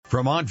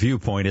Vermont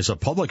Viewpoint is a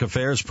public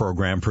affairs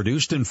program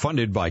produced and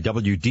funded by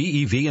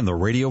WDEV and the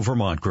Radio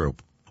Vermont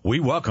Group. We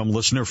welcome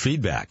listener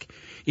feedback.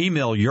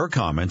 Email your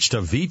comments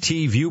to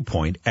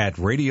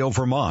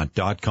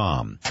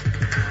vtviewpoint@radiovermont.com.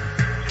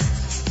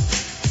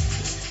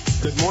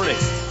 Good morning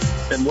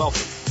and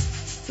welcome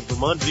to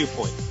Vermont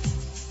Viewpoint.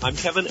 I'm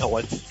Kevin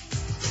Ellis,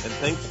 and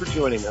thanks for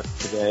joining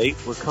us today.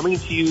 We're coming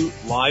to you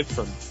live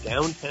from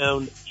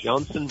downtown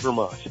Johnson,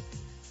 Vermont,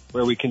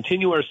 where we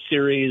continue our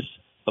series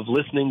of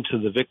listening to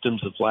the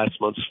victims of last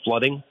month's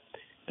flooding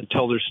and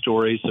tell their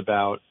stories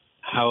about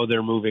how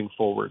they're moving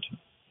forward.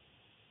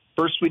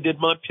 First, we did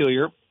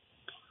Montpelier,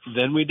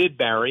 then we did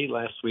Barre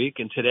last week,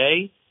 and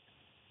today,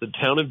 the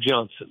town of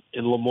Johnson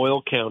in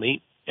Lamoille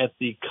County at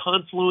the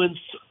confluence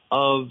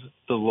of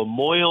the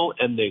Lamoille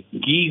and the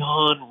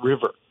Gihon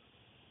River,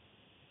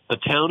 a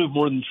town of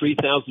more than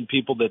 3,000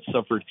 people that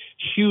suffered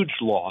huge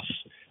loss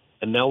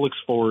and now looks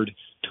forward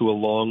to a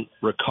long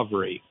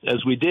recovery.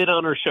 As we did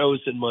on our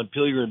shows in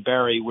Montpelier and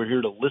Barre, we're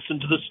here to listen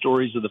to the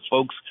stories of the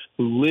folks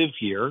who live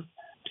here,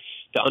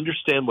 to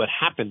understand what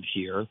happened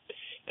here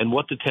and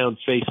what the town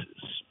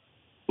faces.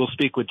 We'll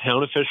speak with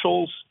town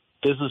officials,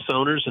 business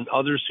owners, and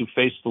others who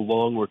face the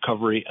long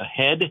recovery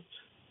ahead.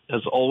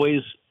 As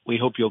always, we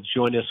hope you'll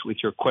join us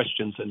with your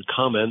questions and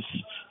comments.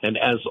 And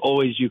as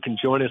always, you can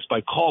join us by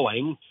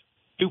calling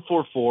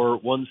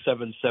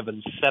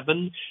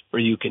 244-1777, or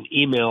you can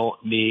email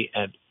me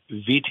at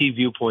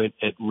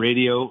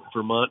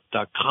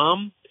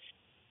vtviewpoint@radiovermont.com.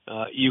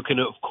 You can,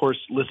 of course,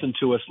 listen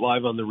to us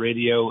live on the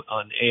radio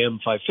on AM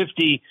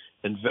 550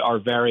 and our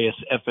various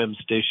FM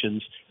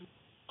stations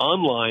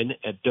online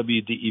at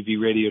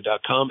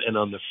wdevradio.com and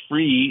on the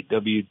free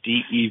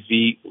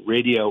WDEV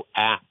radio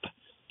app.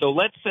 So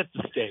let's set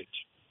the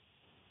stage.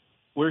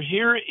 We're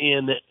here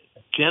in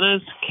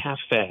Jenna's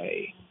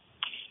Cafe.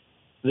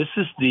 This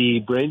is the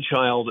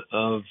brainchild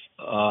of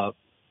a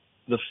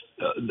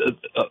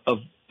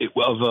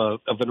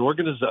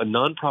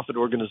nonprofit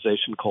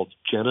organization called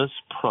Jenna's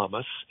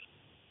Promise,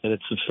 and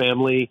it's a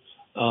family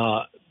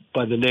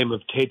by the name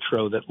of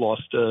Tatro that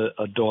lost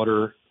a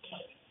daughter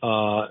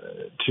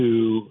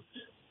to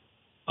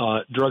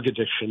drug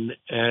addiction,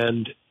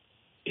 and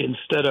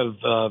instead of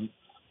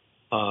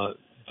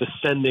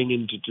descending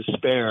into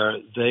despair,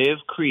 they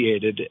have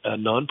created a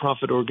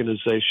nonprofit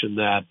organization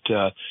that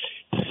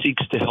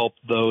seeks to help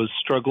those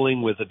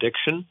struggling with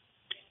addiction.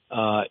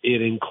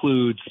 It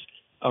includes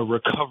a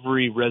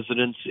recovery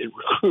residence. It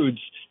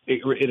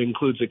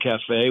includes a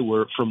cafe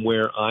from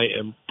where I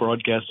am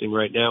broadcasting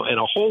right now, and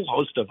a whole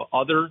host of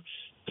other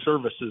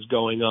services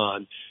going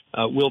on.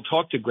 We'll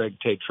talk to Greg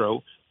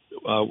Tatro,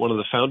 one of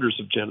the founders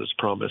of Jenna's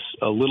Promise,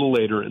 a little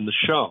later in the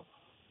show.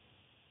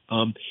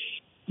 A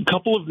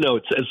couple of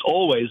notes. As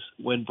always,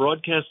 when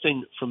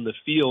broadcasting from the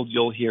field,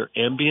 you'll hear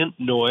ambient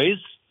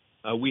noise.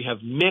 We have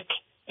Mick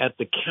at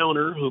the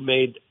counter who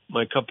made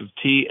my cup of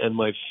tea and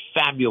my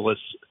fabulous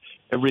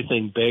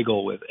everything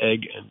bagel with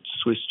egg and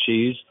Swiss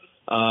cheese.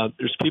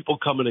 There's people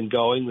coming and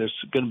going. There's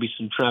going to be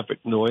some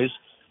traffic noise,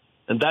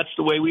 and that's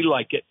the way we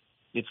like it.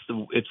 It's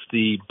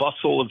the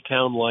bustle of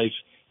town life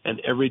and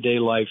everyday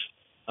life.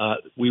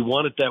 We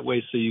want it that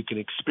way so you can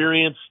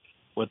experience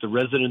what the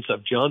residents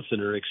of Johnson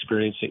are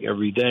experiencing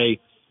every day,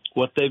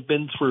 what they've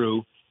been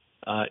through.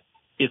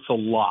 It's a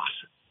lot,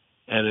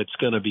 and it's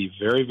going to be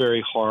very,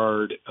 very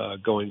hard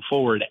going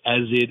forward,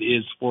 as it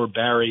is for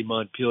Barre,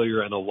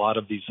 Montpelier, and a lot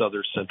of these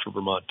other central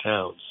Vermont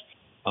towns.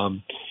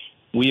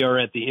 We are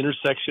at the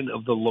intersection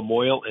of the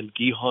Lamoille and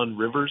Gihon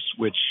rivers,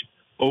 which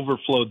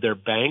overflowed their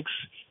banks.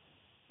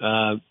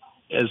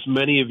 As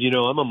many of you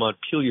know, I'm a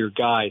Montpelier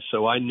guy,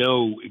 so I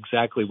know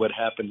exactly what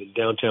happened in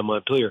downtown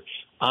Montpelier.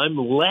 I'm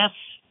less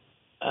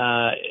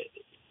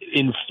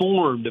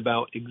informed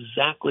about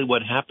exactly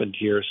what happened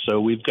here,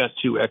 so we've got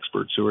two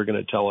experts who are going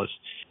to tell us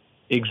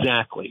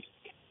exactly.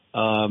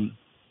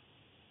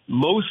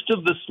 Most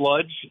of the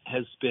sludge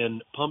has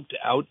been pumped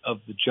out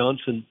of the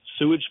Johnson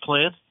sewage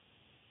plant,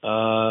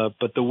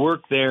 but the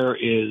work there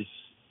is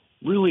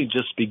really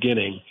just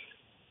beginning.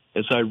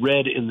 As I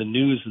read in the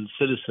News and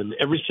Citizen,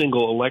 every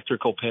single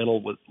electrical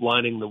panel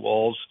lining the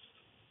walls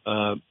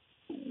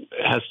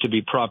has to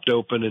be propped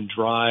open and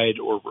dried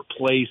or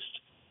replaced.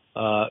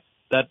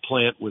 That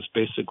plant was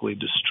basically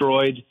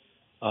destroyed.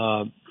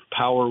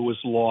 Power was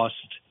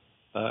lost.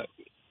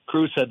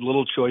 Crews had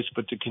little choice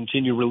but to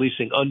continue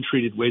releasing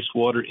untreated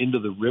wastewater into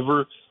the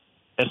river,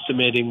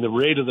 estimating the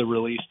rate of the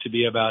release to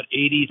be about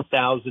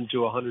 80,000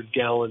 to 100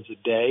 gallons a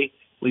day.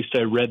 At least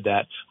I read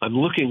that. I'm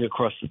looking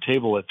across the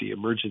table at the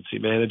emergency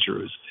manager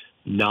who's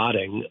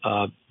nodding.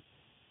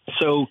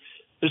 So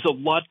there's a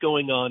lot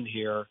going on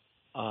here,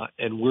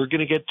 and we're going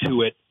to get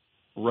to it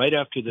right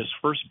after this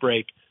first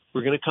break.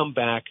 We're going to come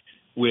back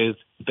with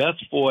Beth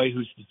Foy,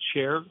 who's the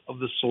chair of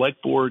the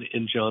Select Board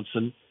in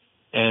Johnson,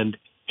 and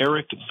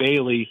Erik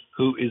Bailey,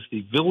 who is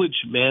the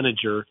village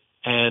manager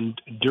and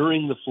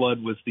during the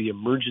flood was the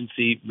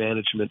emergency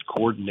management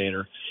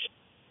coordinator.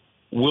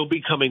 We'll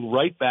be coming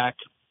right back.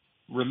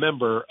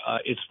 Remember,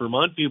 it's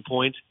Vermont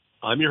Viewpoint.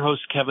 I'm your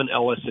host, Kevin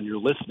Ellis, and you're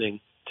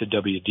listening to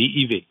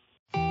WDEV.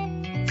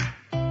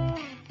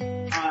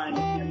 I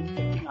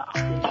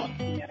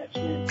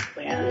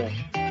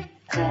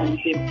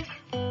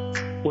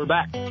We're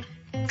back.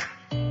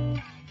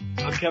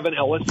 I'm Kevin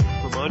Ellis,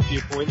 Vermont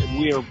Viewpoint, and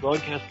we are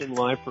broadcasting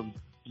live from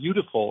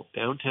beautiful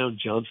downtown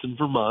Johnson,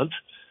 Vermont.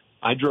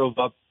 I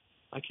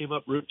came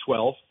up Route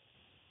 12.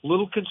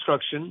 Little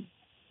construction,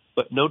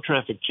 but no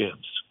traffic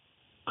jams.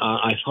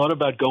 I thought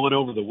about going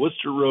over the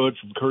Worcester Road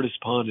from Curtis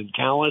Pond and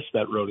Calais.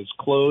 That road is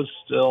closed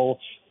still.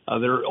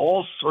 There are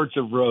all sorts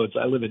of roads.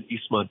 I live in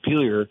East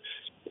Montpelier,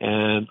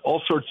 and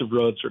all sorts of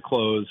roads are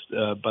closed,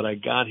 but I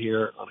got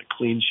here on a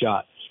clean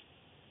shot.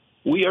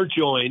 We are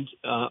joined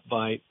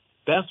by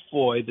Beth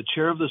Foy, the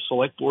chair of the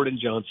Select Board in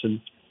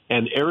Johnson,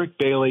 and Erik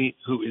Bailey,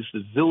 who is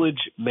the village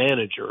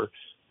manager.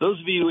 Those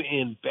of you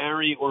in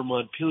Barrie or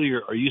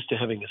Montpelier are used to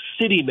having a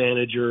city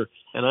manager,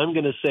 and I'm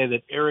going to say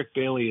that Erik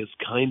Bailey is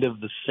kind of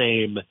the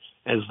same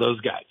as those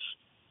guys.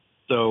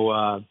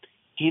 So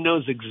he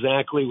knows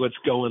exactly what's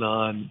going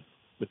on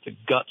with the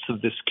guts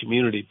of this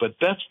community. But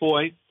Beth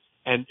Foy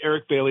and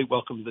Erik Bailey,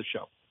 welcome to the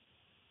show.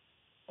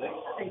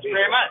 Thank you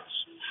very much.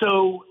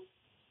 So,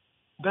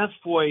 Beth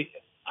Foy,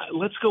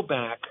 let's go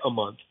back a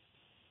month.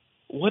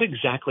 What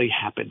exactly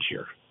happened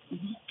here?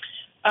 Mm-hmm. Do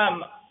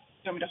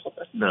you want me to hold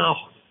this? No.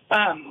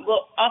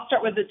 Well, I'll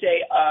start with the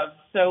day of.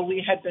 So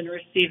we had been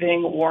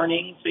receiving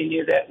warnings. We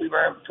knew that we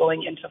were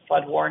going into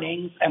flood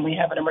warnings, and we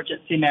have an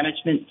emergency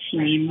management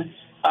team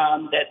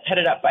that's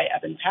headed up by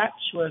Evan Patch,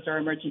 who is our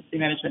emergency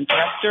management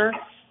director.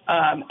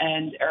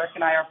 And Erik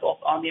and I are both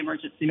on the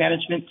emergency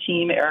management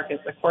team. Erik is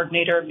the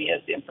coordinator, me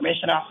as the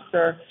information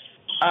officer.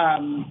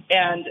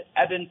 And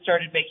Evan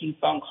started making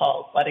phone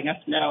calls, letting us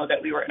know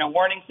that we were in a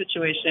warning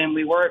situation.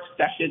 We were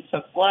expected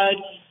to flood.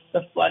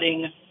 The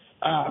flooding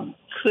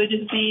could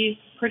be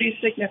pretty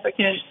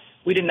significant.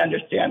 We didn't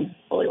understand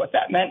fully what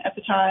that meant at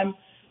the time.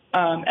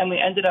 And we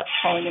ended up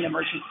calling an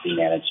emergency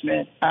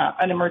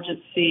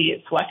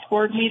select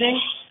board meeting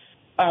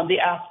the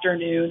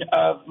afternoon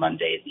of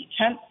Monday the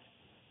 10th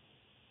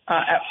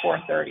at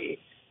 4:30.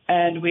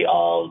 And we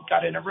all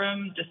got in a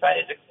room,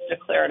 decided to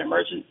declare an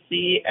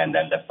emergency, and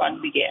then the fun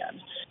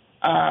began.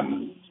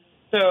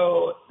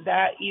 So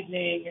that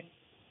evening,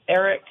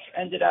 Erik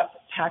ended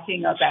up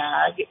packing a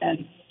bag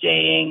and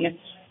staying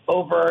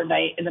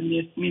overnight in the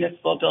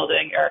municipal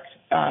building. Erik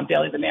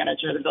Bailey, the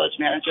village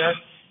manager,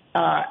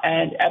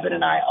 and Evan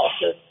and I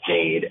also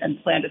stayed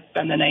and planned to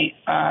spend the night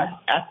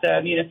at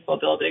the municipal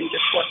building,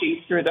 just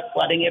working through the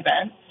flooding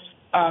event.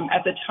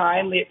 At the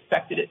time, we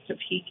expected it to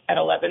peak at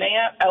 11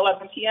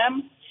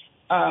 p.m.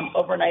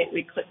 Overnight,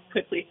 we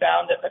quickly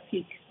found that the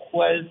peak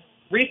was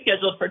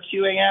rescheduled for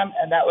 2 a.m.,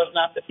 and that was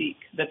not the peak.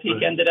 The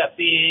peak ended up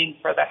being,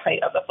 for the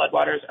height of the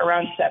floodwaters,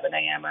 around 7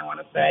 a.m., I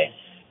want to say.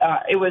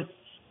 It was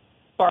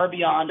far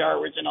beyond our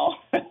original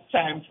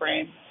time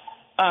frame.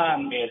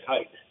 And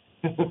height.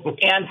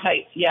 And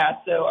height,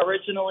 yeah. So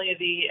originally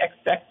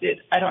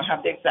I don't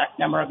have the exact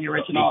number of the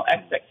original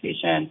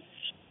expectation.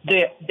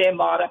 They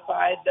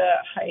modified the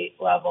height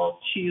level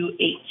to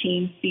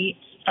 18 feet.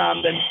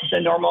 The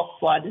normal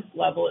flood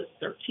level is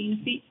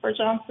 13 feet for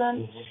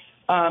Johnson.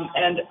 Mm-hmm.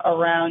 And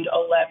around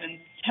 11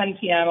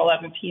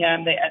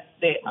 p.m.,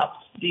 they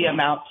upped the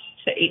amount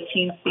to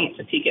 18 feet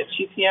to peak at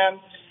 2 p.m.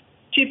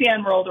 2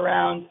 p.m. rolled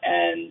around,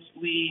 and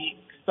we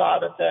saw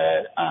that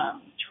the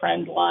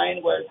trend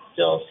line was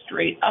still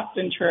straight up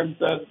in terms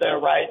of the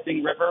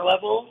rising river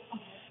levels,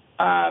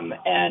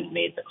 and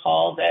made the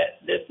call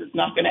that this is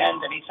not going to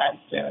end anytime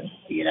soon.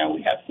 You know,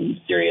 we have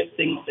some serious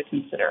things to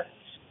consider.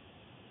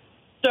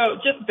 So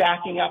just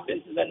backing up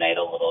into the night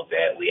a little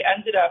bit, we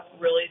ended up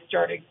really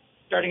starting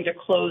to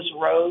close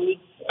roads.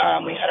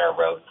 We had our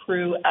road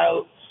crew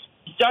out.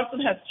 Johnson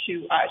has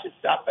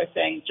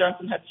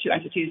Johnson has two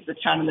entities, the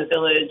town and the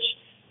village.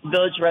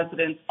 Village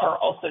residents are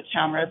also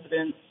town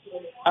residents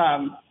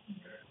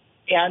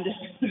and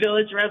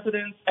village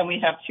residents, and we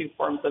have two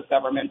forms of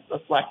government, the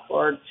select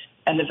board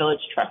and the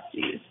village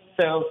trustees.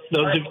 So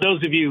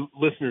those of you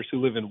listeners who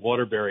live in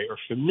Waterbury are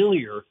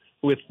familiar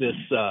with this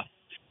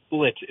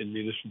split in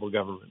municipal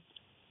government.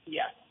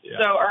 Yes. Yeah.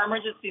 So our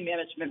emergency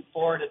management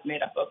board is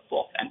made up of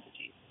both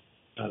entities.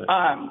 Got it.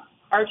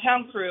 Our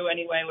town crew,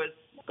 anyway, was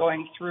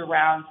going through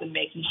rounds and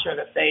making sure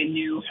that they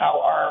knew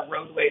how our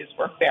roadways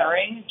were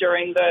faring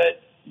during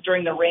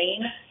the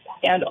rain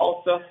and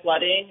also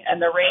flooding.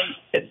 And the rain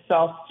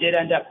itself did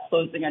end up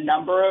closing a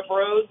number of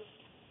roads.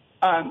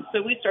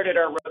 So we started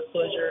our road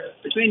closures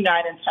between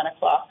 9 and 10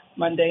 o'clock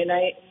Monday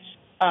night.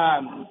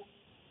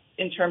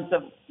 In terms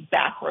of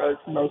back roads,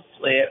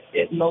 mostly.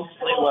 It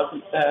mostly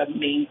wasn't the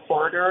main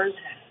corridors.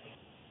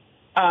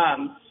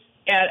 And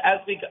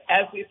as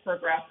we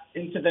progressed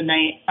into the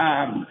night,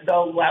 the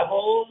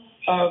level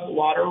of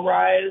water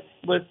rise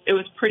was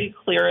pretty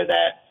clear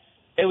that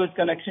it was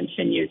going to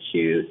continue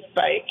to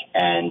spike,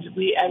 and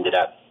we ended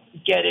up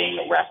getting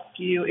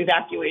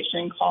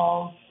evacuation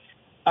calls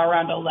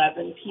around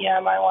 11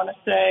 p.m. I want to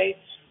say,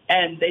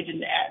 and they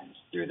didn't end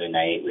through the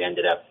night. We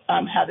ended up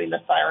having the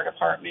fire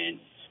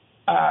department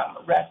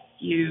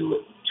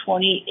rescue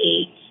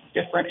 28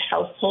 different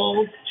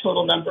households.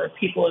 Total number of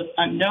people is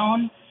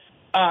unknown.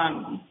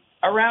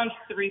 Around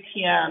 3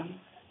 p.m.,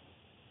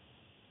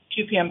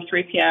 2 p.m.,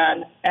 3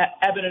 p.m.,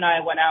 Evan and I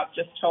went out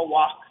just to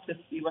walk to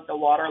see what the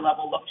water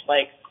level looked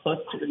like close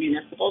to the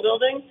municipal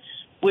building,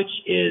 which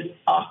is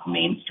off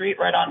Main Street,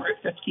 right on Route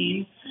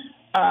 15,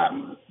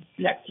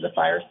 next to the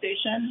fire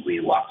station. We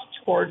walked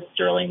towards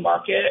Sterling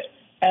Market,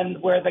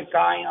 and where the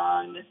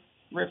Guyon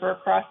River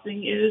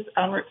crossing is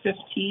on Route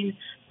 15,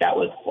 that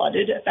was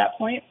flooded at that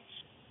point.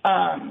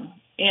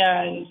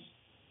 And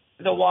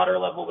the water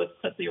level was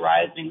quickly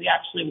rising. We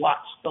actually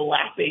watched the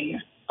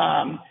lapping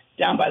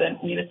down by the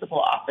municipal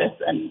office,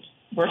 and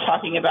we're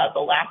talking about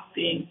the lap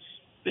being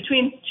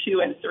between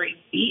 2 and 3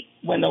 feet.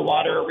 When the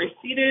water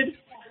receded,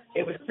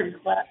 it was pretty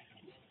flat.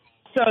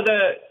 So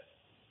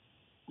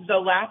the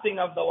lapping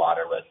of the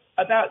water was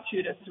about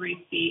 2 to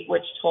 3 feet,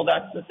 which told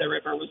us that the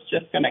river was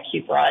just going to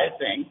keep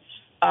rising.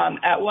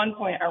 At one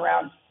point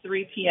around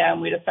 3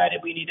 p.m., we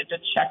decided we needed to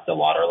check the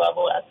water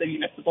level at the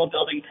municipal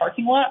building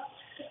parking lot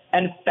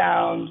and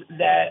found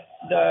that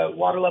the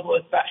water level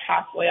was about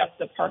halfway up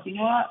the parking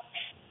lot.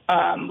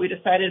 We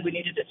decided we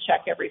needed to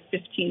check every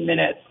 15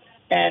 minutes,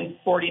 and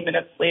 40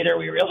 minutes later,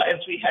 we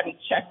realized we hadn't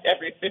checked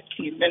every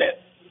 15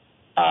 minutes,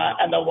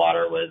 and the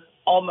water was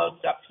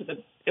almost up to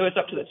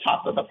the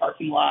top of the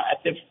parking lot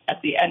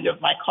at the end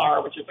of my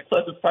car, which is the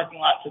closest parking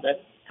lot to the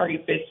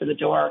parking space to the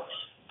door.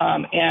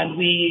 And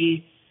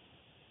we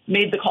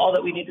made the call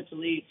that we needed to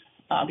leave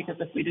because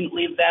if we didn't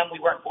leave them, we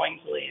weren't going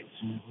to leave.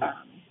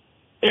 Mm-hmm.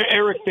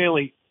 Erik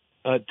Bailey,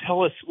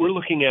 tell us, we're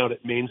looking out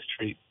at Main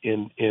Street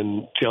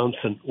in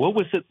Johnson. What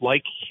was it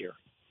like here?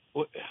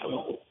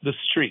 The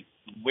street?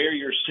 Where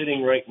you're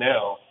sitting right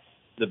now,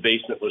 the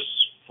basement was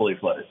fully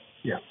flooded.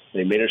 Yeah.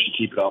 They managed to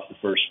keep it off the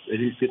first. It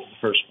didn't get to the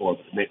first floor,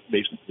 but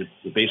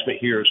the basement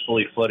here is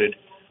fully flooded.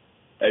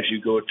 As you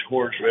go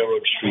towards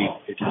Railroad Street,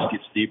 it just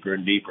gets deeper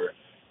and deeper.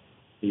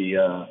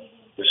 The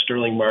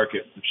Sterling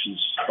Market, which is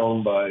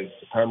owned by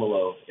the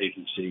Parmelo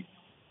Agency,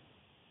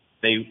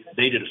 they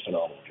did a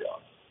phenomenal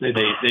job.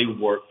 They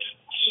worked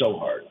so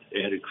hard.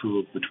 They had a crew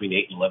of between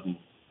 8 and 11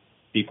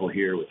 people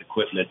here with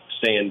equipment,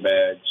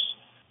 sandbags.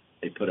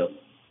 They put up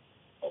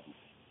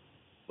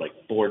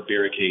like board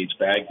barricades,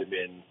 bagged them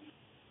in,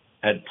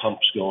 had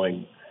pumps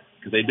going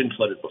because they'd been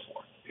flooded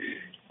before,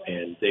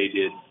 and they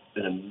did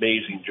an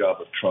amazing job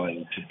of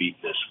trying to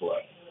beat this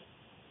flood.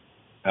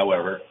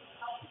 However,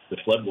 the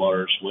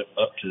floodwaters went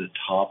up to the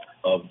top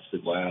of the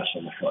glass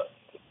on the front,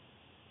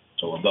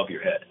 so above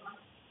your head,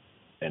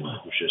 and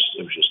it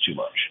was just too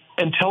much.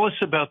 And tell us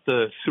about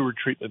the sewer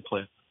treatment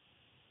plant.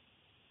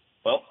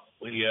 Well,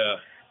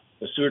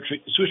 the sewer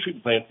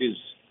treatment plant is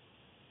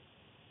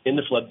in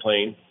the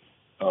floodplain.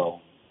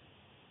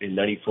 In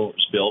 94, it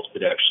was built.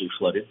 It actually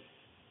flooded.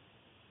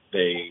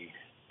 They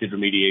did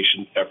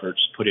remediation efforts,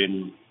 put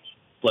in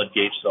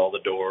floodgates at all the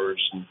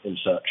doors and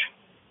such.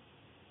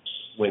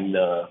 When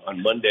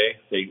on Monday,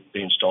 they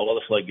installed all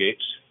the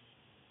floodgates.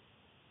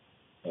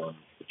 The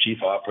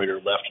chief operator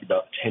left at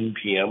about 10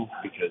 p.m.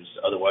 because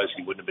otherwise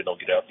he wouldn't have been able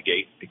to get out the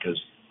gate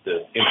because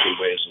the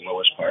entryway is the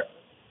lowest part.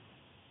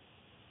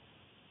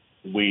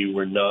 It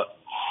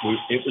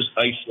was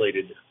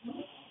isolated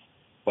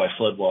by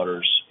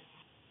floodwaters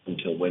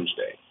until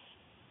Wednesday,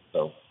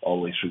 so all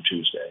the way through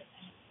Tuesday.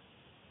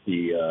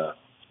 The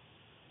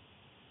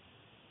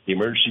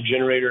emergency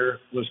generator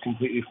was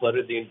completely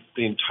flooded.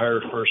 The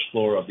entire first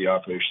floor of the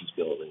operations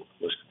building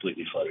was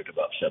completely flooded,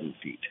 about 7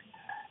 feet.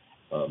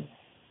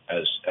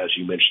 As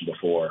you mentioned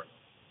before,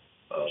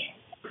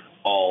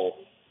 all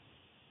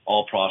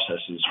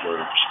processes were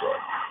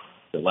destroyed.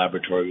 The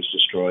laboratory was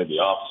destroyed, the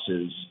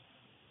offices,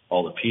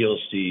 all the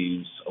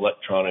PLCs,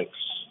 electronics,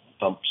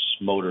 pumps,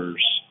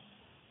 motors.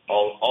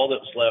 All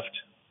that's left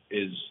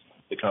is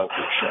the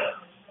concrete shell.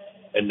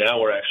 And now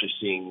we're actually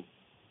seeing,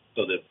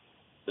 so that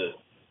the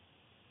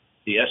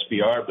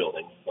SBR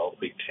building, all the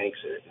big tanks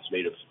in it, is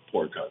made of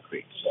poured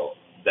concrete. So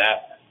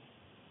that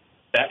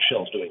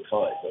shell's doing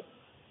fine, but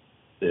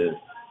the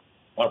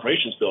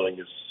operations building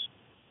is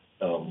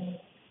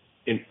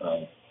in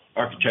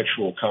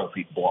architectural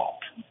concrete block.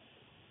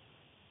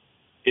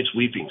 It's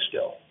weeping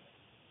still.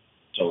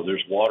 So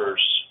there's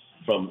waters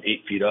from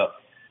 8 feet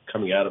up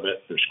coming out of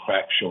it. There's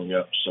cracks showing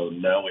up. So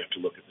now we have to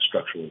look at the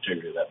structural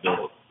integrity of that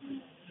building.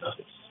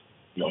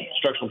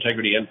 Structural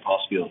integrity and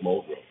possibility of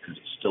mold growth because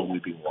it's still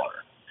weeping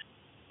water.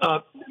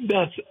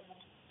 That's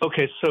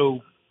okay.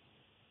 So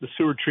the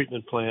sewer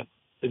treatment plant,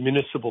 the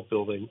municipal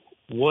building.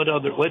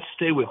 Let's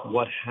stay with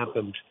what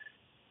happened.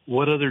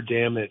 What other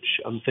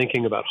damage? I'm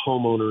thinking about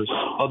homeowners,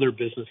 other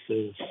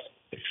businesses,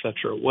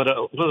 etc. What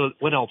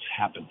else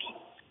happened?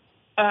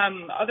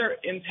 Other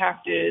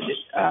impacted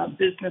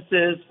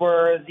businesses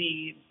were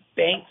the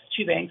banks,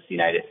 2 banks,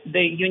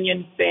 the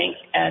Union Bank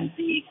and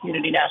the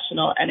Community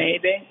National NA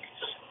Bank,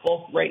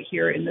 both right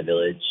here in the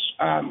village.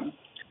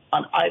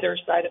 On either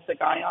side of the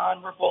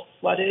Guyon were both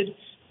flooded.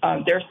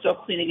 They're still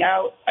cleaning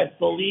out. I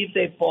believe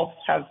they both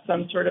have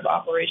some sort of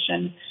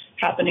operation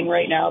happening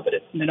right now, but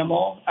it's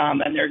minimal,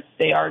 and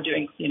they are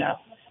doing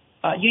cleanup.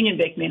 Union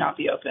Bank may not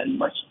be open,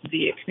 which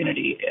the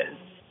community is.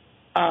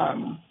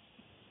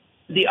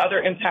 The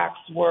other impacts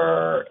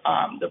were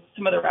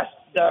some of the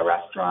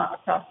restaurant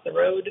across the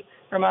road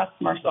from us,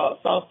 Marcel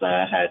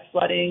Salsa, had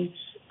flooding.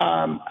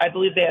 I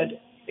believe they had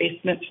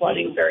basement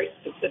flooding very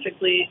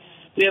specifically.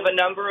 We have a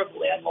number of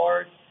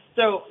landlords.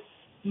 So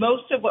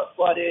most of what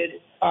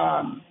flooded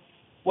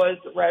was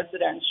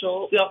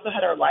residential. We also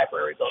had our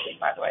library building,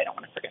 by the way. I don't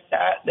want to forget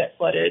that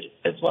flooded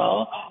as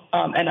well.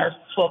 And our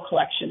full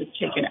collection is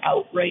taken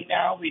out right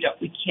now. We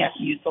can't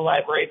use the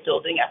library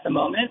building at the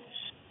moment.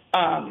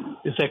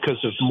 Is that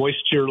because of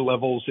moisture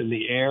levels in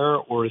the air,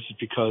 or is it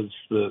because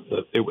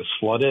it was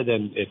flooded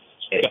and it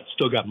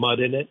still got mud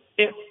in it?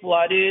 It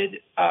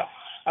flooded.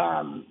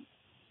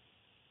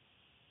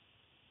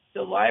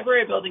 The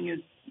library building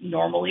is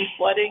normally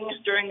flooding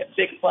during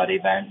big flood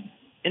events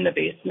in the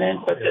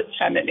basement, but this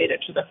time it made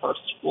it to the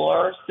first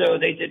floor, so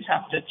they did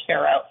have to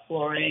tear out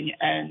flooring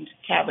and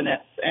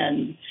cabinets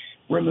and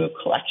remove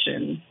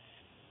collections.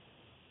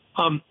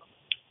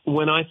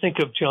 When I think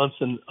of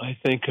Johnson, I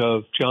think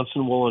of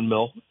Johnson Woolen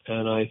Mill,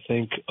 and I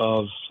think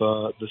of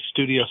the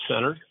Studio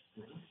Center.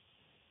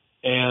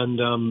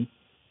 And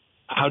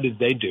how did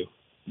they do?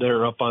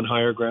 They're up on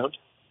higher ground?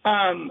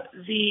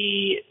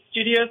 The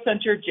Studio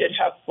Center did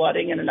have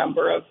flooding in a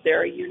number of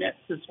their units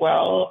as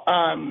well,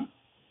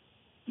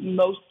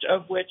 most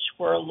of which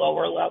were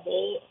lower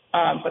level,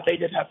 but they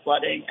did have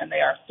flooding, and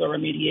they are still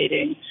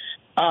remediating.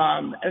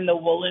 And the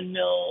Woolen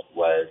Mill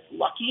was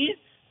lucky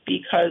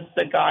because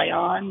the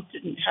Guyon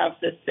didn't have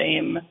the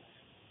same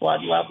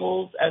flood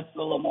levels as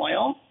the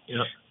Lamoille.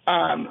 Yeah.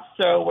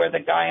 So where the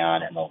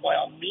Guyon and the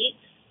Lamoille meet,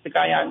 the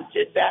Guyon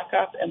did back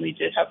up, and we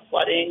did have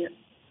flooding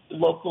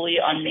locally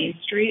on Main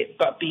Street,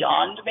 but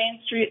beyond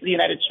Main Street, the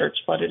United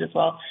Church flooded as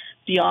well.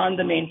 Beyond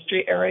the Main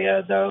Street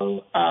area,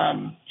 though,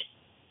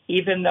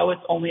 even though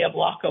it's only a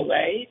block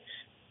away,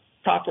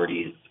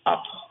 properties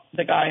up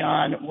the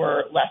Guyon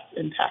were less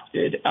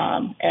impacted.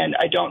 And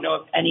I don't know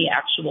if any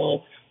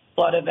actual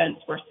flood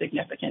events where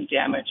significant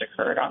damage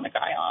occurred on the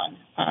Guyon,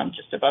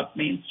 just above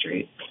Main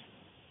Street.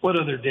 What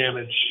other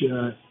damage,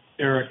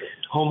 Erik?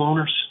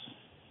 Homeowners?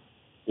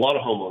 A lot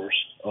of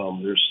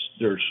homeowners.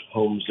 There's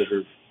homes that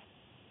are,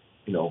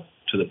 to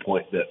the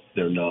point that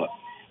they're not,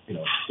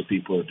 the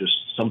people are just,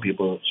 some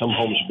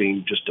homes are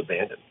being just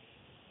abandoned.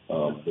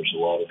 There's a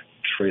lot of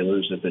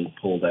trailers that have been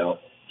pulled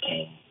out.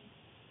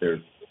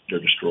 They're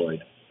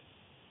destroyed.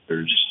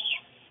 There's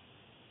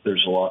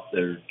a lot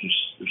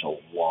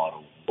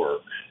of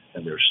work,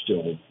 and they're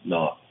still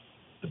not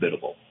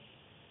habitable.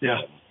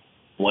 Yeah.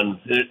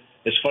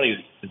 It's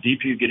funny, the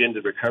deeper you get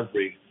into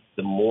recovery,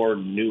 the more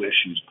new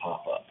issues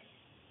pop up.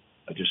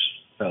 I just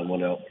found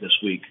one out this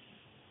week.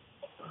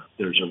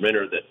 There's a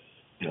renter that,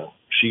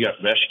 she got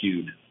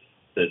rescued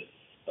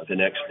the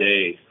next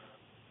day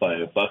by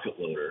a bucket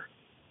loader,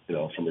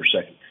 from her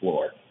second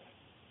floor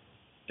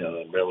down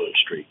on Railroad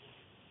Street.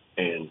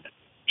 And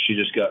she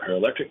just got her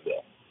electric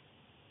bill,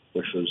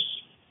 which was,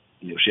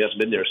 she hasn't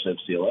been there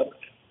since the 11th,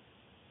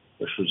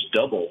 which was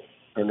double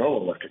her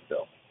normal electric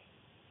bill.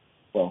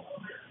 Well,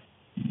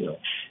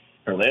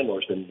 her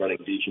landlord's been running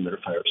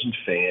dehumidifiers and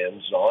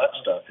fans and all that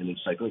stuff. And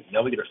it's like,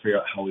 now we got to figure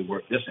out how we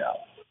work this out.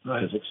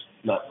 Right. Because it's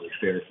not really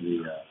fair for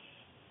the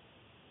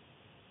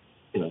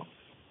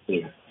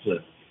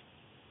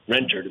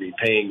renter to be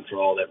paying for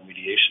all that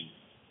remediation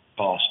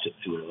cost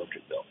through an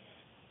electric bill.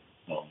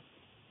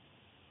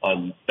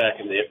 Back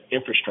in the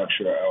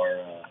infrastructure, it's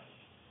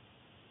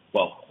a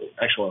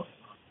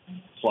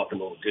lot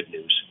more good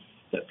news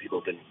that people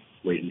have been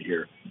waiting to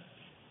hear.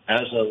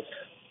 As of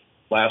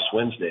last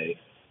Wednesday,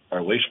 our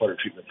wastewater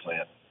treatment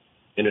plant,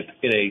 in a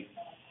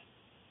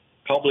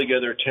cobbled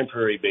together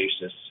temporary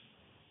basis,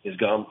 is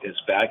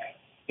back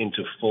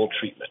into full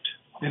treatment.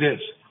 It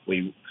is.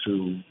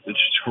 Through the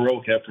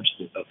heroic efforts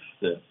of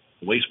the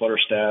wastewater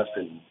staff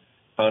and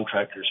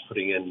contractors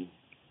putting in,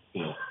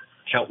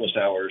 countless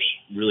hours,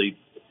 really,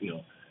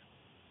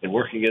 and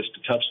working against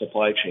a tough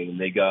supply chain,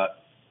 they got,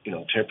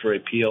 temporary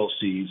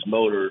PLCs,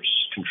 motors,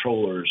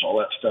 controllers, all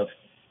that stuff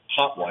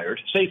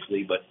hot-wired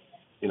safely, but,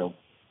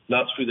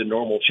 not through the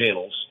normal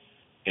channels.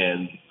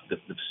 And the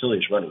facility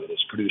is running it.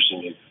 It's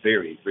producing a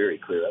very, very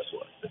clear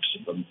effluent.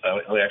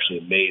 I'm actually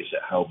amazed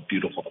at how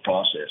beautiful the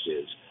process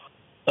is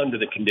under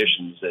the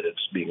conditions that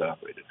it's being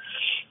operated.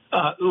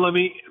 Let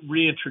me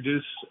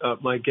reintroduce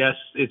my guest.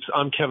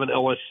 I'm Kevin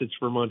Ellis. It's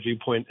Vermont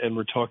Viewpoint, and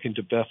we're talking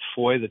to Beth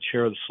Foy, the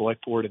chair of the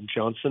Select Board in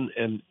Johnson,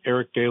 and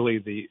Erik Bailey,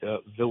 the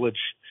village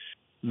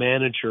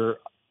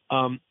manager.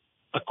 A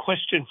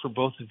question for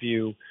both of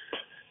you.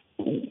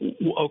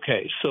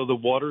 Okay, so the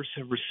waters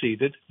have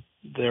receded.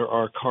 There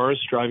are cars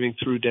driving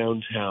through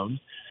downtown,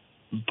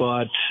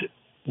 but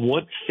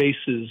what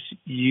faces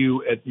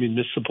you at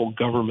municipal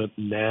government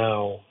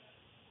now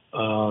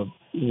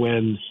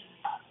when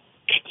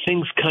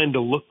things kind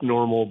of look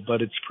normal,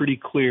 but it's pretty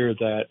clear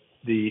that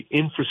the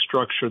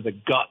infrastructure, the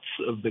guts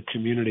of the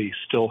community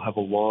still have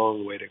a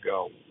long way to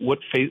go? What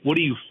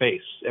do you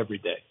face every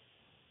day?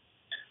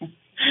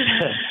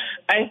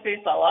 I face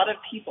a lot of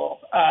people.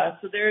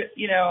 So there,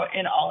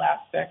 in all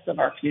aspects of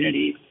our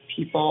community,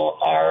 people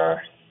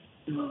are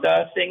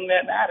the thing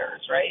that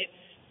matters, right?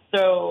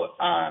 So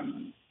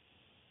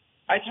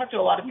I talk to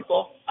a lot of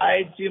people.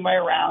 I do my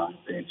rounds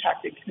in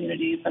impacted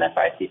communities, and if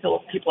I see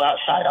people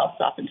outside, I'll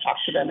stop and talk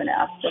to them and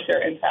ask what they're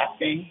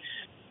impacting,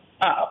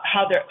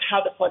 how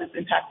the flood is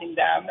impacting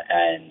them,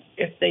 and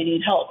if they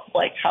need help,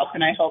 like how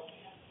can I help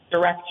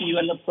direct you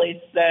in the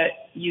place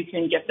that you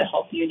can get the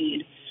help you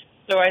need.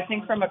 So I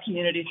think from a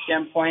community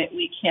standpoint,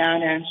 we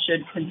can and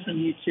should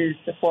continue to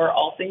support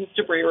all things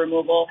debris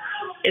removal.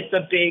 It's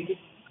a big,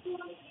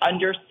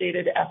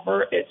 understated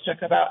effort. It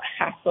took about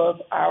half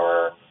of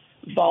our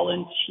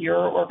volunteer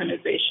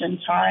organization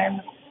time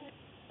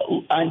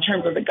in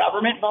terms of the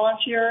government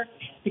volunteer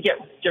to get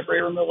debris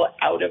removal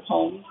out of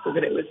homes so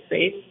that it was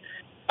safe.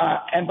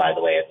 And by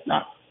the way,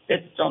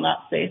 it's still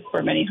not safe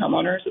for many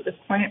homeowners at this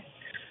point.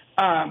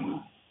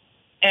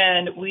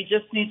 And we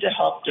just need to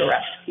help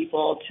direct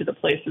people to the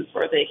places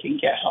where they can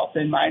get help,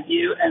 in my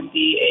view, and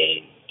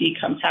be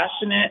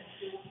compassionate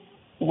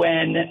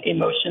when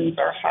emotions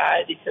are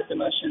high, because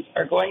emotions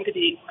are going to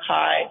be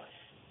high.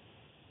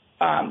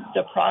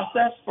 The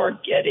process for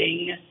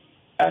getting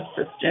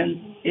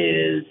assistance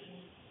is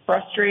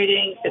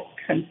frustrating, it's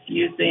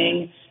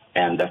confusing,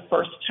 and the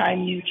first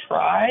time you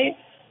try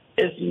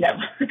is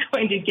never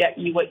going to get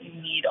you what you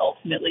need.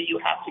 Ultimately, you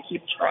have to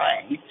keep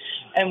trying.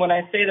 And when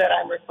I say that,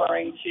 I'm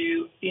referring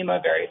to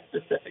FEMA very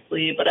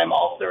specifically, but I'm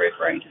also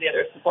referring to the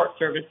other support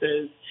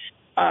services,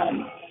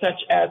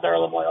 such as our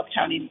Lamoille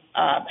County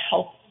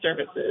health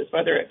services,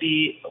 whether it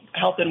be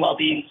health and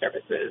well-being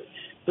services.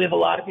 We have a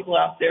lot of people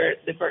out there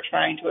that are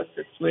trying to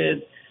assist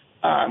with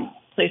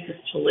places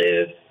to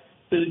live,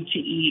 food to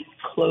eat,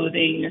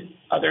 clothing,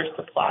 other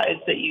supplies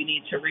that you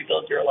need to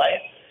rebuild your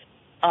life.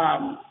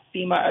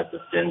 FEMA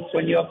assistance,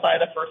 when you apply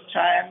the first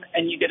time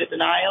and you get a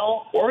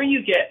denial or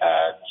you get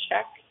a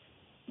check,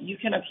 you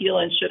can appeal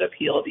and should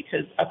appeal,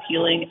 because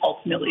appealing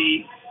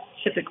ultimately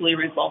typically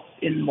results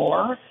in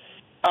more.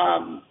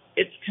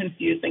 It's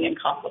confusing and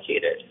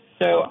complicated.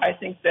 So I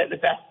think that the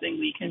best thing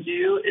we can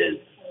do is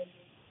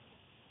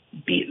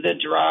beat the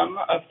drum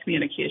of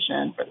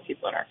communication for the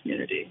people in our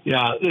community.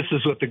 Yeah, this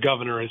is what the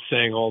governor is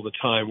saying all the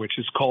time, which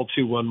is call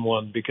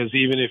 211, because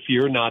even if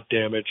you're not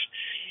damaged,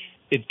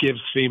 it gives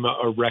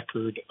FEMA a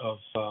record of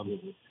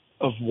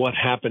what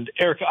happened.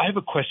 Erik, I have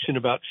a question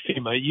about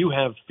FEMA. You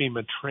have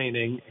FEMA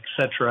training, et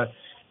cetera.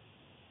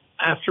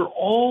 After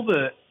all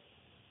the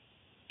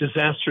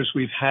disasters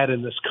we've had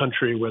in this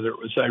country, whether it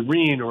was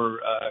Irene or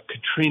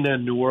Katrina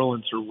in New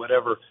Orleans or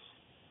whatever,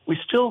 we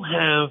still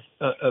have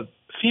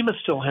FEMA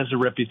still has a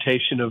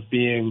reputation of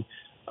being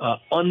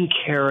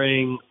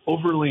uncaring,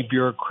 overly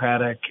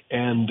bureaucratic,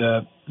 and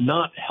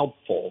not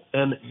helpful.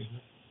 And,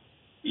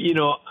 you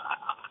know,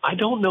 I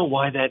don't know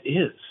why that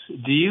is.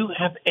 Do you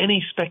have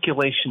any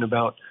speculation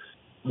about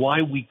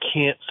why we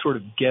can't sort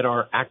of get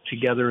our act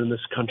together in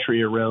this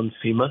country around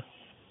FEMA?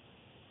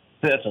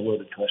 That's a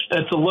loaded question.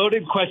 That's a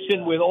loaded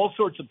question with all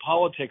sorts of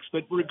politics,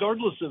 but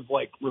regardless of,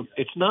 like,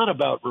 it's not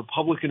about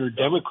Republican or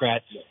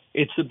Democrat.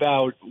 It's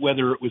about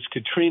whether it was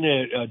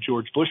Katrina,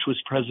 George Bush was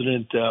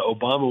president,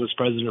 Obama was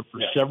president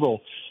for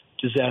several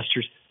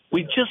disasters.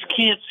 We just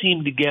can't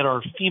seem to get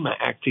our FEMA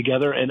act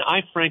together, and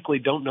I frankly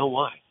don't know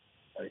why.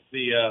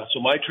 So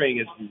my training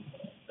is in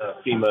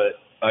FEMA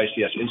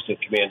ICS Instant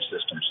Command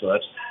System. So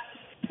that's,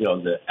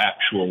 the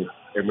actual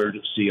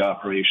emergency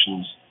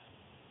operations,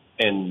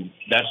 and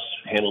that's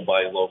handled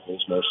by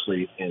locals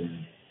mostly,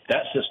 and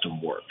that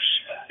system works.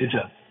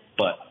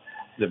 But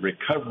the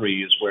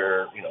recovery is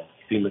where,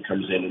 FEMA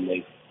comes in and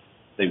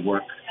they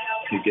work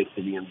to get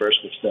the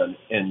reimbursements done.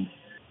 And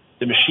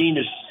the machine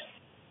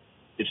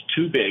it's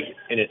too big,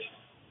 and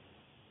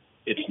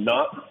it's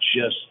not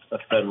just a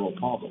federal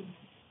problem.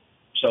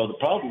 So the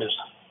problem is,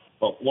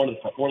 one of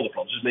the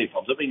problems, there's many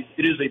problems. I mean,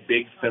 it is a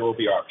big federal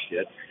bureaucracy.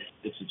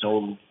 It's its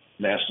own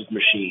massive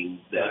machine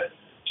that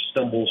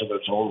stumbles of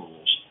its own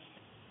rules.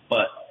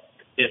 But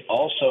it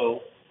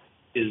also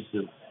is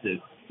the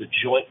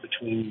joint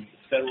between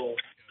the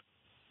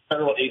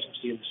federal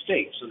agency and the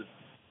state. So that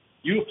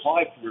you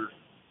apply for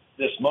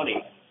this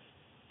money,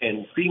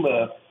 and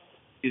FEMA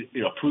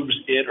approves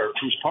it or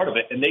approves part of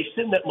it, and they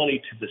send that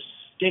money to the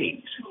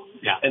state.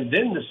 Yeah. And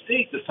then the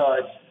state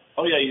decides,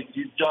 oh, yeah,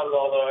 you dotted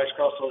all the I's,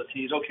 crossed all the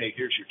T's. Okay,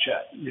 here's your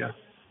check. Yeah.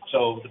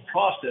 So the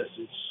process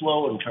is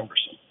slow and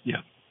cumbersome.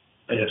 Yeah.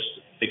 And it's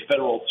a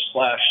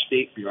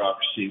federal/state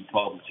bureaucracy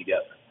problem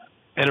together.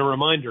 And a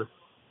reminder,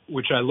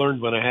 which I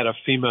learned when I had a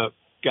FEMA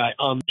guy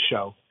on the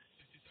show,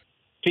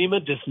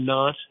 FEMA does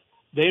not,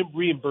 they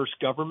reimburse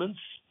governments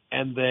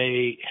and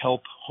they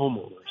help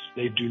homeowners.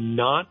 They do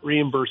not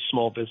reimburse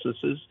small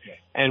businesses. Yeah.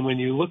 And when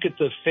you look at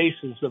the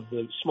faces of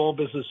the small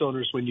business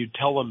owners, when you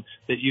tell them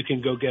that you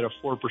can go get a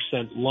 4%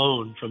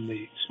 loan from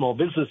the Small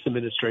Business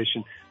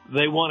Administration,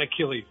 they want to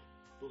kill you.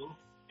 Mm-hmm.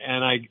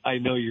 And I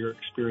know you're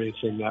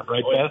experiencing that,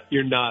 right, Beth?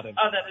 You're nodding.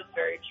 Oh, that is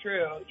very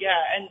true. Yeah,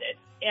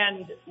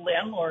 and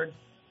landlords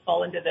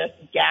fall into this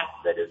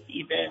gap that is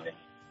even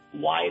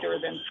wider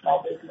than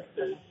small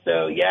businesses.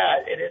 So, yeah,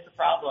 it is a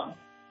problem.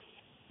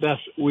 Beth,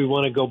 we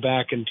want to go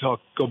back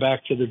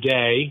to the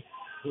day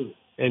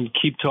and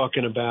keep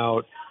talking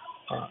about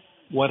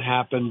what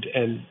happened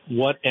and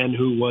what and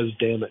who was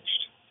damaged.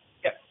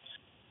 Yep.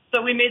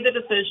 So we made the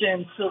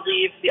decision to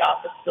leave the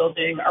office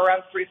building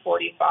around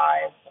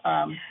 3:45.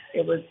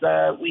 It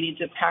was we need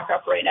to pack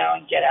up right now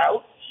and get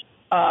out.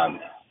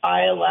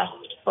 I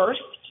left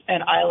first,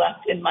 and I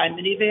left in my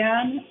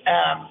minivan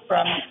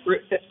from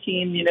Route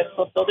 15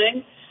 Municipal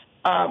Building,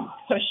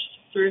 pushed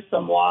through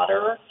some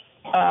water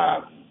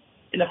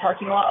in the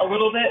parking lot a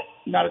little bit,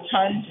 not a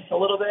ton, just a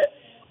little bit,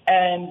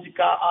 and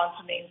got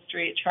onto Main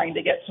Street trying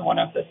to get to one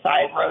of the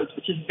side roads,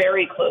 which is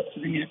very close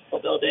to the municipal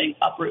building,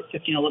 up Route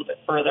 15 a little bit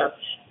further.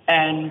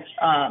 And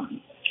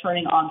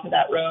turning onto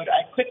that road,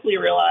 I quickly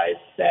realized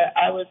that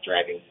I was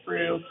driving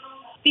through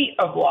feet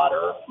of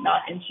water,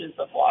 not inches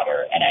of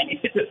water, and I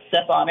needed to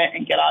step on it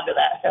and get onto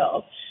that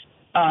hill.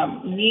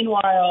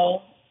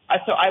 Meanwhile,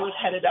 so I was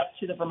headed up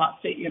to the Vermont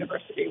State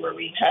University, where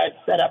we had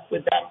set up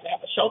with them to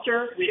have a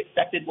shelter. We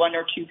expected 1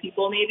 or 2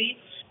 people maybe,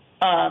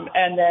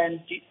 and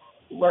then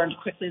learned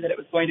quickly that it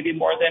was going to be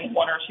more than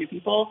 1 or 2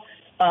 people.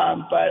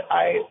 But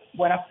I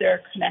went up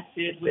there,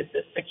 connected with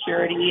the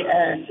security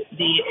and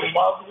the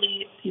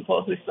lovely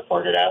people who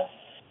supported us,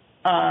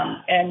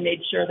 and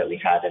made sure that we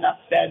had enough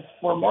beds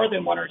for more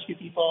than 1 or 2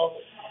 people,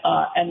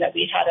 and that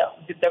we had,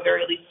 at the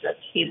very least, a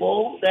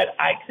table that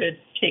I could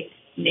take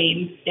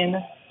names in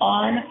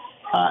on.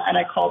 And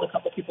I called a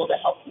couple people to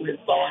help with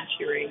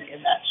volunteering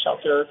in that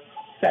shelter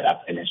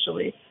setup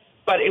initially.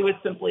 But it was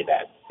simply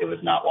beds. It was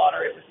not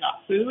water. It was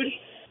not food.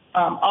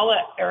 I'll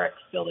let Erik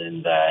fill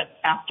in the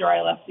after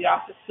I left the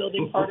office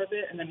building part of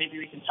it, and then maybe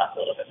we can talk a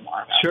little bit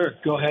more about it. Sure.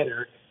 Go ahead,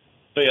 Erik.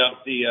 So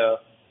yeah,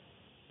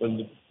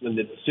 when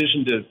the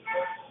decision to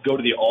go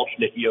to the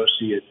alternate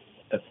EOC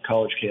at the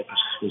college campus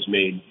was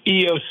made.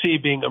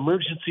 EOC being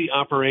Emergency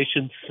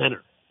Operations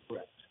Center.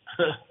 Correct.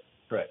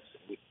 Correct.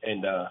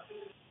 And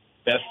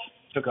Beth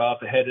took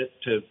off ahead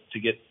to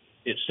get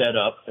it set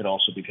up, and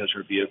also because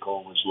her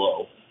vehicle was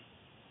low.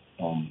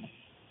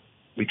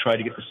 We tried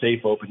to get the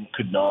safe open,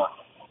 could not.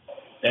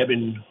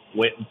 Evan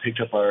went and picked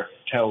up our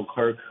town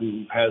clerk,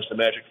 who has the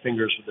magic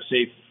fingers with the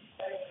safe,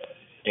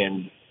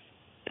 and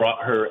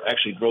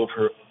drove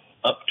her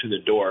up to the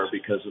door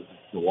because of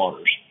the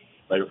waters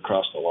right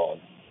across the lawn.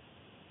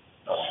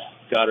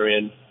 Got her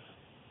in.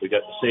 We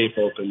got the safe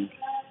open,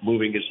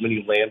 moving as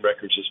many land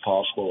records as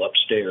possible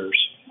upstairs.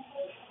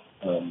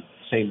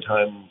 Same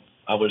time,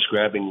 I was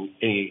grabbing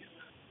any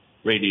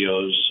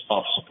radios,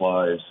 office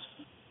supplies,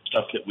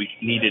 stuff that we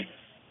needed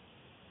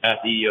at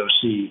the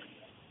EOC,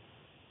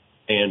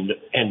 and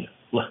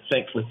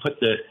thankfully put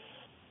the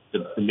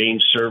main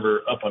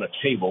server up on a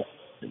table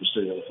that was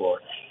sitting on the floor.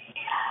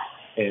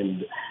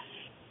 And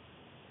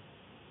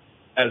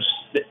as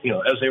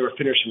they were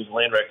finishing with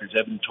land records,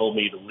 Evan told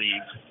me to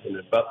leave. And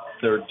about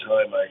the third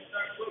time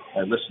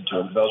I listened to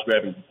him, because I was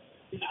grabbing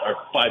our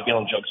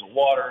 5-gallon jugs of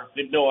water.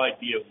 We had no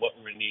idea what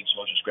we were going to need, so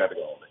I was just grabbing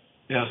all of it.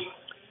 Yeah.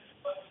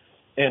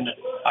 And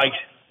I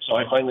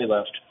finally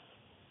left.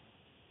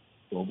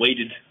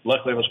 Waited.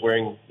 Luckily, I was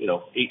wearing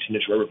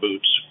 18-inch rubber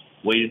boots.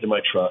 Waited in my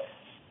truck.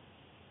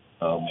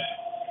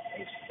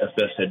 As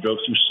Beth said, drove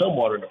through some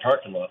water in the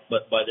parking lot.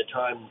 But by the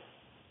time,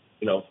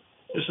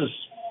 this is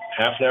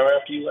half an hour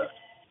after you left.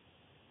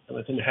 And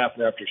within half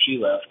an hour after she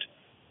left,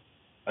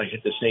 I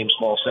hit the same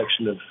small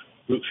section of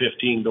Route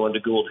 15 going to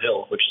Gould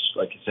Hill, which is,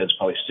 like you said, is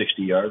probably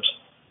 60 yards.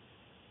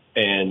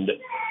 And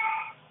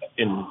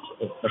in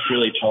a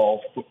fairly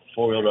tall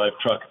 4-wheel drive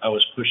truck, I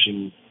was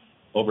pushing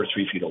over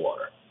 3 feet of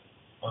water.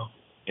 Wow.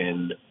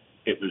 And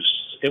it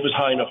was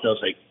high enough that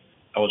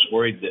I was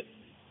worried that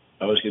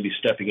I was going to be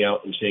stepping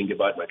out and saying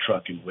goodbye to my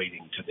truck and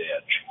wading to the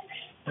edge.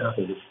 Yeah.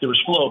 So there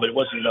was flow, but it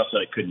wasn't enough that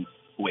I couldn't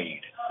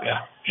wade.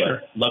 Yeah, but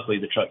sure. Luckily,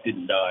 the truck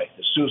didn't die.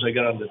 As soon as I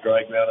got on the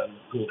dry ground on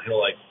Gould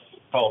Hill, I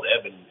called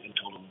Evan and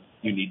told him,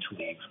 "You need to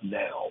leave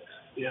now."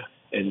 Yeah.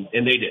 And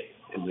they did,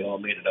 and we all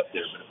made it up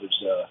there. But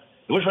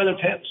it was rather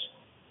tense.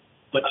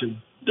 But to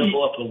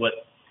double up on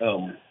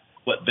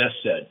what Beth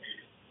said,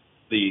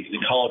 the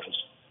college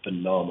was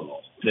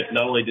phenomenal.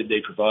 Not only did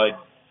they provide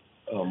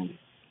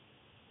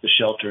the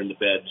shelter and the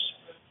beds,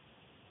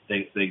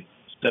 they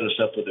set us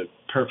up with a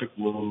perfect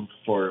room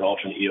for an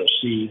alternate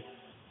EOC,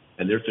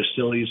 and their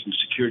facilities and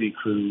security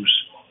crews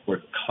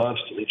were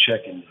constantly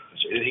checking,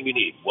 is there anything you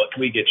need? What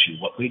can we get you?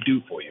 What can we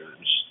do for you?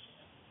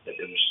 It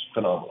was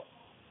phenomenal.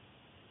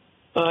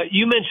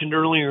 You mentioned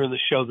earlier in the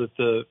show that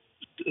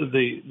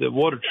the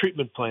water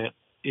treatment plant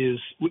is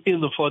in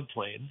the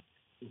floodplain,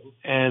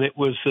 and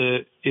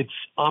it's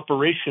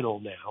operational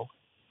now.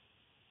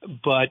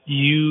 But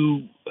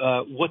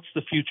what's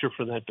the future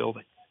for that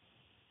building?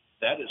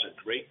 That is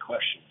a great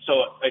question. So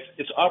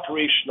it's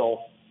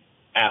operational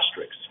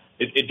asterisk.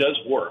 It does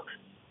work,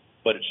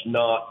 but it's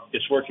not.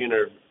 It's working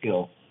under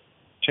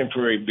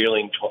temporary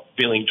baling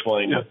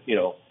twine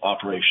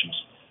operations.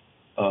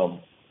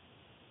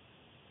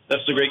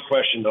 That's a great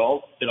question. It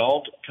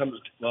all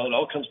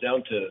comes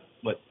down to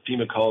what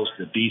FEMA calls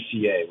the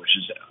BCA, which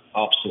is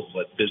opposite of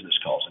what business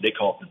calls it. They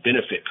call it the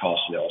benefit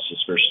cost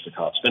analysis versus the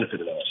cost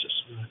benefit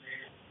analysis.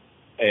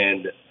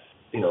 And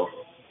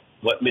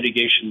what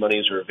mitigation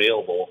monies are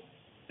available.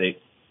 They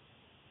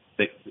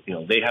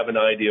have an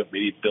idea of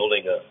maybe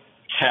building a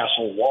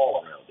castle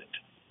wall around it.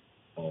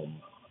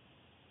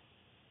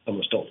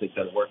 think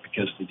that'll work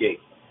because of the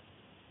gate.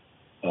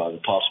 The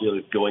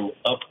possibility of going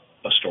up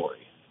a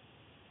story.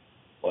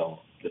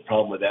 Well, the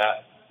problem with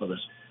that,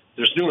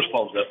 there's numerous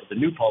problems with that, but the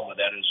new problem with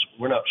that is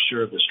we're not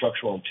sure of the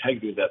structural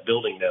integrity of that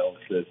building now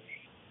with the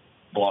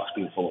blocks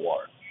being full of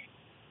water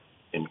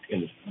and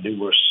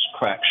numerous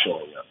cracks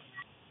showing up.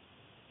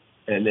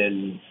 And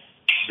then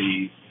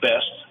the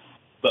best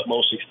but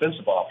most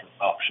expensive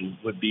option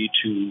would be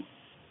to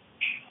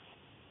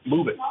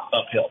move it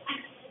uphill,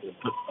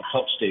 put a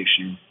pump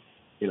station,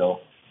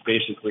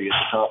 basically at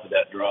the top of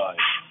that drive,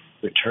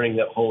 returning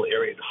that whole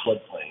area to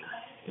floodplain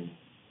and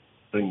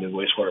putting the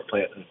wastewater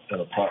plant on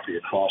a property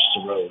across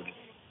the road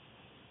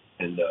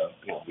and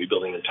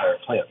rebuilding the entire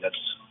plant. That's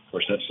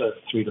a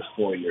 3 to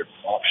 4 year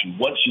option.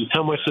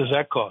 How much does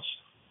that cost?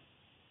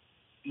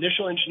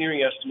 Initial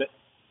engineering estimate,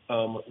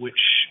 which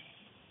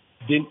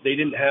they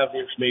didn't have the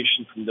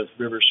information from the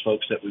Rivers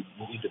folks that we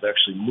need to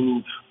actually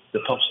move the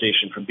pump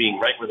station from being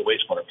right where the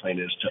wastewater plant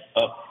is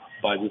to up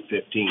by Route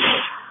 15,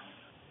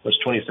 was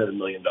 $27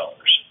 million.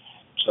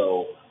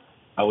 So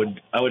I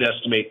would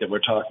estimate that we're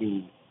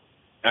talking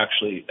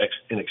actually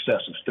in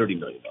excess of $30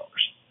 million.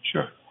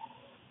 Sure.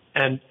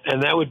 And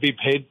that would be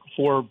paid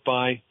for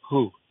by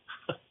who?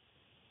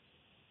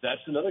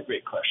 That's another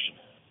great question.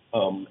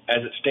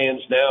 As it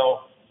stands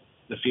now,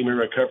 the FEMA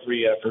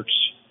recovery efforts,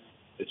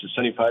 it's a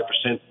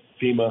 75%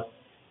 FEMA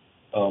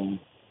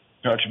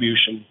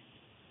contribution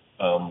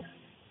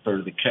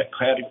for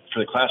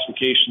the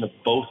classification of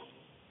both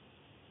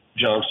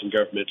Johnson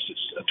governments. It's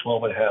a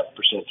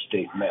 12.5%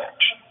 state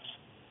match.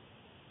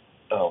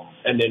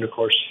 And then, of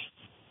course,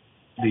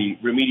 the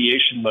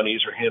remediation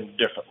monies are handled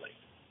differently.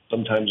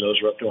 Sometimes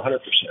those are up to 100%.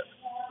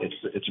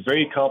 It's a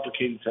very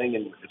complicated thing,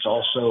 and it's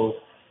also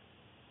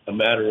a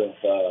matter of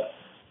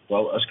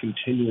us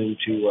continuing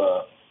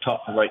to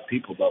talk to the right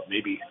people about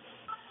maybe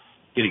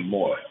getting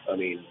more. I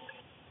mean,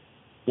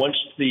 once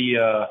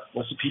the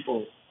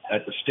people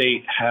at the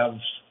state have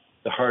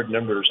the hard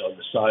numbers on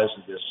the size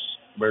of this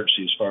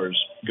emergency as far as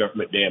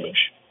government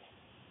damage,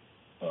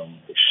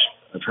 which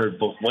I've heard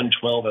both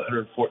 112 and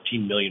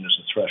 114 million is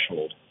the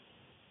threshold.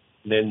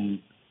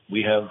 Then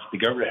the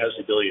government has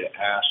the ability to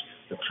ask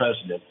the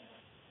president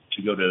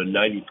to go to a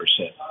 90%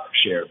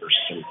 share versus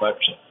 75%.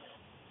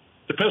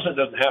 The president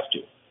doesn't have to.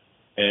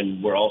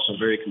 And we're also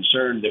very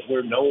concerned that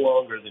we're no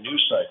longer the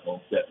news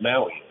cycle that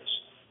Maui is.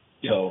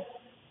 Yeah. So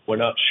we're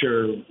not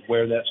sure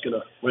where that's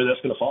gonna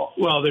fall.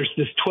 Well, there's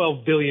this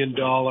 $12 billion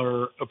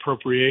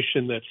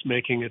appropriation that's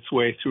making its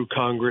way through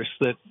Congress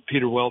that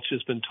Peter Welch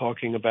has been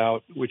talking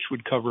about, which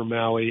would cover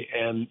Maui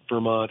and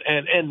Vermont,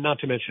 and not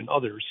to mention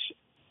others.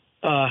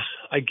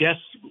 I guess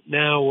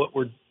now what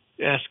we're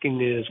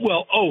asking is,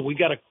 we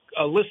got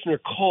a listener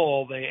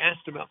call. They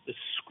asked about the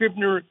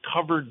Scribner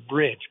covered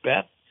bridge.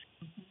 Beth?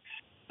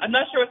 I'm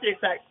not sure what the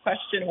exact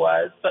question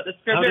was, but the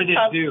Scribner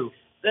How did it do?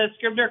 The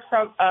Scribner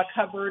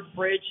covered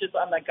bridge is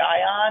on the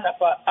Guyon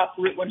up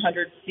Route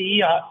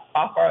 100C,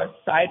 off our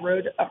side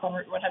road up on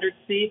Route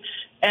 100C,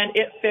 and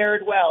it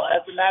fared well.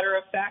 As a matter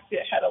of fact,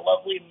 it had a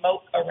lovely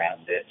moat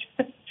around it.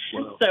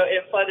 Wow. So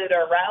it flooded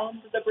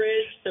around the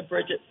bridge. The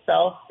bridge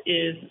itself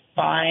is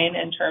fine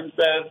in terms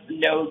of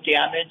no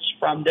damage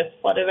from this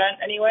flood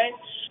event anyway.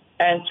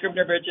 And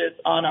Scribner Bridge is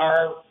on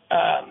our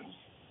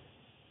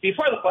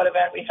before the flood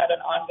event, we had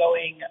an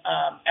ongoing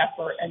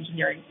effort,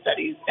 engineering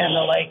studies and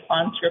the like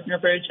on Scribner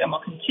Bridge, and we'll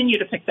continue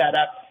to pick that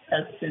up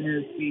as soon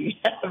as we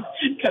have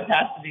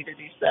capacity to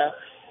do so.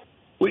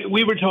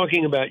 We were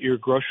talking about your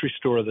grocery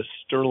store, the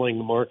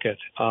Sterling Market,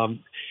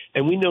 and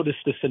we noticed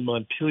this in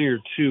Montpelier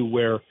too,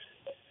 where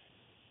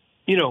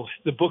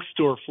the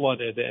bookstore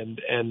flooded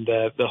and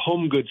the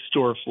home goods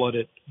store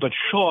flooded, but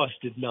Shaw's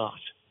did not.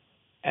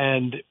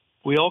 And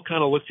we all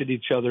kind of looked at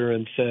each other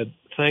and said,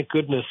 thank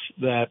goodness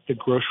that the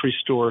grocery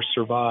store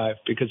survived,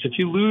 because if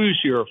you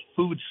lose your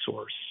food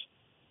source,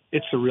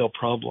 it's a real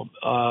problem.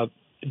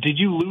 Did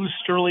you lose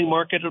Sterling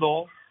Market at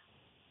all?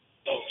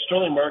 Oh,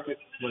 Sterling Market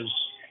was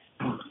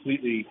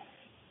completely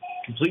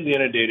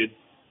inundated.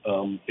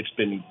 It's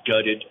been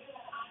gutted.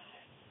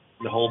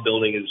 The whole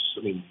building is,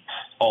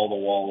 all the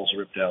walls are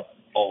ripped out,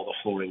 all the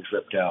flooring's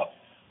ripped out,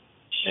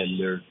 and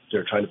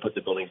they're trying to put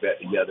the building back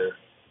together.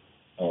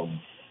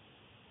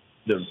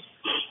 The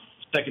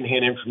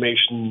secondhand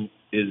information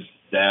is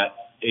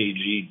that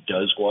AG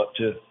does want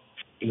to,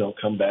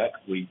 come back.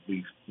 We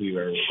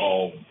are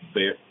all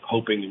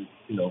hoping,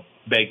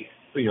 begging,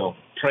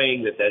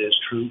 praying that is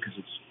true, because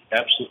it's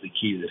absolutely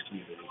key to this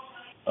community.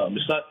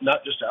 It's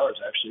not just ours,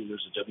 actually.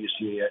 There's a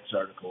WCAX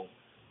article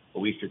a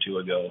week or two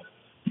ago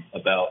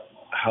about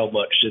how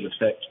much it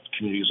affects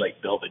communities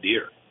like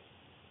Belvedere.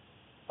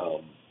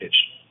 It's,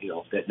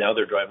 that now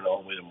they're driving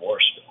all the way to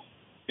Morrisville.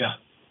 Yeah.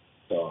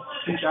 So,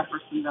 in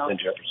Jeffersonville.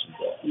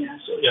 Yeah.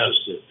 So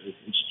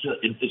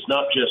it's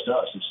not just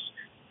us.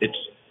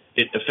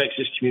 It affects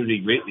this community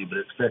greatly, but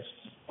it affects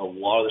a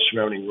lot of the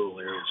surrounding rural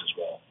areas as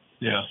well.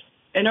 Yeah.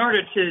 In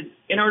order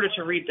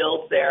to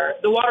rebuild there,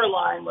 the water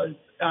line was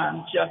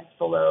just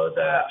below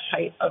the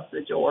height of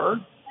the door.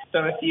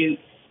 So if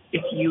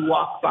you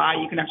walk by,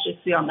 you can actually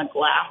see on the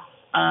glass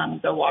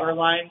the water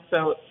line.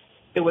 So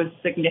it was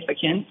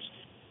significant.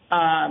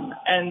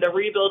 And the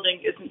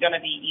rebuilding isn't going to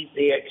be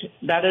easy.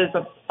 That is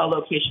a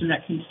location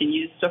that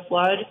continues to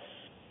flood.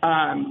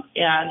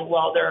 And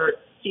while there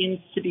seems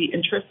to be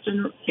interest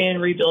in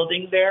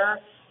rebuilding there,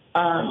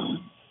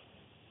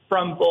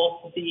 from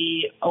both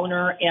the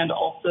owner and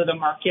also the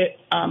market,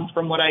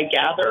 from what I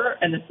gather,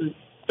 and this is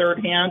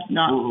third hand,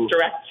 not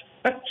direct,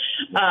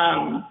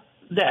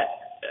 that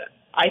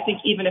I think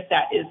even if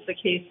that is the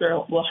case, there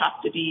will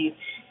have to be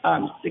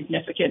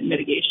significant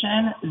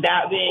mitigation.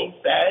 That being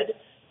said,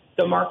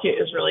 the market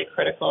is really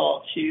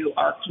critical to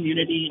our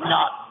community,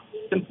 not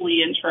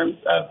simply in terms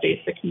of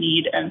basic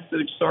need and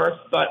food source,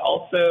 but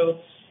also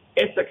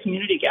it's a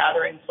community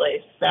gathering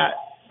place. That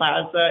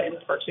plaza in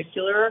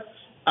particular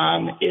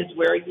is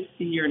where you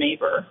see your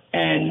neighbor.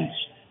 And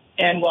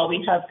while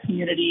we have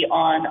community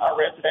on our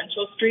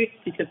residential streets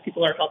because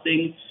people are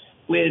helping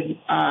with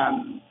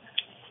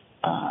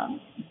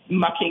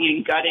mucking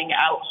and gutting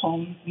out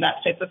homes and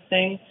that type of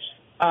thing,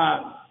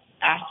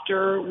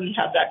 after we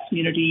have that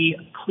community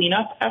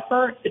cleanup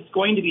effort, it's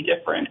going to be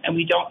different. And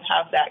we don't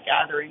have that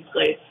gathering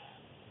place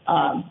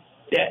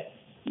that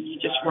you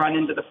just run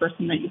into the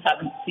person that you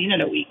haven't seen in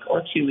a week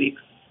or 2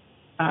 weeks.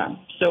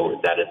 So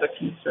that is a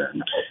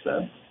concern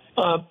also.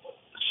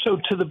 So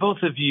to the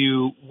both of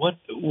you, what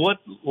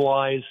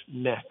lies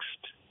next?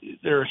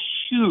 There are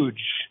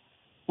huge.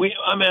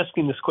 I'm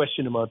asking this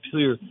question to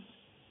Montpelier.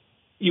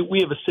 We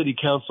have a city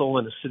council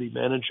and a city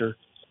manager,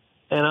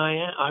 and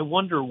I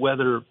wonder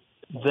whether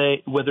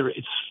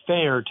it's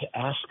fair to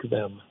ask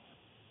them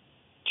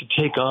to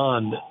take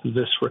on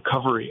this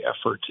recovery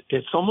effort.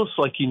 It's almost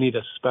like you need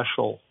a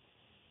special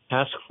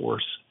task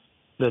force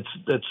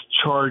that's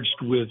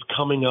charged with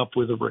coming up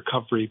with a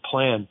recovery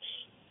plan.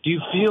 Do you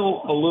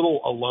feel a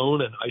little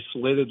alone and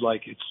isolated,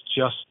 like it's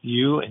just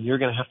you and you're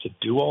going to have to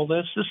do all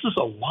this? This is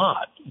a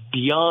lot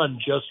beyond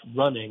just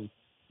running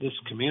this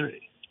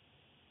community.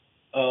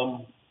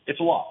 It's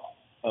a lot.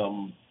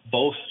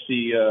 Both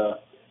the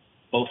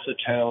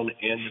town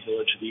and the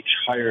village have each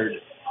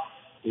hired,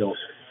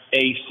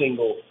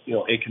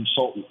 a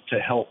consultant to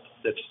help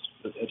that's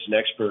an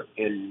expert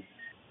in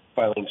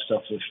filing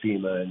stuff with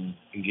FEMA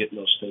and getting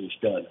those things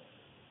done.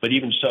 But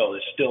even so,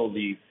 it's still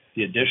the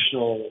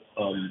additional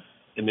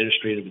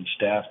administrative and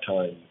staff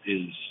time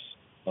is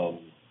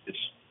it's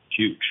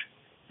huge.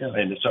 Yeah.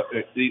 And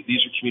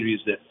these are communities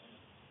that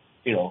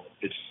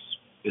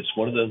it's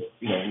one of the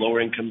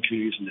lower income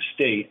communities in the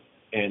state,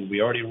 and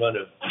we already run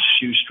a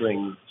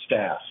shoestring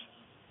staff.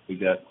 We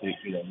got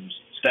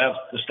staff.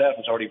 The staff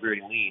is already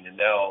very lean, and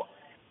now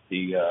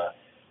the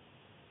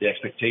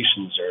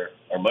expectations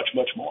are much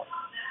more.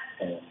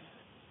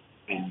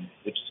 And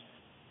it's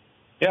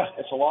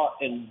a lot.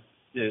 And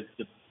the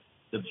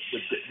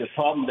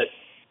problem that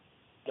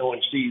no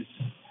one sees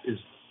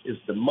is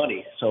the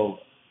money. So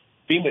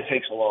FEMA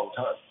takes a long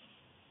time,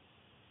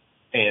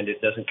 and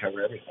it doesn't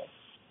cover everything.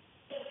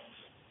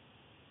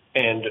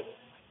 And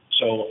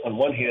so on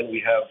one hand, we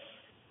have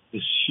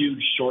this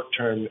huge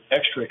short-term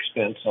extra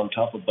expense on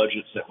top of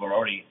budgets that were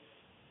already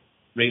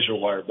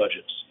razor-wire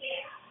budgets.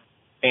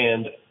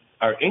 And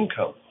our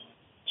income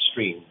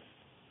stream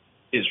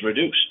is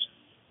reduced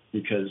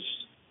because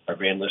our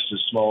grand list is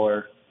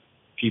smaller.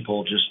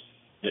 People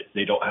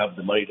they don't have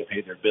the money to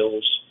pay their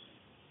bills.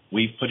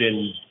 We've put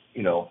in,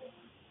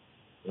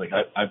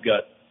 I've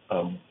got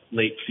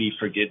late fee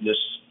forgiveness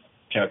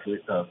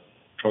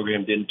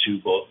programmed into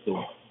both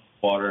the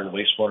water and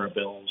wastewater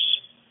bills.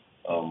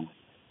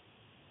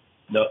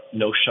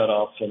 No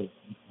shutoffs and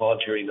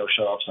voluntary no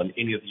shutoffs on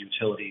any of the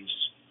utilities.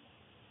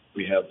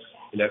 We have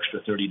an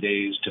extra 30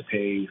 days to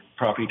pay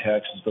property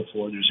taxes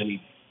before there's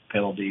any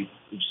penalty.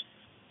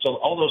 So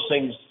all those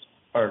things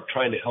are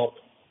trying to help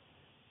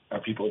our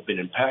people who have been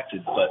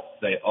impacted, but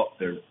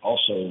they're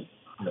also,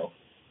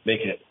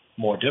 making it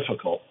more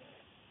difficult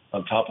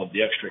on top of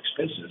the extra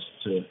expenses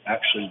to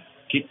actually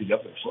keep the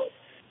government afloat.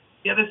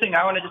 The other thing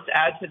I want to just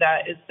add to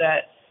that is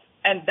that,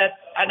 and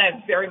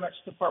I very much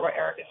support what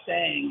Erik is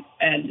saying,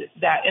 and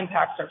that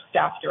impacts our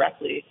staff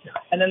directly.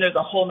 And then there's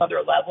a whole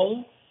other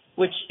level,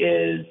 which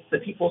is the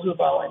people who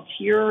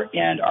volunteer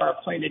and our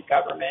appointed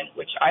government,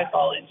 which I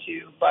fall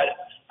into. But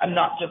I'm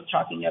not just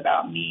talking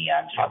about me.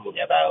 I'm talking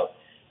about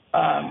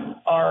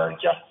our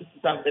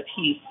justices of the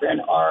peace and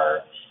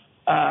our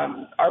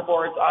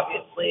boards,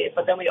 obviously.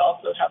 But then we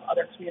also have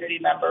other community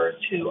members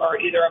who are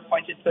either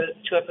appointed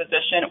to a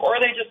position or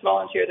they just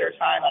volunteer their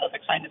time out of the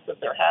kindness of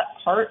their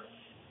heart.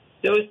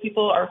 Those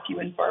people are few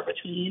and far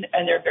between,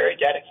 and they're very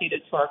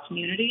dedicated to our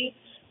community.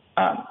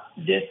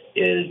 This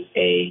is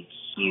a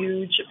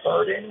huge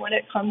burden when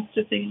it comes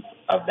to things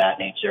of that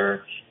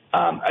nature.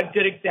 A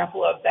good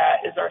example of that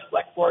is our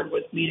select board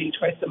was meeting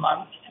twice a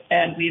month,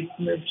 and we've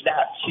moved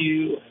that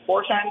to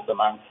 4 times a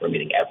month. We're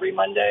meeting every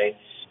Monday,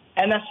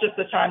 and that's just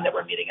the time that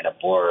we're meeting in a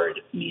board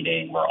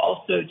meeting. We're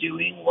also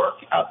doing work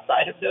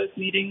outside of those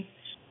meetings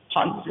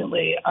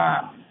constantly.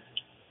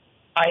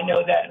 I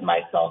know that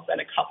myself and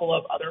a couple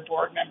of other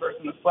board members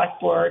in the select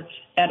board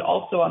and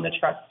also on the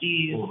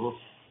trustees,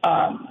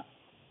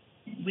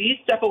 we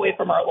step away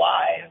from our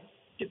lives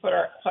to put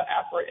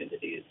effort into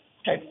these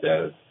types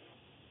of,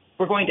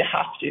 we're going to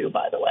have to,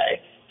 by the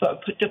way, to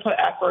put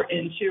effort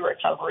into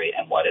recovery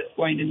and what it's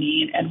going to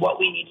mean and what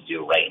we need to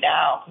do right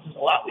now, because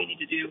there's a lot we need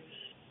to do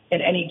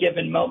in any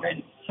given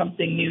moment.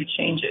 Something new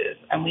changes,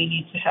 and we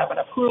need to have an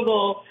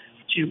approval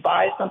to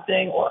buy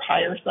something or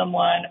hire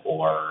someone,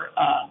 or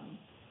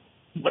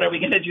what are we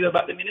going to do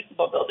about the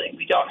municipal building?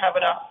 We don't have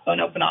an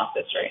open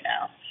office right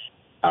now.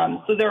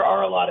 So there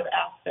are a lot of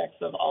aspects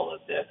of all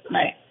of this. And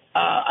I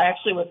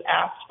actually was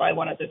asked by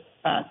one of the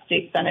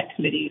state Senate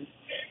committees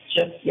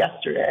just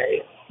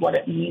yesterday what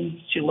it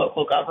means to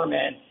local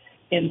government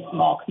in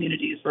small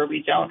communities where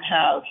we don't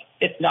have,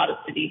 it's not a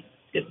city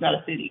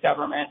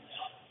government.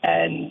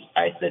 And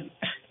I said,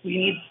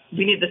 we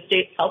need the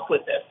state's help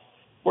with this.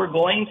 We're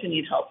going to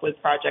need help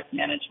with project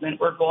management.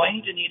 We're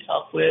going to need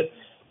help with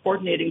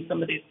coordinating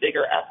some of these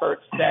bigger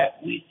efforts that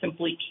we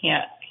simply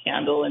can't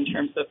handle in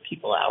terms of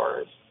people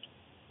hours.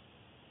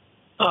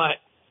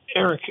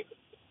 Erik,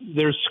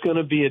 there's going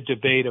to be a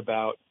debate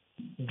about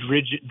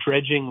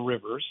dredging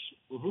rivers.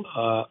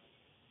 Mm-hmm.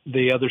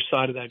 The other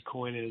side of that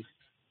coin is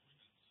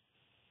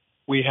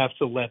we have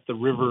to let the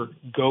river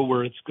go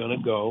where it's going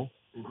to go,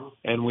 mm-hmm.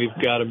 and we've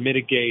got to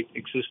mitigate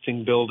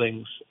existing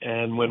buildings.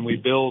 And when we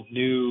build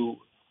new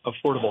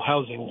affordable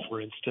housing,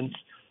 for instance,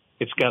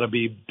 it's got to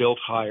be built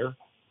higher.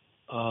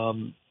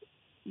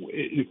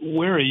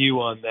 Where are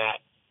you on that?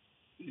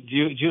 Do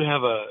you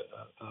have a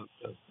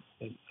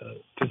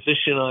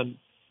position on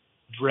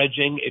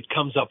dredging? It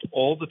comes up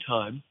all the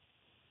time,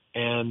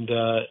 and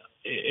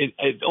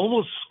it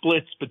almost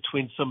splits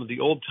between some of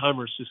the old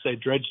timers who say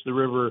dredge the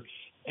river,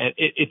 and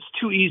it's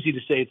too easy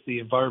to say it's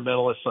the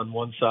environmentalists on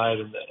one side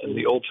and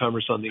the old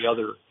timers on the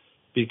other,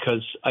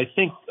 because I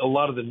think a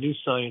lot of the new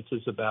science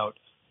is about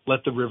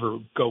let the river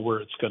go where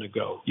it's going to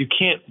go. You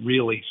can't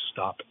really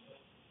stop it.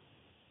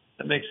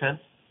 That makes sense.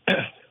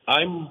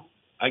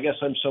 I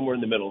guess I'm somewhere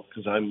in the middle,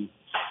 because I'm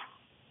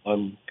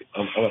a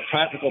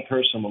practical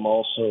person. I'm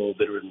also a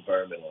bit of an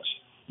environmentalist.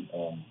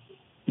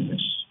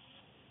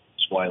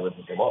 That's why I live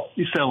in Vermont.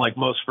 You sound like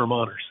most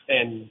Vermonters.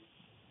 And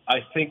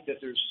I think that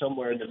there's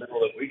somewhere in the middle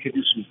that we could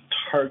do some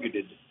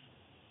targeted,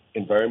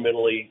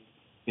 environmentally,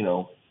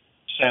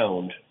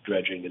 sound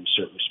dredging in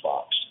certain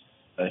spots.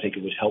 I think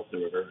it would help the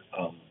river.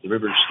 The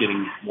river's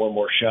getting more and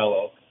more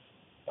shallow.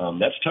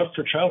 That's tough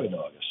for trout in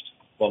August.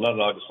 Well, not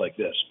in August like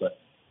this, but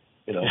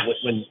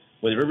when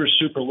the river's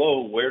super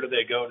low, where do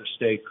they go to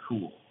stay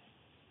cool?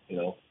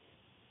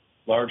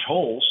 Large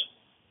holes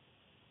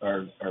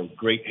are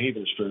great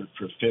havens for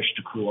fish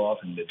to cool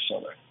off in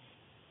midsummer.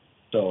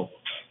 So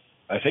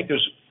I think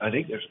there's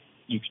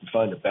you can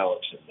find a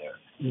balance in there,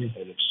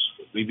 and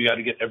we've got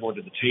to get everyone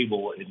to the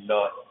table and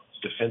not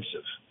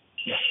defensive.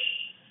 Yeah.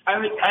 I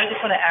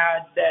just want to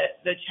add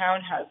that the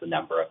town has a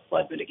number of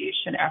flood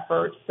mitigation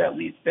efforts that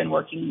we've been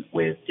working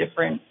with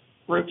different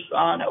groups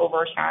on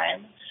over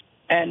time,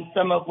 and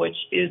some of which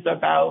is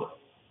about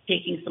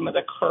taking some of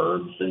the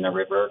curves in the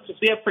river,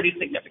 because we have pretty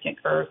significant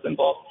curves in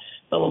both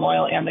the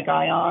LeMoyle and the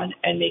Guyon,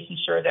 and making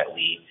sure that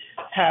we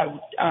have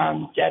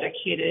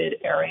dedicated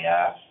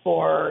area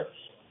for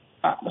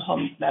the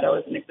Holmes Meadow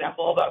as an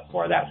example, but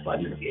for that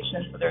flood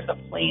mitigation, so there's a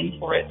plane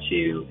for it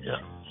to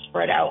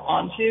spread out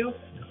onto.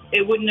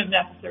 It wouldn't have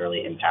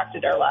necessarily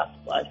impacted our last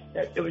flood.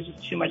 It was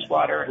just too much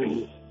water and it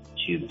was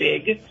too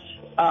big.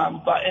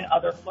 But in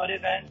other flood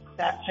events,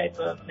 that type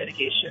of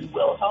mitigation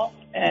will help,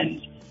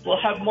 and we'll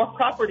have more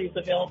properties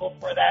available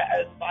for that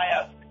as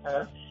buyouts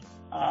occur.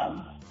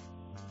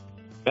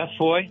 Beth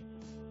Foy,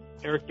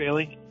 Erik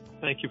Bailey,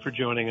 thank you for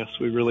joining us.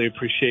 We really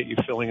appreciate you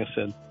filling us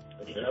in.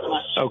 Thank you so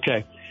much.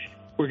 Okay.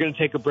 We're going to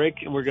take a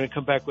break, and we're going to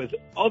come back with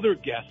other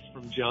guests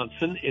from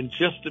Johnson in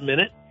just a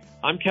minute.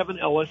 I'm Kevin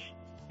Ellis.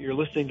 You're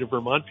listening to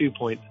Vermont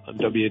Viewpoint on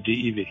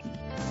WDEV.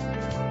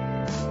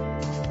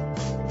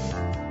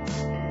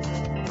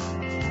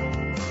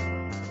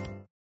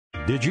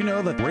 Did you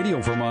know that Radio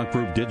Vermont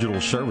Group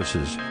Digital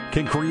Services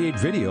can create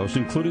videos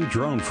including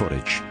drone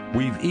footage?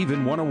 We've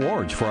even won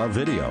awards for our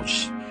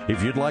videos.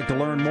 If you'd like to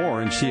learn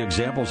more and see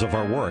examples of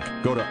our work,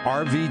 go to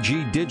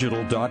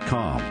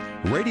rvgdigital.com.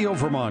 Radio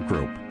Vermont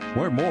Group.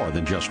 We're more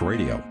than just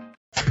radio.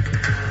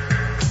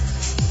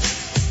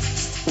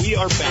 We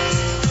are back.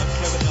 I'm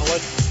Kevin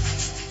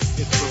Ellis.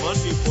 It's Vermont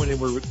Viewpoint, and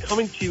we're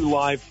coming to you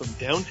live from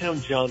downtown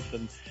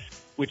Johnson,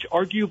 which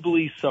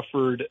arguably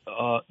suffered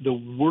the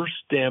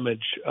worst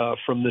damage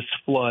from this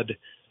flood.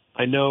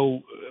 I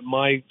know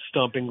my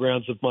stomping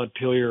grounds of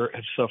Montpelier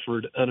have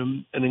suffered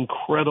an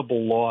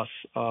incredible loss.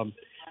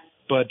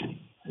 But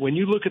when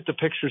you look at the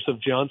pictures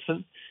of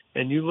Johnson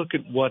and you look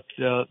at what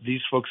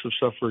these folks have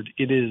suffered,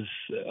 it is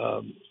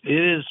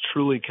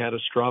truly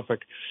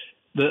catastrophic.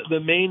 The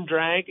main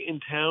drag in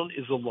town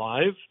is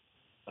alive,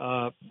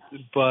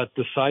 but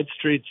the side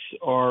streets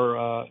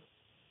are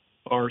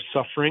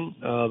suffering.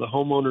 The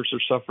homeowners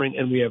are suffering,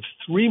 and we have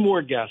three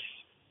more guests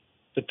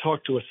to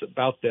talk to us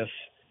about this.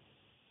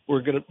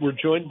 We're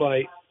joined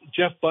by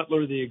Geoff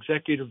Butler, the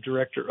executive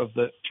director of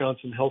the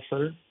Johnson Health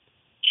Center,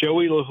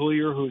 Joie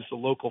LeHoiller, who's the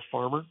local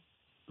farmer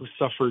who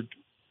suffered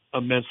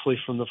immensely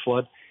from the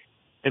flood,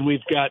 and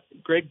we've got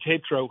Greg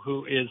Tatro,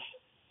 who is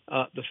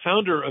the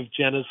founder of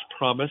Jenna's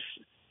Promise,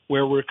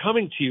 where we're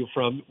coming to you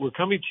from. We're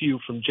coming to you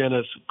from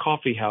Jenna's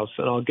Coffee House,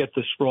 and I'll get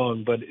this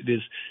wrong, but it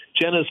is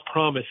Jenna's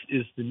Promise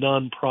is the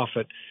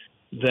nonprofit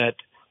that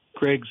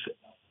Greg's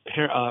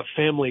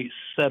family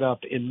set up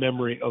in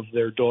memory of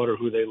their daughter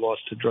who they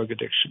lost to drug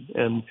addiction.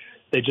 And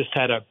they just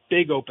had a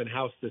big open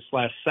house this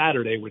last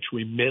Saturday, which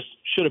we missed,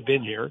 should have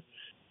been here.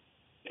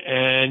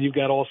 And you've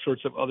got all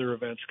sorts of other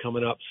events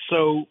coming up.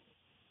 So,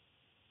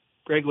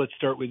 Greg, let's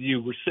start with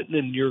you. We're sitting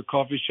in your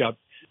coffee shop.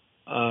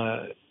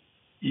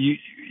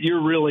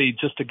 You're really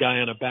just a guy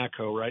on a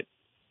backhoe, right?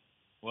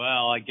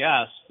 Well, I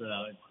guess.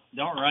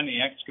 Don't run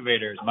the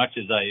excavator as much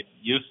as I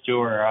used to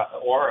or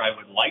I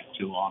would like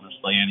to,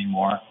 honestly,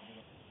 anymore.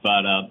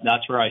 But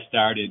that's where I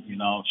started,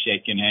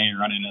 shaking hay,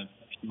 running a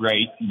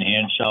rake and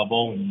hand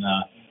shovel. And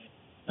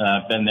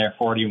I've been there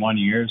 41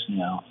 years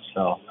now.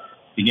 So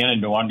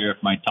beginning to wonder if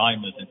my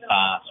time isn't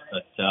past,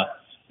 but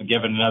I'll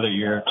give it another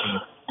year or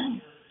two.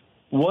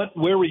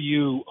 Where were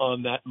you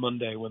on that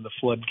Monday when the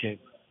flood came?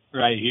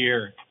 Right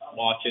here,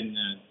 watching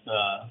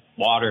the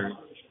water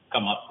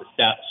come up the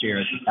steps here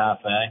at the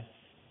cafe.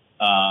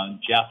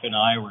 Geoff and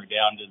I were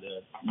down to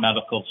the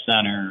medical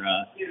center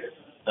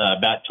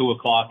about 2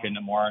 o'clock in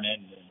the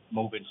morning,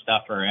 moving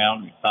stuff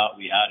around. We thought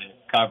we had it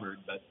covered,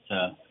 but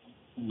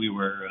we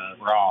were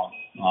wrong,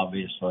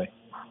 obviously.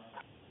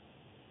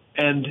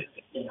 And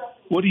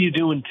what are you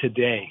doing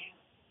today?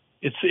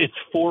 It's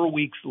 4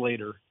 weeks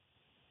later,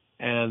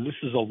 and this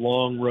is a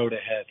long road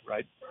ahead,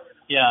 right?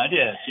 Yeah, it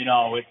is.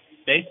 It's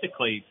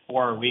basically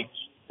 4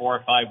 or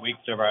 5 weeks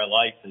of our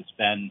life has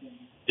been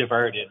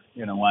diverted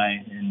in a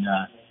way, and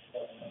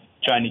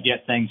trying to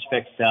get things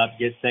fixed up,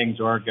 get things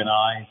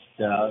organized.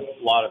 A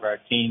lot of our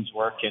teams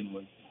working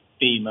with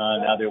FEMA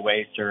and other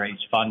ways to raise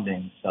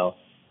funding. So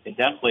it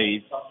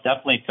definitely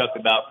took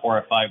about 4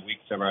 or 5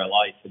 weeks of our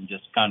life and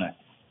just kind of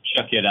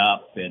shook it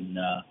up. And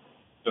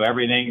so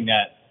everything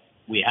that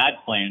we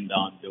had planned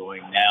on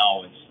doing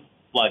now is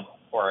flood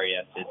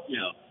oriented.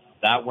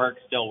 That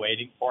work's still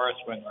waiting for us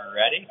when we're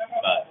ready,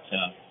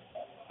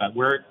 but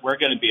we're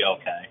going to be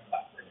okay.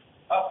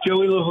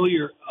 Joie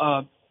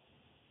LeHoiller,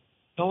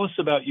 tell us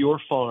about your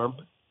farm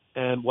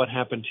and what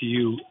happened to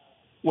you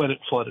when it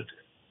flooded.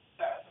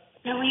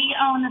 So we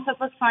own the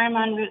Footlook Farm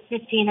on Route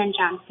 15 in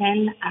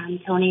Johnson.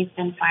 Tony's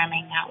been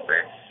farming now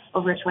for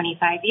over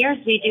 25 years.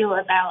 We do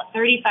about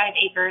 35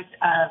 acres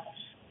of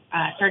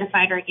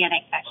certified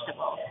organic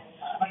vegetables.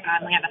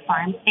 We have a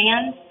farm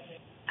stand,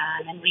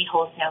 and we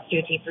wholesale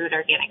Fuji Fruit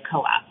Organic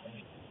Co-op.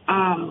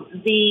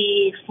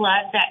 The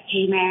flood that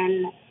came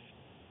in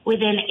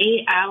within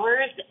 8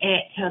 hours,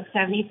 it took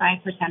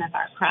 75% of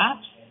our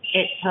crops.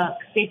 It took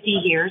 50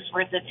 years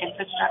worth of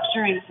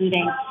infrastructure,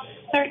 including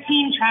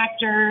 13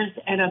 tractors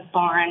and a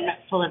barn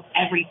full of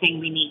everything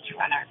we need to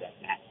run our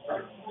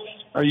business.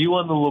 Are you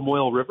on the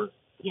LeMoyle River?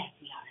 Yes,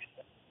 we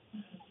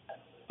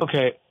are.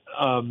 Okay.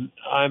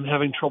 I'm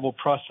having trouble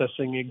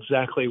processing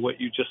exactly what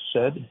you just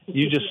said.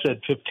 You just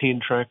said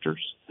 15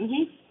 tractors.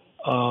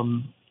 Mm-hmm.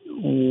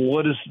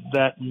 What does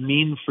that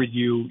mean for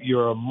you?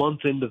 You're a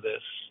month into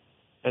this,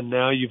 and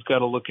now you've got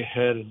to look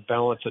ahead and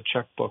balance a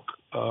checkbook.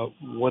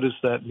 What does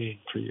that mean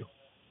for you?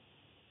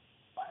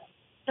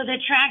 So the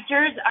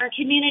tractors, our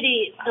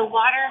community, the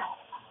water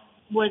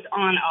was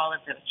on all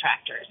of those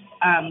tractors.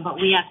 But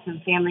we have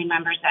some family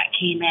members that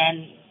came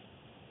in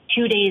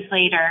 2 days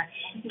later,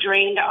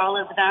 drained all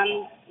of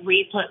them,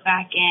 re-put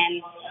back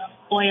in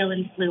oil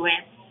and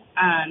fluids,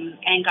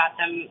 and got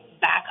them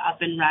back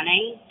up and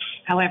running.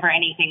 However,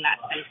 anything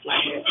that's been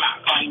flooded is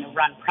not going to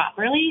run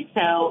properly.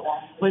 So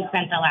we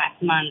spent the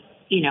last month,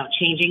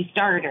 changing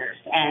starters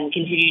and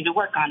continuing to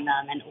work on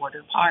them and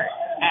order parts.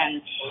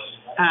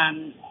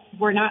 And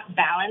we're not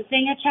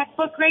balancing a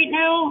checkbook right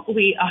now.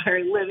 We are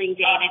living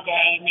day to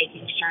day,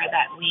 making sure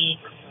that we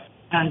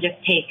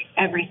just take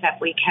every step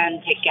we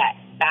can to get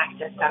back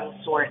to some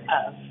sort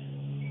of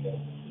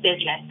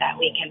business that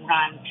we can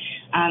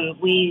run.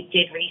 We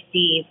did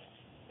receive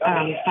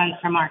funds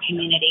from our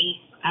community,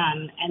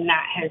 and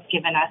that has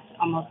given us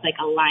almost like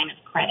a line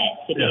of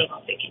credit to be able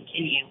to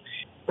continue.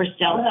 We're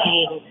still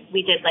paying.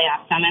 We did lay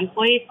off some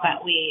employees,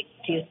 but we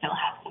do still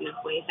have some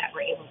employees that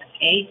we're able to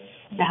pay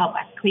to help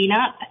us clean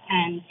up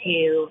and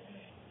to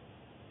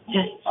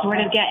just sort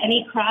of get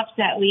any crops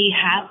that we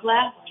have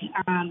left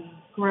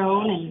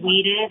grown and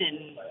weeded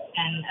and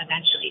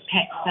eventually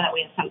picked so that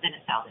we have something to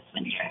sell this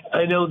winter.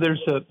 I know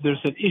there's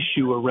an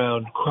issue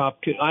around crop.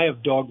 I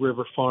have Dog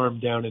River Farm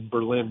down in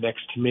Berlin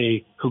next to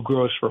me who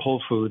grows for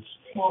Whole Foods.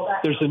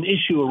 There's an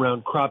issue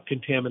around crop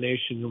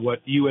contamination and what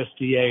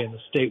USDA and the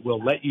state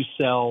will let you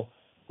sell,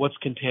 what's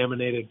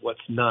contaminated, what's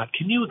not.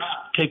 Can you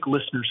take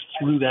listeners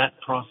through that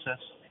process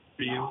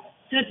for you?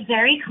 So it's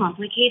very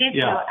complicated.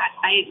 Yeah. So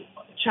I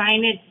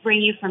trying to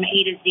bring you from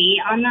A to Z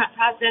on that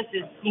process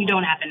is you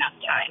don't have enough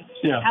time.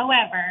 Yeah.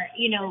 However,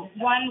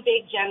 one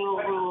big general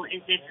rule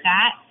is if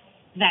that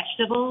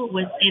vegetable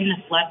was in the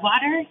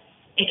floodwater,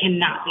 it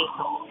cannot be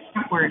sold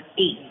or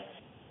eaten.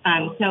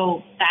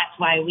 So that's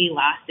why we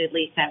lost at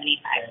least 75%.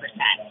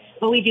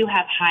 But we do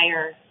have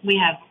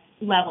we have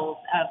levels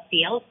of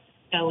fields.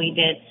 So we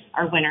did,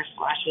 our winter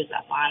squash was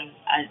up on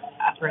an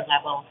upper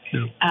level.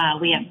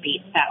 We have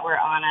beets that were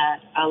on a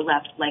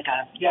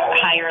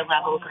higher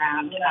level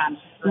ground.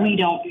 We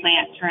don't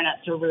plant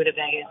turnips or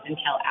rutabagas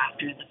until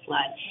after the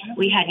flood.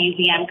 We had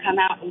UVM come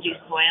out and do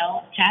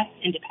soil tests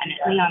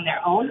independently on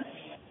their own,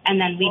 and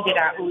then we did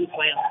our own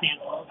soil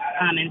samples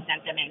and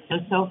sent them in.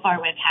 So far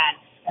we've had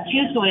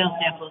 2 soil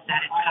samples that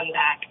have come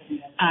back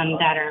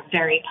that are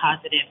very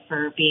positive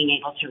for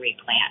being able to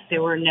replant.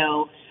 There were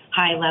no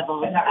high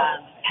levels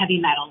of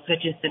heavy metals,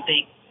 which is the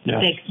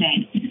big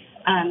thing.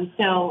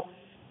 So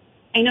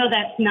I know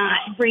that's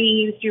not bringing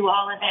you through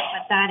all of it,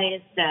 but that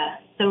is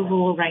the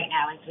rule right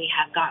now, is we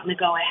have gotten the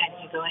go-ahead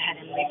to go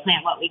ahead and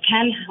replant what we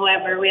can.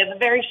 However, we have a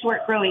very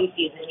short growing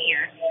season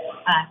here,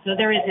 so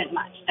there isn't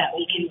much that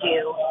we can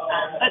do.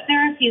 But there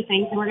are a few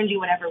things, and we're going to do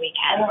whatever we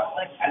can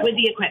with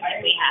the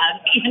equipment we have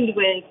and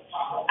with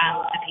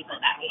the people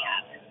that we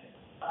have.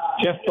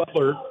 Geoff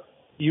Butler,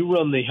 you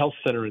run the health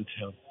center in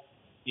town.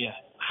 Yeah.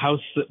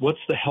 What's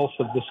the health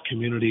of this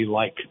community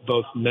like,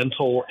 both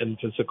mental and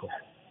physical?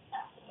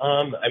 We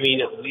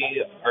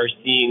are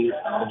seeing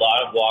a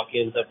lot of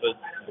walk-ins up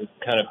at, we've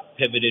kind of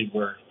pivoted.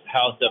 We're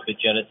housed up at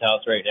Jenna's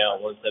house right now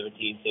at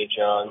 117 St.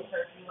 John's.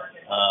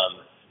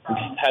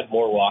 We've had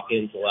more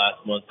walk-ins the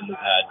last month than we've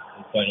had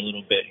in quite a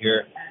little bit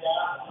here.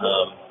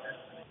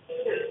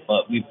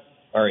 But we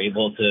are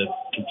able to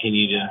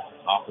continue to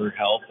offer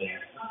help, and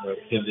we're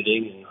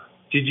pivoting.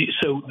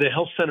 So the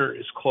health center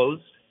is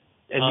closed?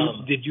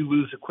 And did you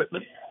lose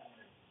equipment?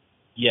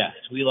 Yes,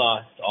 we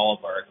lost all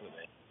of our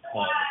equipment.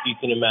 If you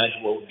can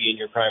imagine what would be in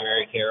your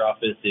primary care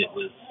office, it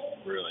was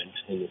ruined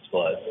in this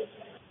flood.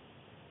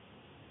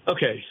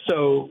 Okay,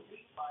 so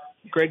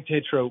Greg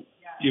Tatro,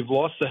 you've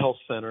lost the health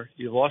center,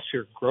 you've lost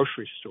your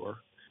grocery store,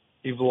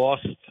 you've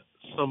lost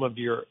some of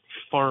your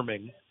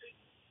farming,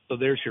 so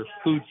there's your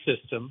food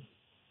system.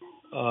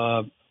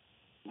 Where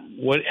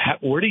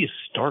do you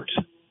start?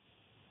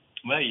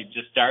 Well, you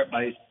just start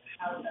by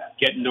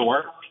getting to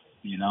work,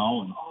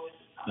 and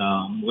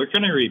we're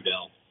going to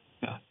rebuild.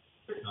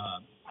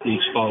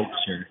 These folks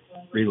are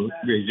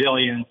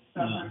resilient.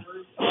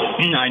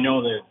 I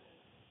know that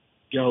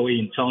Joey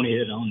and Tony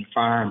that own the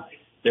farm,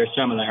 they're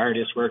some of the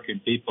hardest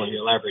working people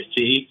you'll ever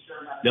see.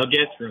 They'll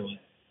get through it.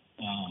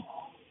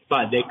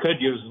 But they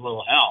could use a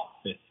little help.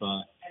 If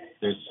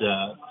there's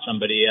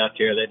somebody out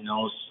there that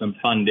knows some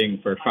funding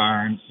for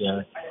farms,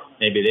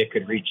 maybe they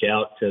could reach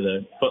out to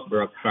the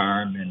Footbrook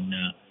farm and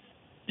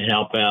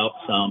help out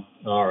some.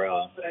 Or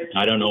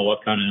I don't know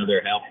what kind of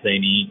other help they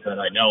need, but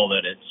I know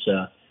that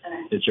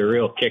it's a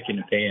real kick in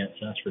the pants,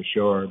 that's for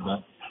sure.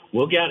 But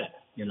we'll get it.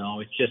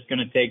 It's just going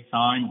to take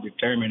time,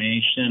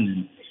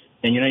 determination,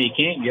 and you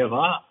can't give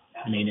up.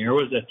 There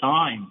was a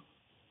time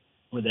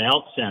with the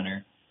health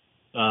center.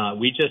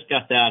 We just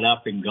got that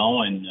up and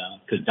going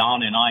because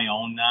Don and I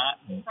own that.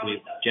 And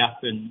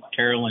Jeff and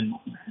Carolyn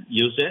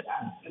use it,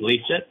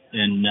 lease it,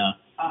 and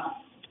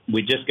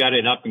we just got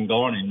it up and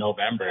going in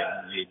November.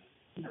 And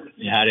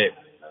we had it,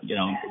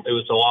 it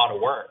was a lot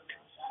of work.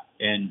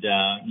 And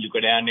you go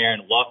down there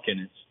and look,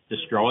 and it's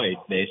destroyed,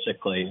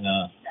 basically,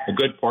 a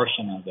good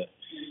portion of it.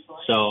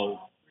 So,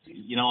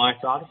 I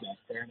thought about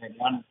tearing it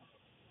down.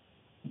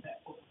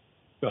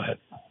 Go ahead.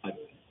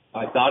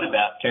 I thought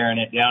about tearing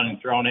it down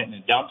and throwing it in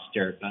a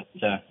dumpster, but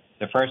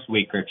the first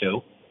week or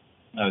two,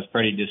 I was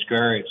pretty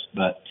discouraged.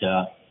 But,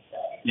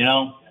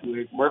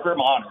 we're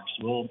Vermonters.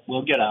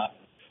 We'll get up.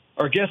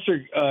 Our guests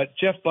are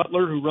Geoff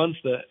Butler, who runs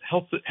the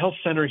health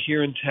center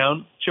here in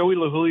town. Joie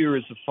LeHoiller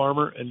is a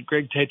farmer, and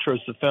Greg Tatro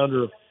is the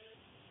founder of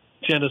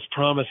Jenna's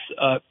Promise.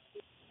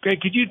 Greg,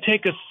 could you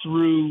take us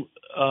through,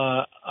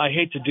 I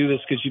hate to do this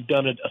because you've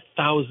done it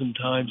 1,000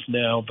 times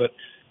now, but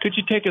could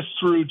you take us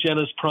through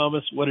Jenna's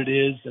Promise, what it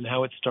is and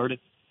how it started?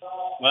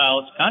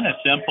 Well, it's kind of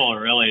simple,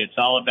 really. It's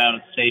all about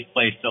a safe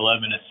place to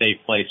live and a safe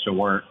place to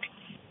work.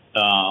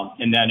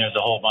 And then there's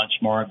a whole bunch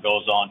more that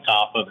goes on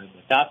top of it.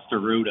 But that's the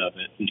root of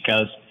it,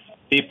 because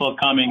people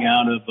coming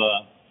out of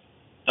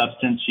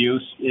substance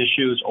use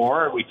issues,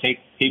 or we take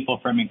people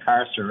from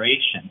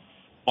incarceration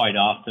quite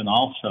often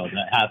also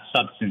that have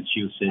substance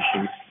use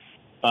issues.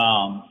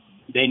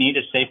 They need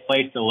a safe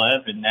place to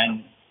live, and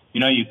then,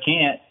 you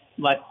can't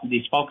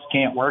these folks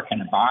can't work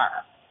in a bar.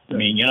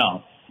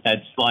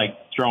 That's like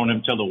throwing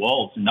them to the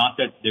wolves. Not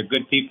that they're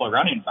good people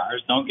running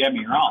bars, don't get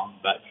me wrong,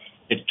 but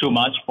it's too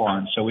much for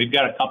them. So we've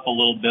got a couple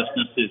little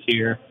businesses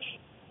here.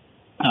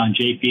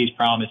 JP's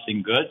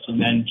Promising Goods, and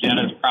then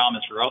Jenna's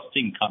Promise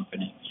Roasting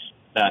Company.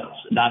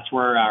 That's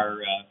where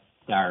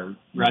our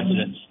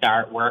residents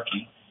start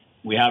working.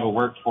 We have a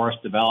workforce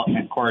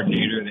development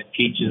coordinator that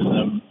teaches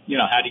them,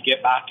 how to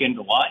get back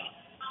into life.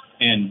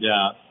 And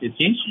it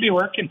seems to be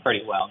working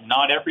pretty well.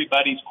 Not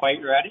everybody's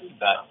quite ready,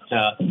 but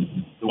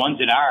the ones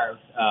that are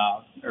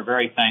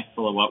very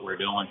thankful of what we're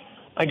doing.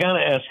 I got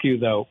to ask you,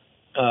 though,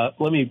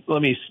 let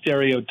me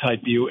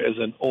stereotype you as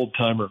an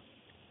old-timer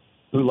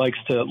who likes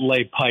to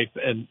lay pipe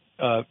and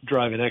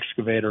drive an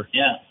excavator.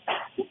 Yeah.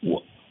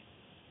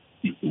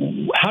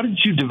 How did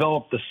you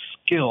develop the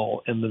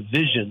skill and the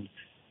vision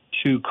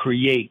to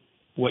create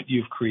what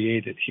you've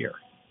created here?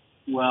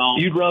 Well,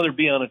 You'd rather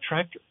be on a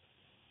tractor.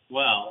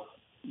 well,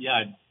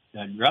 yeah,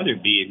 I'd rather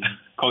be in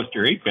Costa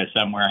Rica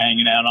somewhere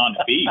hanging out on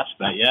the beach.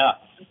 But yeah,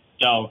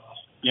 so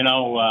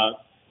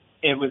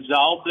it was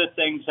all the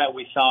things that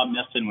we saw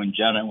missing when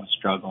Jenna was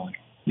struggling.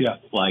 Yeah.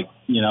 Like,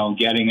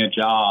 getting a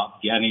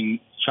job,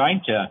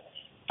 trying to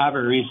have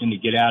a reason to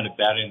get out of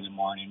bed in the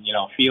morning,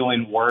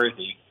 feeling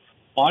worthy.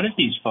 A lot of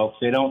these folks,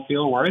 they don't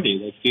feel worthy.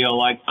 They feel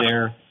like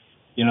they're,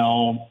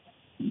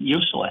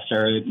 useless,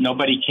 or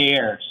nobody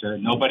cares, or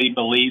nobody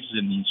believes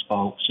in these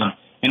folks.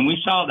 And we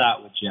saw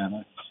that with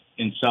Jenna.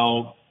 And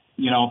so,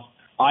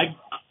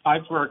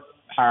 I've worked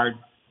hard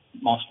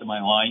most of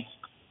my life.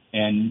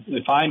 And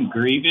if I'm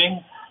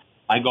grieving,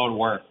 I go to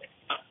work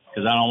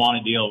because I don't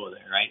want to deal with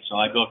it, right? So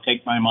I go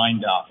take my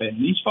mind off it.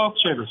 And these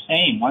folks are the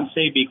same. Once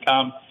they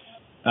become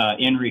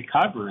in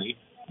recovery,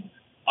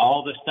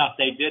 all the stuff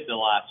they did the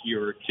last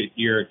year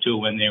or two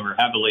when they were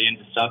heavily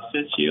into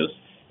substance use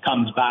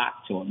comes back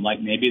to them.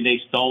 Like maybe they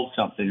stole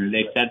something or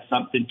they said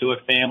something to a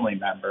family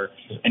member,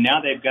 and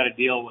now they've got to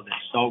deal with it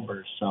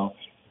sober. So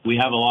we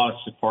have a lot of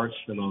supports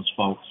for those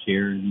folks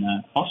here, and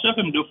most of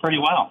them do pretty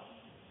well.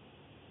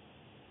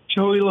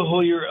 Joie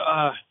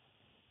LeHoiller,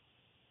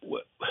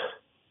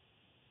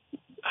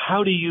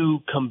 how do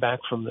you come back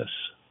from this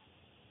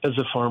as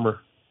a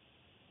farmer?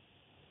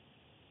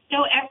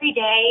 So every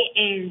day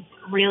is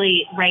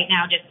really right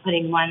now just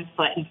putting one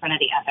foot in front of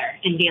the other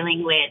and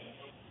dealing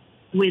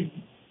with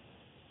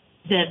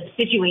the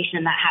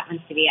situation that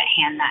happens to be at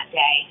hand that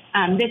day.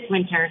 This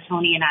winter,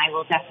 Tony and I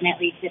will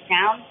definitely sit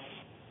down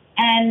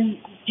and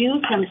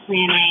do some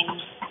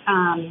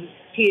planning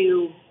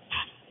to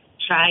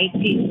try to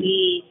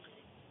be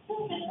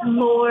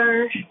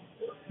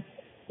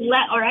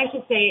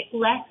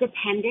less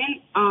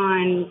dependent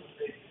on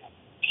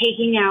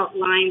taking out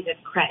lines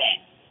of credit.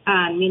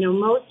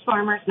 Most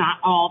farmers, not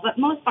all, but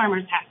most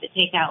farmers have to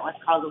take out what's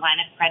called a line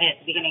of credit at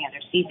the beginning of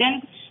their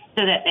season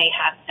so that they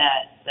have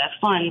the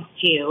funds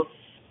to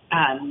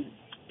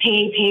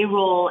pay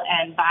payroll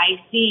and buy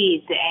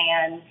seeds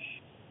and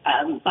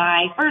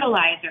buy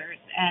fertilizers.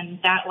 And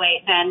that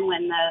way, then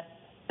when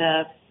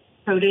the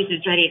produce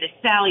is ready to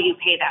sell, you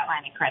pay that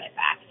line of credit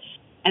back.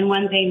 And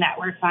one thing that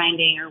we're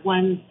finding, or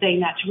one thing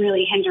that's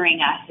really hindering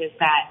us, is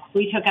that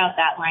we took out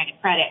that line of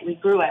credit, we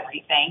grew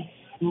everything,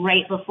 and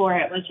right before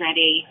it was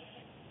ready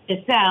to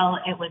sell,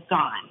 it was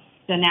gone.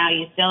 So now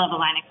you still have a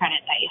line of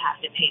credit that you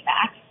have to pay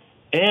back.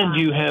 And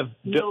you have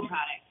no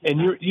product. And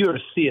you're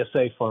a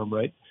CSA farm,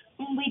 right?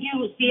 We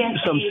do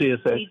CSA. Some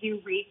CSA. We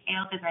do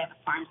retail because I have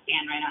a farm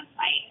stand right on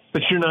site.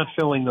 But you're not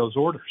filling those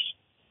orders.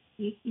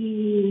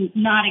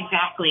 Not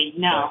exactly,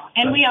 no.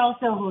 And right. We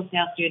also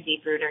wholesale through a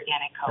deep root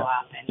organic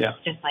co-op, and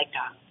just like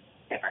Dog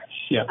River.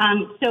 Yeah.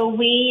 So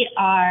we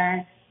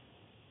are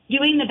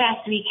doing the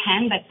best we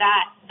can, but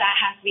that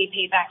has to be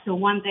paid back. So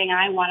one thing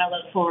I want to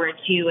look forward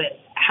to is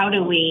how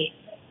do we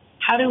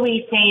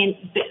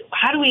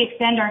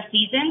extend our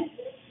season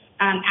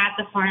at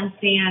the farm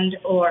stand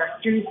or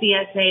through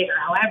CSA or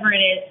however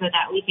it is, so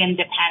that we can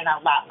depend a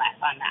lot less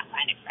on that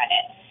line of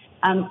credit.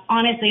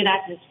 Honestly,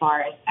 that's as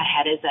far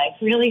ahead as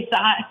I've really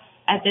thought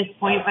at this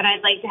point, but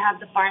I'd like to have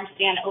the farm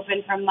stand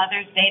open from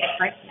Mother's Day to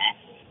Christmas.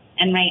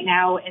 And right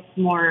now it's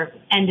more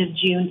end of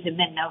June to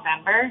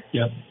mid-November.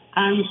 Yep.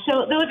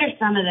 So those are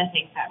some of the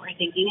things that we're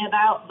thinking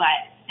about,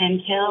 but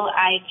until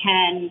I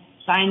can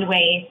find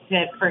ways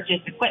to purchase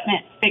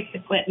equipment, fix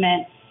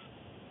equipment,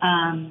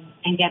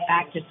 and get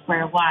back to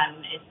square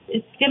one,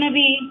 it's going to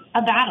be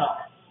a battle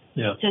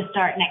to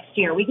start next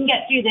year. We can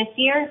get through this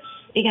year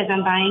because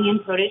I'm buying in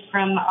produce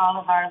from all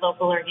of our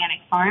local organic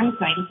farms,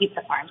 so I can keep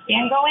the farm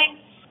stand going.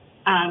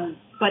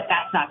 But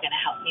that's not going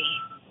to help me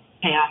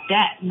pay off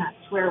debt, and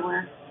that's where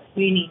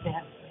we need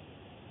to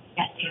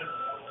get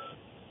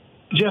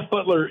to. Geoff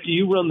Butler,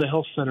 you run the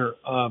health center.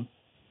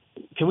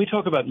 Can we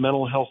talk about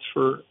mental health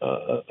for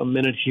a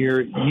minute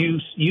here? You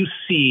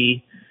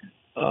see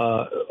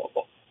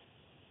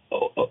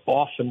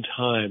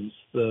oftentimes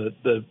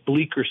the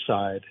bleaker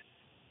side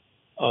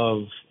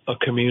of a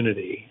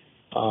community.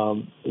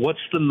 What's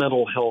the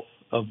mental health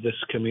of this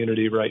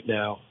community right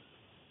now?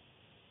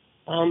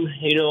 A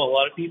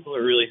lot of people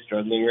are really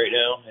struggling right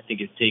now. I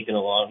think it's taken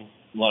a lot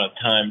of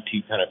time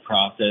to kind of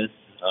process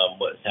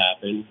what's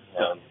happened.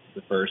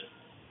 The first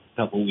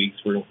couple of weeks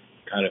were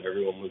kind of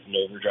everyone was in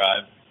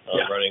overdrive,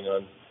 running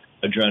on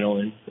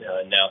adrenaline.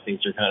 Now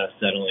things are kind of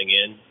settling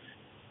in.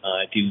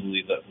 I do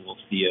believe that we'll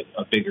see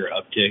a bigger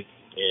uptick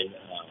in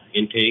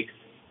intake.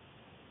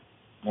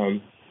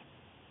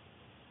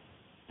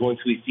 Once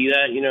we see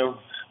that,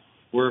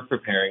 we're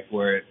preparing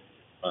for it,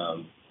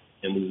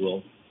 and we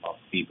will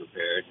be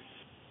prepared.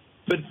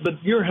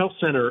 But your health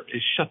center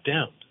is shut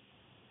down.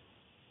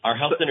 Our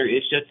health center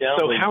is shut down.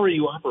 So how are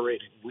you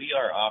operating? We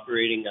are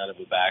operating out of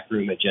a back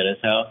room at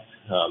Jenna's house.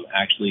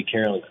 Actually,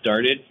 Carolyn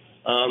started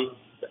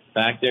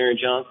back there in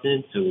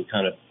Johnston, so we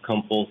kind of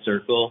come full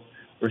circle.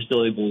 We're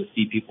still able to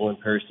see people in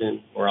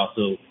person. We're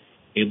also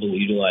able to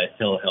utilize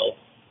telehealth,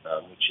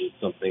 which is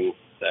something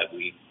that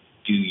we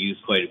do use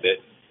quite a bit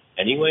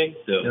anyway.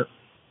 So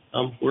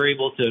we're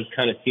able to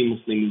kind of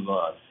seamlessly move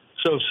on.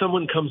 So if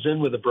someone comes in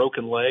with a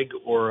broken leg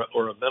or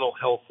a mental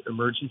health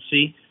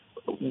emergency,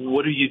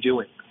 what are you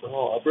doing?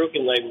 Oh, a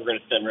broken leg, we're going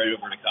to send right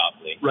over to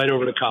Copley. Right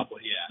over to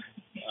Copley.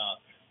 Yeah.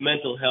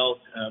 Mental health,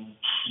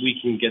 we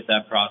can get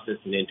that process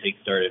and intake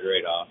started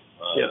right off.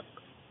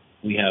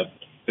 We have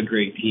a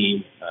great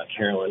team.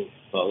 Carolyn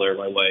Butler,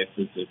 my wife,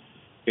 is a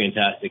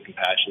fantastic,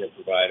 compassionate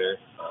provider.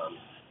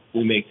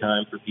 We make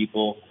time for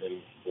people,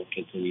 and we'll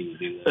continue to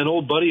do that. An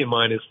old buddy of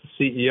mine is the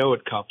CEO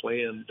at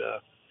Copley, and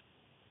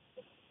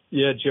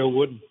Joe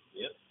Wooden.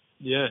 Yep.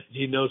 Yeah,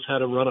 he knows how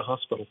to run a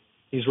hospital.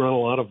 He's run a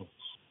lot of them.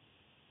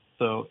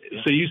 So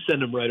you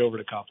send him right over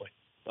to Copley.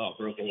 Oh,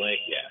 broken leg,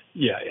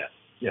 yeah.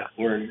 Yeah.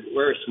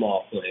 We're a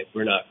small clinic.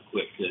 We're not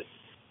equipped to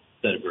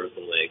set a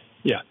broken leg.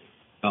 Yeah.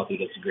 Copley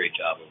does a great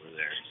job over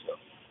there. So,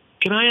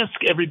 can I ask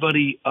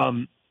everybody?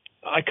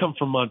 I come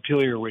from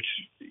Montpelier, which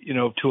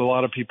to a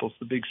lot of people is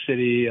the big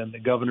city, and the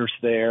governor's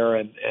there,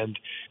 and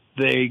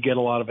they get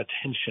a lot of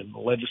attention. The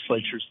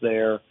legislature's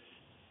there.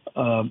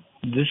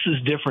 This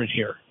is different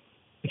here.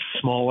 It's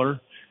smaller.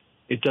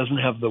 It doesn't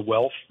have the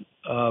wealth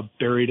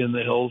buried in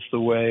the hills the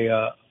way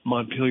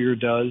Montpelier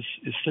does.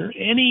 Is there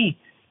any,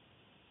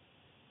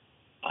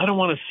 I don't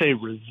want to say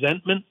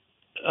resentment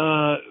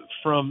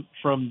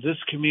from this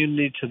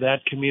community to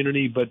that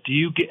community, but do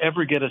you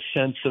ever get a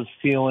sense of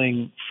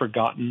feeling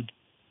forgotten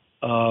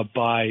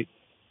by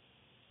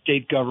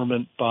state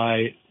government,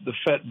 by the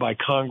Fed, by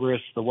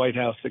Congress, the White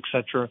House,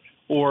 etc.,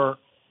 or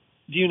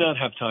do you not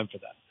have time for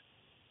that?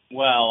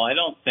 Well, I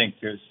don't think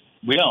we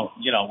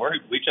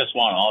just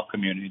want all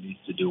communities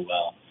to do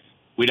well.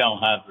 We don't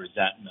have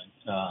resentment.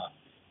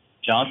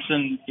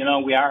 Johnson,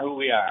 we are who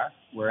we are.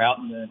 We're out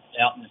in the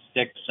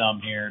sticks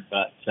some here,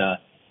 but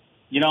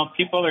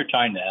people are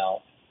trying to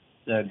help.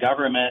 The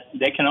government,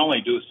 they can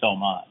only do so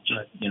much.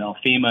 Right.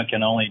 FEMA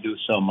can only do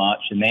so much,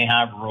 and they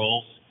have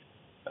rules.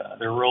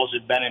 The rules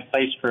have been in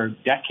place for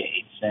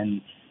decades,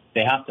 and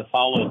they have to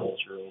follow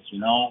those rules.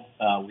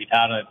 We've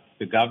had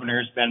the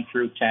governor's been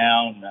through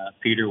town.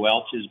 Peter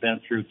Welch has been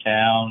through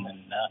town,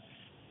 and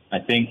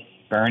I think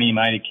Bernie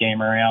might have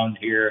came around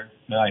here.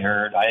 I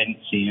heard. I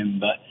didn't see him,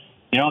 but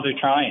they're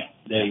trying.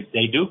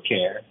 They do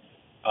care,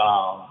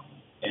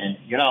 and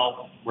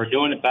we're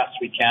doing the best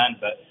we can.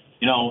 But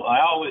I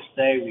always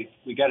say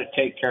we got to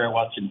take care of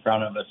what's in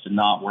front of us and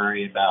not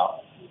worry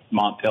about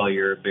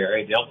Montpelier or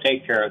Barrie. They'll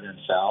take care of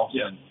themselves,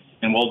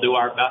 and we'll do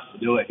our best to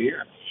do it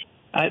here.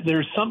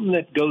 There's something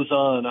that goes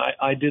on.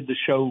 I did the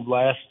show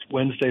last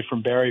Wednesday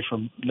from Barrie,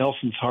 from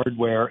Nelson's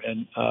Hardware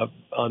and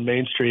on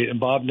Main Street,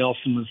 and Bob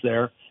Nelson was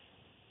there.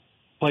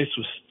 The place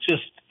was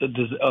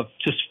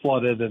just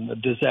flooded and a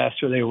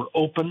disaster. They were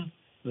open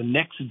the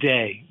next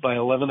day by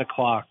 11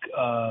 o'clock,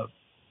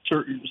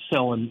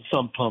 selling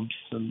sump pumps,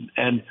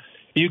 and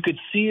you could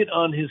see it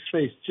on his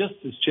face, just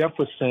as Geoff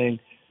was saying.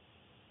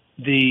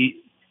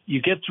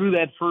 You get through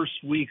that first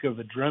week of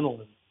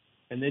adrenaline,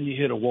 and then you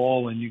hit a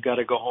wall, and you got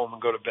to go home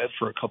and go to bed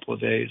for a couple of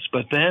days.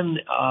 But then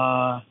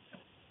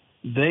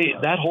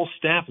that whole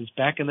staff is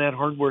back in that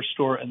hardware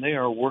store, and they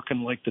are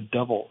working like the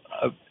devil.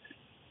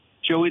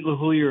 Joie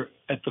LeHoiller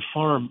at the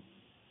farm,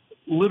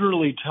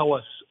 literally tell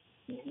us,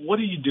 what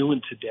are you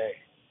doing today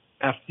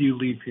after you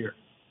leave here?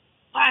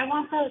 Well, I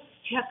want those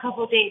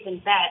couple days in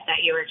bed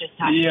that you were just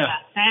talking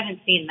about. I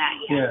haven't seen that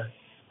yet.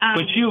 Yeah.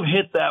 But you've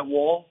hit that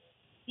wall?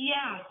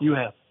 Yeah. You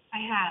have? I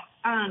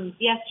have.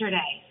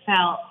 Yesterday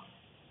felt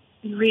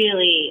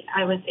really,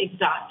 I was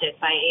exhausted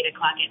by 8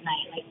 o'clock at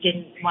night. I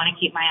didn't want to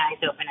keep my eyes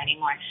open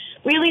anymore.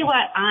 Really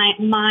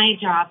my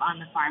job on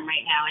the farm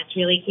right now is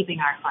really keeping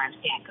our farm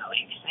stand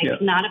going. I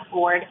cannot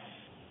afford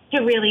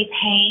to really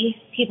pay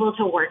people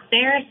to work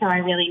there, so I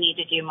really need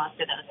to do most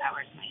of those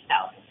hours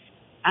myself.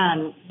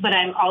 But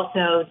I'm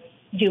also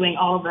doing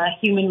all the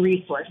human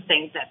resource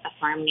things that the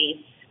farm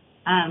needs.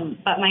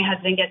 But my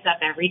husband gets up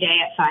every day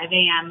at 5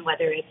 a.m.,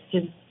 whether it's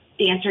to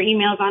answer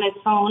emails on his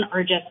phone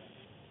or just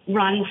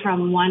run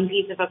from one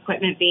piece of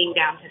equipment being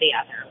down to the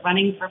other,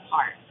 running for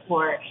parts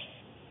or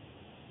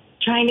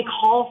trying to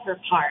call for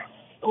parts,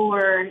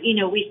 or,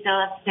 we still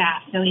have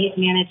staff, so he's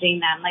managing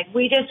them. Like,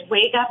 we just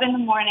wake up in the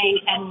morning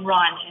and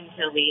run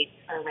until we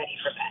are ready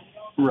for bed.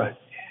 Right.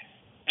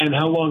 And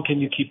how long can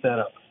you keep that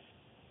up?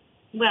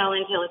 Well,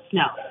 until it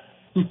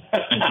snows.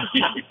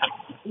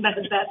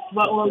 That's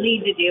what we'll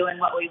need to do and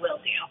what we will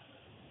do.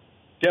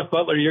 Geoff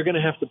Butler, you're going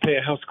to have to pay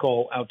a house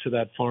call out to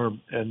that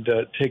farm and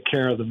take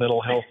care of the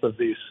mental health of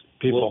these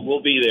people.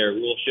 We'll be there.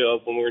 We'll show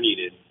up when we're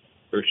needed,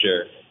 for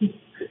sure.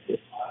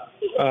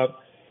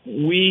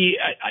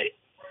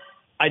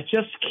 I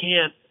just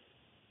can't,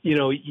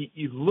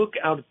 you look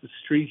out at the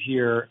street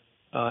here,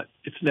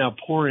 it's now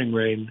pouring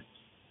rain,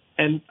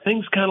 and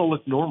things kind of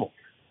look normal.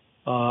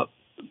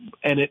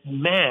 And it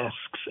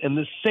masks, and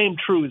the same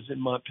true is in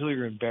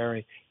Montpelier and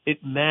Barrie,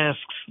 it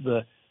masks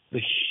the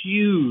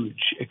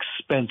huge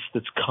expense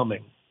that's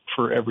coming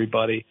for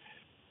everybody.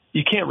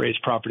 You can't raise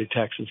property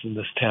taxes in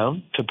this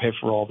town to pay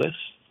for all this.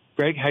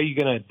 Greg, how are you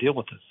going to deal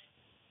with this?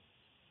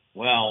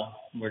 Well,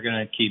 we're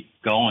going to keep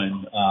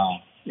going.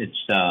 It's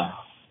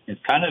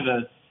kind of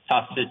a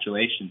tough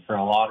situation for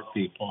a lot of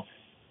people.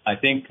 I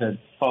think the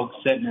folks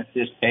sitting at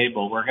this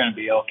table, we're going to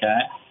be okay.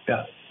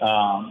 Yeah.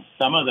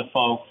 Some of the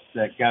folks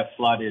that got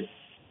flooded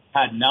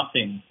had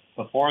nothing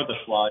before the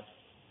flood,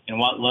 and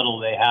what little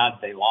they had,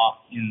 they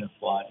lost in the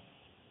flood.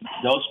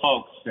 Those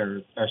folks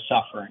are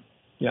suffering.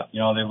 Yeah. You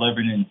know, they're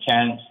living in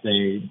tents,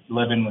 they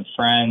living with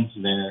friends.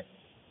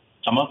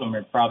 Some of them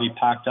are probably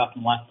packed up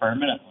and left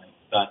permanently.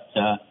 But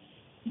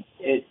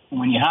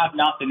when you have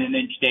nothing and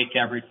then you take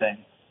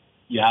everything,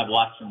 you have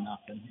less than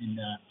nothing. And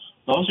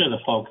those are the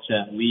folks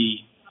that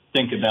we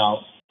think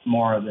about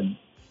more than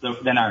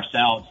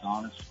ourselves,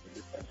 honestly.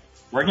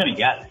 We're going to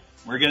get it.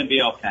 We're going to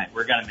be okay.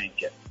 We're going to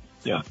make it.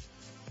 Yeah.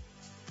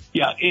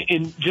 Yeah,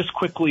 and just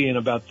quickly in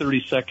about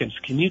 30 seconds,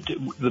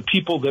 the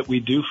people that we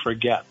do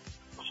forget,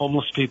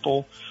 homeless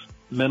people,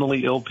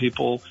 mentally ill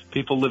people,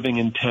 people living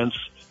in tents,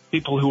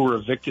 people who were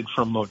evicted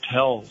from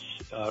motels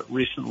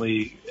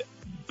recently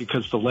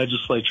because the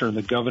legislature and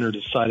the governor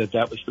decided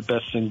that was the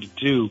best thing to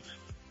do.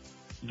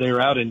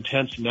 They're out in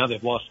tents, and now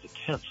they've lost the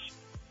tents.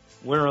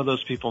 Where are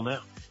those people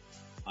now?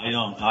 I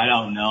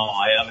don't know.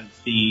 I haven't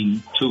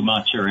seen too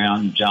much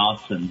around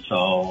Johnson,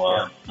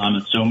 so I'm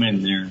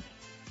assuming they're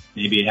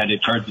maybe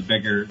headed towards the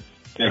bigger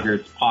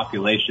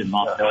population,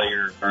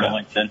 Montpelier,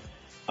 Burlington.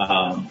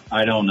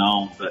 I don't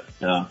know, but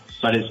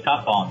it's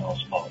tough on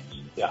those folks.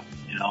 Yeah.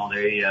 You know,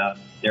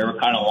 they were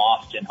kind of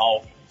lost in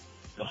hope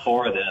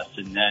before this,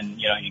 and then,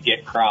 you know, you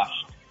get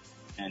crushed.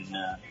 And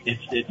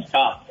it's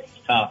tough. It's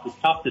tough. It's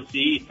tough to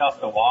see, tough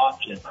to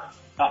watch, and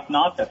tough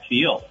not to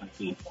feel for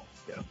people.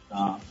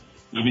 Yeah.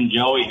 Even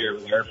Joey here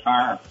with her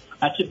farm,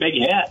 that's a big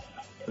hit.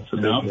 That's a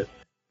big hit.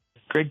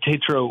 Greg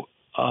Tatro,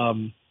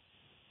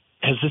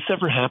 has this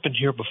ever happened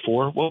here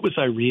before? What was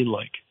Irene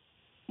like?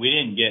 We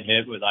didn't get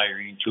hit with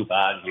Irene too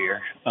bad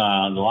here. The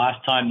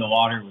last time the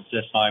water was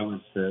this high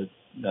was the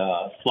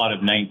flood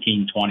of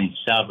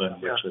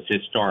 1927, which was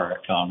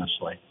historic,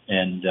 honestly.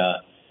 And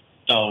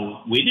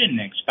so we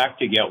didn't expect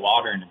to get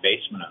water in the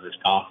basement of this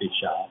coffee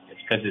shop.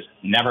 It's because it's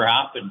never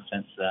happened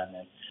since then.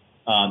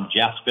 And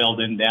Jeff's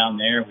building down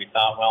there, we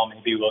thought, well,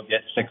 maybe we'll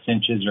get 6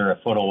 inches or a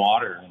foot of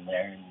water in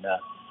there. And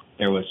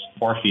there was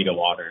 4 feet of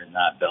water in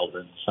that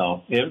building.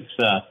 So it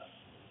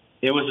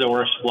was the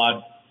worst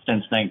flood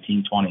since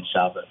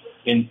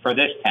 1927 for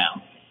this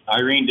town.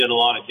 Irene did a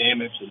lot of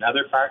damage in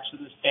other parts of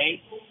the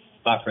state,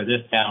 but for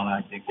this town,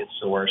 I think it's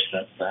the worst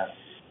that's been.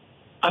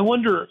 I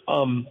wonder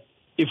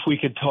if we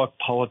could talk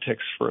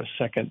politics for a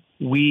second.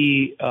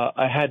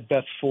 I had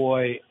Beth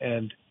Foy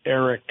and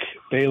Erik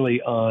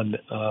Bailey on,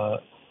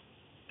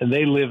 and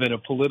they live in a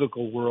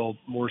political world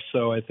more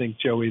so, I think,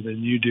 Joey,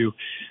 than you do.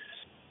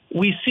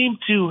 We seem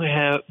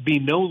to be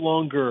no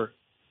longer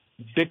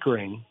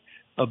bickering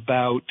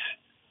about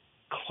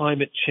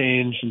climate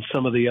change and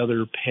some of the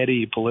other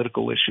petty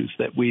political issues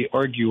that we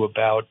argue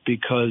about,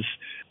 because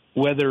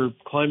whether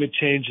climate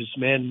change is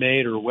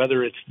man-made or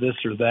whether it's this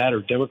or that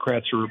or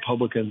Democrats or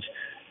Republicans,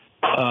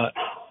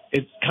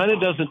 it kind of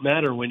doesn't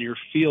matter when your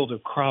field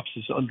of crops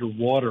is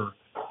underwater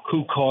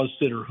who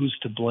caused it or who's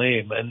to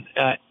blame. And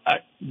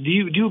do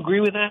you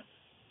agree with that?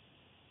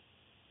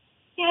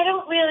 Yeah, I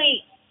don't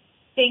really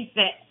think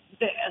that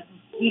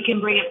you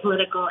can bring a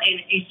political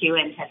issue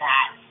into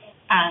that.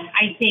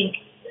 I think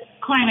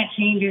climate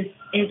change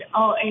is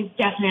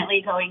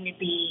definitely going to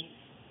be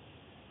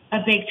a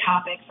big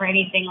topic for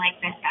anything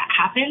like this that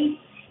happens.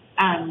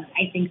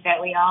 I think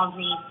that we all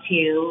need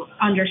to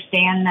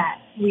understand that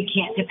we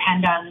can't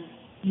depend on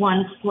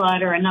one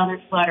flood or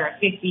another flood or a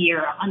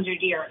 50-year, or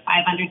 100-year, or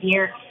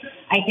 500-year.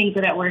 I think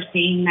that we're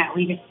seeing that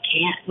we just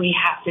can't. We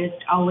have to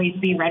always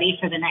be ready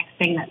for the next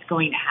thing that's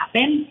going to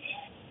happen.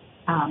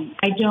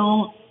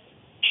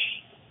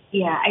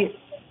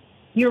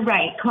 You're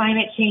right.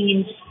 Climate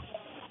change,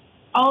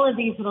 all of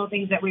these little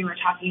things that we were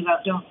talking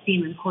about don't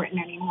seem important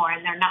anymore,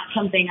 and they're not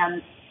something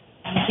I'm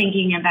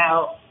thinking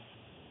about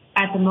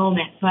at the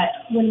moment. But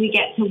when we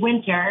get to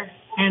winter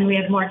and we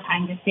have more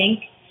time to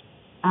think,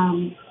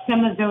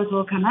 some of those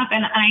will come up.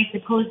 And I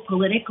suppose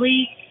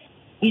politically,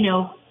 you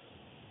know,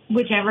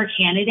 whichever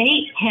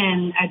candidate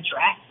can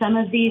address some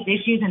of these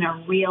issues in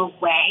a real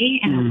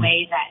way, in a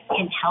way that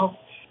can help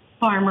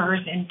farmers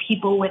and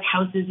people with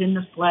houses in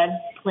the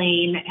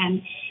floodplain.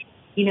 And,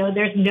 you know,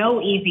 there's no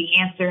easy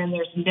answer, and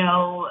there's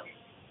no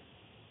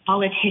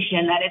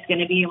politician that is going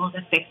to be able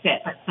to fix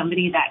it, but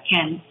somebody that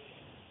can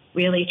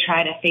really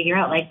try to figure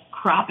out, like,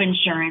 crop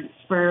insurance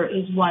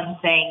is one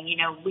thing. You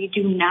know, we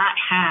do not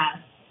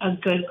have a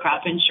good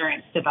crop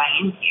insurance to buy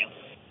into.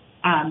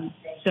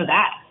 So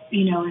that,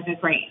 you know, is a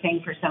great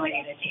thing for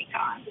somebody to take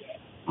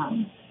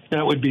on.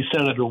 That would be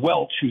Senator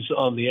Welch, who's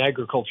on the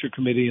Agriculture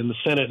Committee in the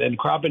Senate. And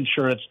crop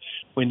insurance,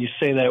 when you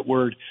say that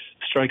word,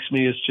 strikes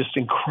me as just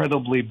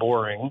incredibly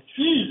boring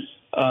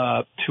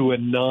to a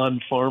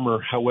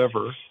non-farmer.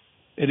 However,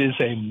 it is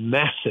a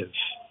massive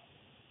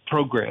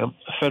program,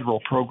 a federal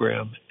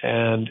program,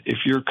 and if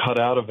you're cut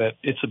out of it,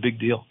 it's a big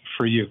deal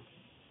for you.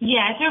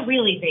 Yeah, it's a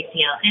really big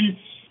deal. And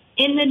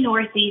in the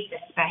Northeast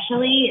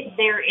especially,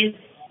 there's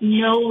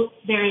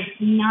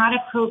not a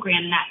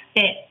program that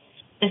fits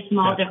the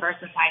small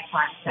diversified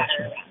farms that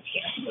are around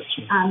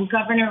here.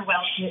 Governor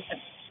Welch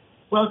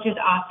Welch's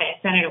office,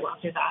 Senator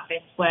Welch's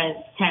office, was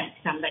sent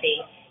somebody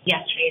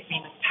yesterday. His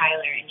name is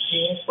Tyler, and he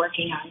is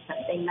working on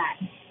something that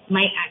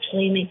might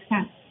actually make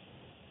sense.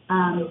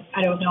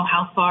 I don't know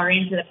how far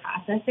into the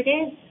process it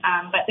is,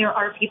 but there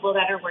are people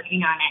that are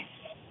working on it.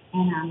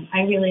 And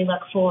I really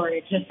look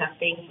forward to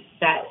something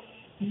that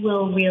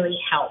will really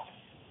help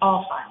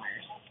all farmers.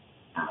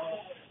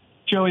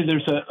 Joey,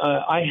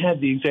 I had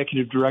the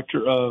executive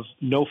director of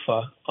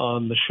NOFA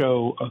on the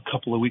show a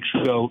couple of weeks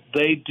ago.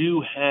 They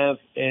do have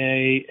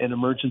an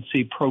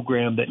emergency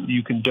program that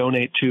you can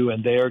donate to,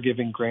 and they are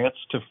giving grants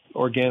to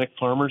organic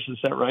farmers. Is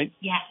that right?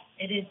 Yes,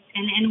 it is.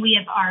 And we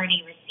have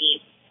already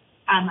received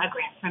a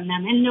grant from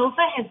them. And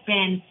NOFA has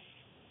been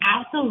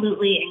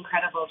absolutely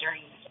incredible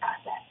during this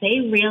process.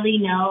 They really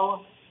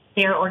know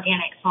their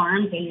organic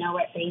farms. They know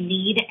what they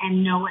need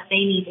and know what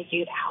they need to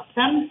do to help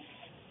them.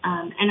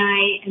 And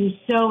I am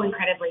so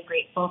incredibly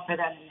grateful for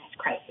them in this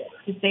crisis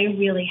because they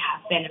really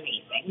have been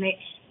amazing.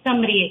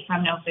 Somebody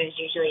from NOFA is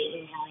usually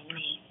emailing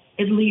me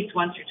at least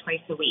once or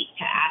twice a week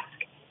to ask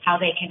how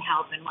they can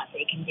help and what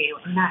they can do.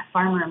 And that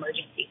Farmer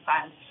Emergency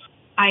Fund,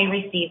 I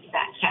received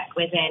that check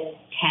within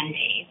 10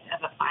 days of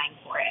applying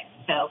for it.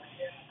 So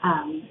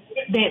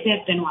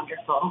they've been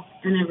wonderful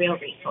and a real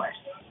resource.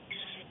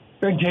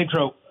 Greg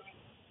Tatro,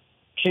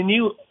 can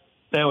you,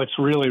 now it's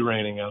really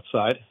raining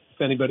outside.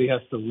 If anybody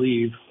has to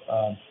leave,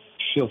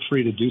 feel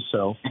free to do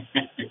so.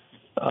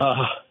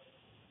 I'll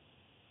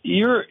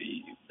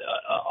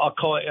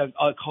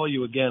call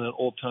you again an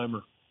old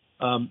timer.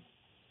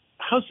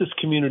 How's this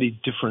community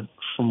different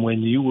from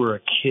when you were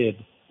a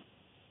kid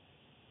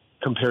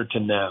compared to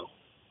now?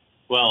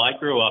 Well, I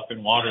grew up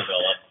in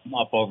Waterville,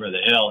 up over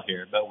the hill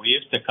here, but we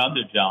used to come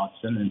to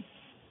Johnson,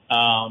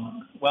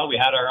 and we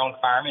had our own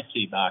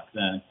pharmacy back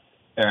then.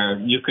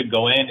 You could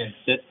go in and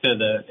sit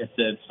at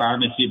the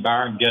pharmacy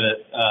bar and get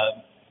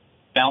a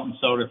fountain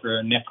soda for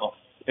a nickel.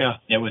 Yeah,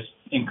 it was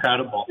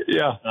incredible.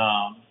 Yeah,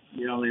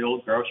 the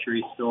old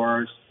grocery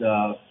stores.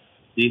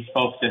 These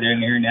folks that are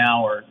in here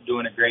now are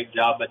doing a great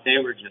job, but they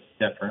were just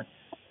different.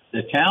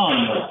 The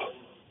town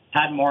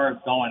had more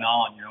going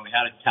on. We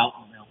had a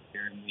talcum mill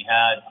here, and we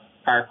had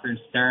Parker and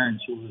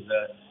Stearns, who was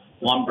a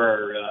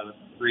lumber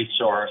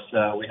resource.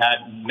 We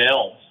had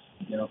mills.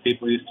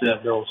 People used to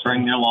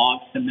bring their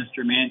logs to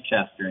Mr.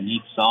 Manchester, and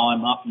he'd saw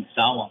them up and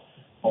sell them.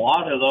 A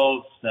lot of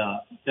those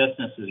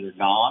businesses are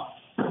gone,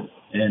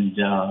 and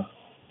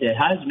it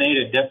has made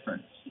a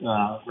difference.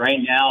 Right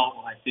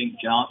now, I think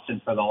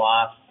Johnson, for the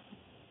last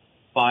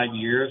 5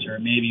 years or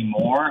maybe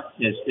more,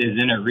 is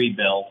in a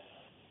rebuild.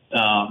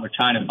 We're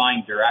trying to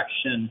find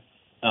direction,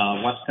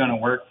 what's going to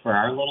work for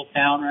our little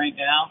town right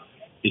now,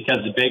 because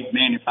the big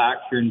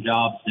manufacturing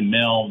jobs, the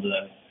mill,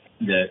 the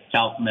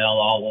talc mill,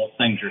 all those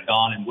things are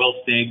gone and will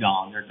stay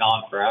gone. They're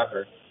gone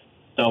forever.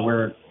 So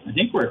I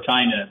think we're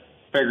trying to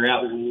figure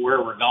out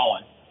where we're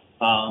going.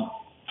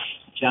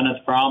 Jenna's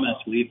promise,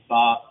 we've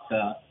bought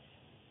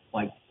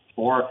like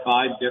 4 or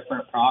 5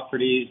 different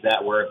properties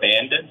that were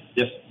abandoned.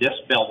 This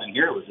building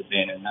here was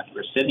abandoned that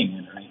we're sitting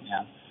in right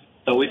now.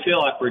 So we feel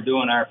like we're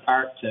doing our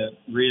part to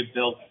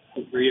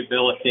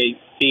rehabilitate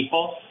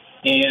people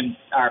and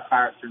our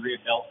part to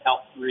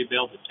help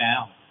rebuild the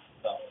town.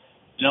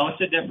 So,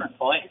 it's a different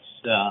place.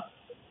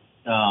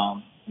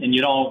 And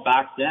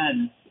back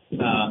then,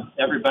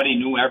 everybody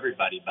knew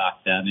everybody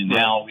back then, and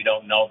now we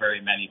don't know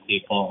very many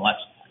people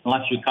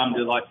unless you come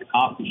to like the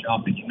coffee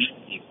shop and you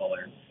meet people,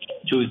 or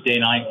Tuesday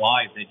Night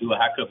Live. They do a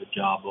heck of a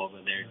job over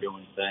there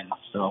doing things.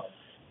 So,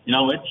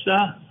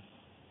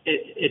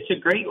 it's a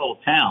great little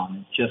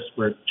town. It's just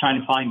we're trying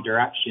to find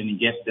direction and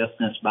get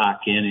business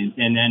back in,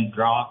 and then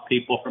draw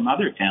people from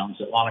other towns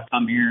that want to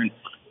come here and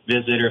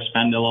visit or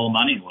spend a little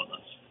money with us.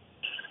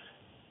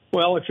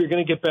 Well, if you're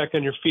going to get back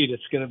on your feet,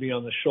 it's going to be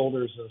on the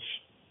shoulders of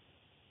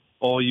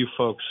all you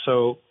folks.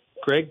 So,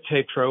 Greg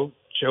Tatro,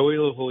 Joie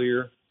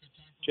LeHoiller,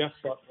 Geoff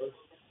Butler,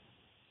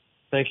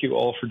 thank you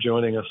all for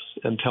joining us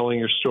and telling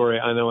your story.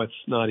 I know it's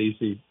not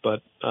easy,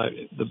 but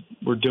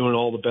we're doing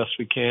all the best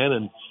we can,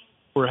 and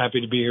we're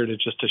happy to be here to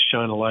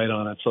shine a light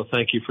on it. So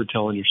thank you for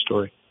telling your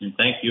story. And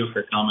thank you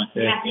for coming.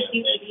 Yeah, thank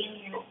you for being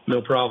here.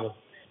 No problem.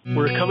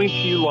 We're coming to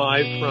you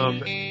live from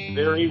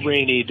very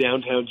rainy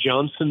downtown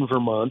Johnson,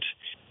 Vermont,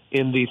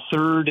 in the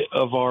third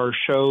of our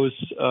shows,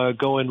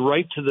 going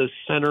right to the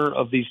center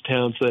of these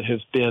towns that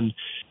have been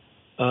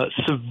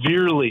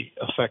severely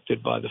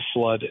affected by the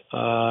flood.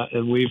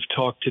 And we've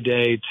talked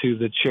today to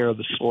the chair of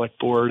the select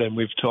board, and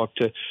we've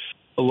talked to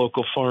a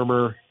local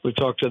farmer. We've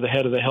talked to the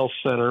head of the health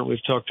center.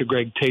 We've talked to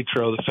Greg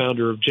Tatro, the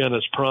founder of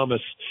Jenna's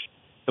Promise.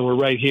 And we're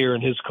right here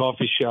in his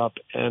coffee shop.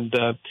 And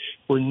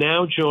we're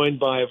now joined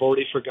by, I've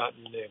already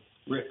forgotten the name.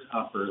 Rick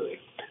Opperly.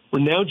 We're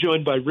now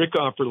joined by Rick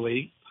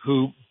Opperly,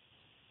 who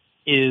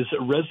is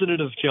a resident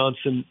of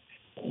Johnson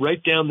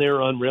right down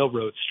there on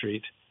Railroad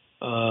Street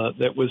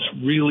that was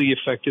really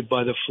affected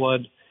by the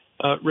flood.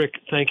 Rick,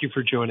 thank you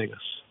for joining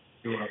us.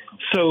 You're welcome.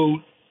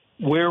 So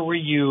where were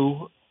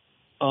you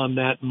on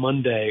that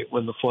Monday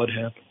when the flood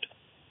happened?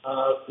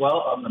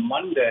 Well, on the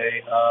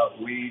Monday,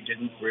 we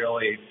didn't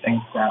really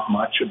think that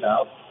much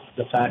about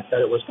the fact that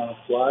it was going to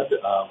flood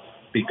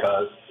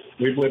because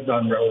we've lived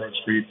on Railroad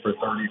Street for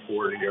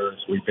 34 years.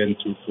 We've been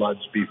through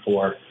floods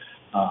before.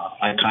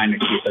 I kind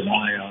of keep an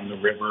eye on the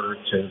river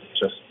to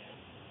just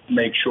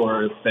make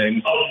sure of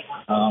things.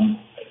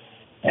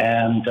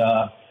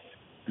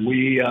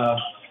 We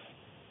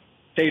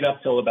stayed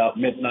up till about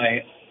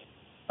midnight.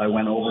 I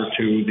went over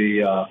to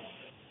the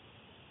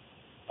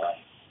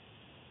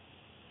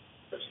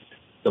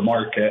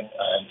market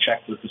and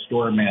checked with the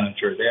store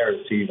manager there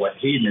to see what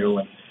he knew,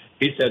 and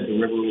he said the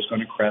river was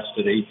going to crest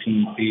at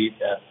 18 feet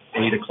at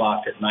 8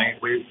 o'clock at night.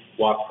 We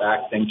walked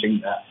back thinking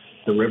that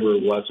the river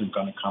wasn't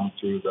going to come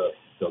through the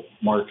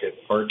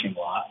market parking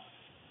lot.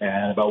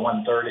 And about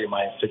 1:30,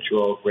 my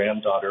 6-year-old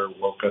granddaughter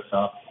woke us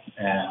up,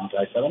 and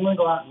I said, I'm going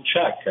to go out and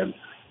check. And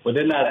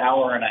within that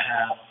hour and a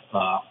half,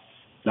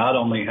 not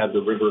only had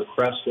the river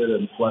crested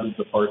and flooded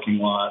the parking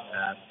lot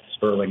at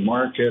Sterling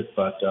Market,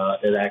 but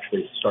it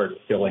actually started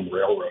filling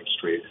Railroad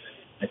Street.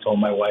 I told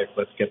my wife,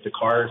 let's get the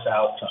cars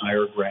out to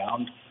higher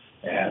ground.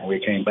 And we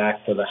came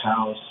back to the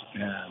house,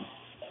 and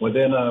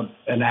within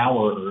an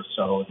hour or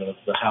so,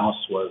 the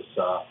house was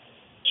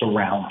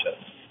surrounded.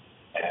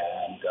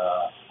 And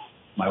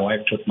my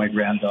wife took my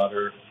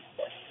granddaughter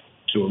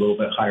to a little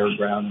bit higher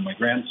ground, and my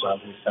grandson,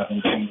 who's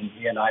 17,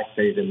 he and I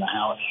stayed in the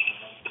house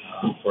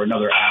for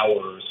another hour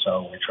or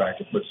so. We tried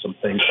to put some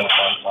things up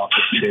on top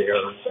of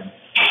chairs, and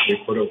we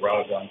put a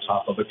rug on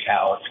top of a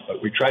couch,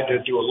 but we tried to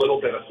do a little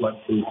bit of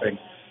floodproofing.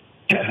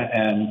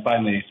 And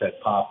finally he said,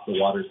 Pop, the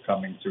water's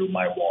coming through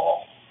my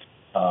wall.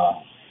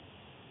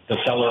 The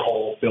cellar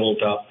hole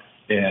filled up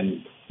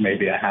in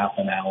maybe a half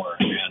an hour,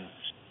 and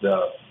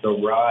the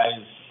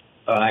rise,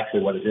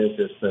 actually what it is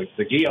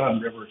the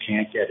Gihon River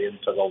can't get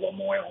into the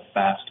Lamoille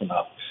fast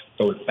enough,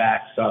 so it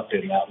backs up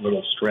in that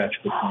little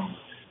stretch between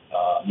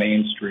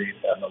Main Street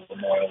and the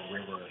Lamoille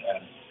River,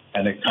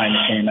 and it kind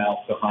of came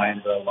out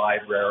behind the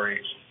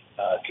library,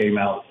 came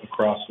out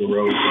across the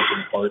road to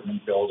the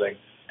apartment building,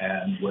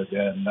 and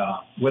within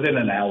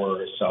an hour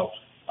or so,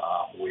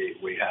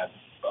 we had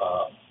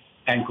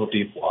ankle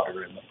deep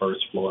water in the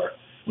first floor.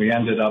 We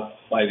ended up,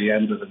 by the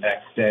end of the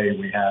next day,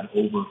 we had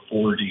over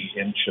 40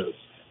 inches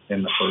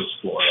in the first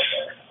floor of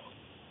our house.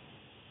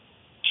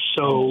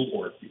 So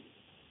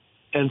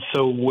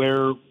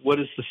what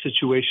is the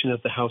situation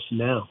at the house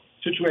now?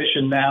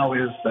 Situation now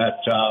is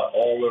that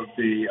all of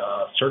the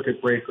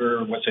circuit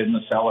breaker was in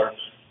the cellar.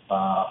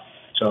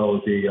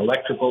 So the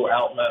electrical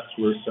outlets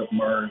were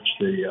submerged.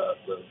 The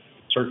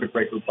circuit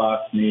breaker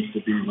box needs to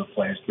be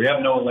replaced. We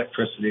have no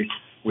electricity.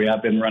 We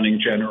have been running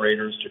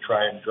generators to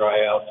try and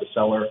dry out the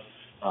cellar.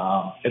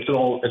 It's a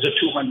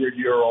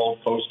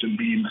 200-year-old post and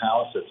beam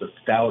house. It's a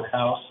stout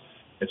house.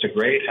 It's a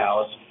great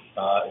house.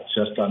 It's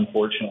just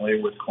unfortunately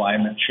with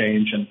climate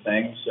change and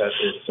things that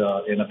it's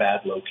in a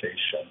bad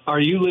location. Are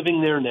you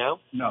living there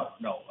now? No.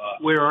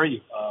 Where are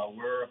you?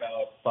 We're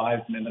about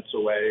 5 minutes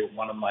away.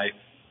 One of my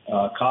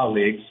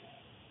colleagues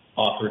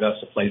offered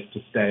us a place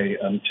to stay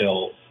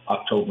until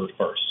October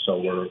 1st. So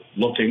we're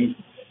looking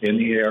in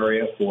the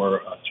area for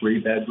a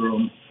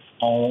 3-bedroom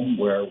home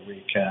where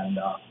we can,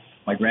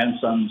 my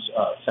grandson's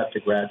set to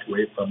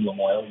graduate from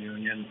Lamoille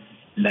Union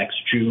next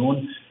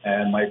June,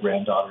 and my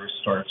granddaughter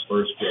starts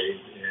first grade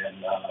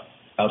in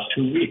about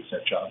 2 weeks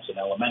at Johnson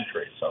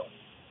Elementary.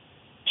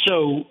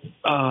 So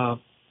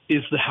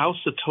is the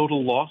house a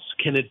total loss?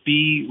 Can it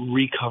be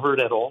recovered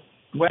at all?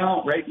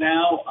 Well, right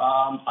now,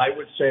 I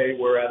would say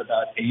we're at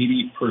about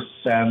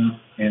 80%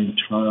 in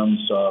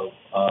terms of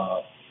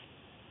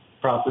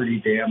property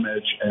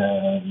damage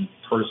and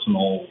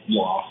personal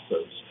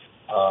losses.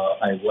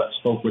 I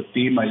spoke with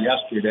FEMA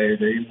yesterday.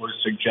 They were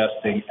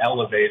suggesting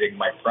elevating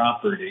my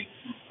property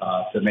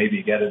to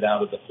maybe get it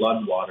out of the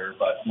flood water.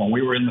 But when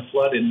we were in the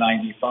flood in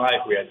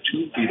 95, we had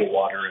 2 feet of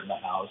water in the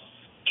house.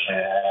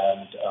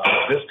 And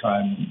this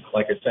time,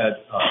 like I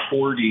said,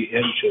 40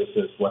 inches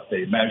is what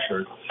they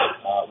measured.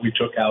 We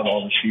took out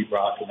all the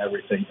sheetrock and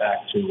everything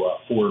back to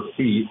 4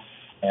 feet.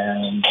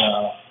 And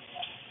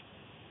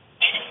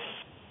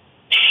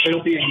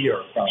it'll be a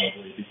year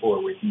probably before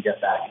we can get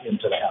back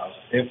into the house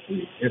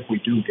if we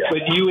do get.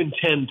 But you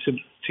intend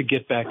to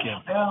get back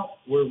in? Well,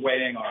 we're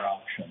weighing our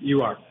options.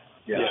 You are.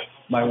 Yeah.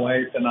 My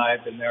wife and I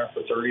have been there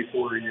for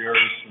 34 years.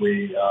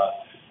 We've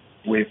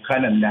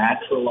kind of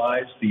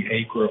naturalized the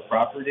acre of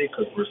property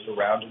because we're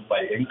surrounded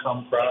by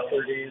income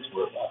properties,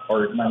 with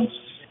apartments,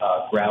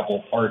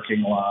 gravel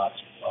parking lots,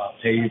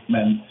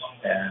 pavement,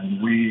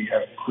 and we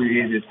have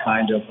created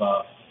kind of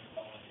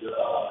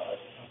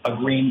a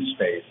green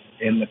space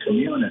in the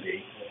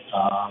community.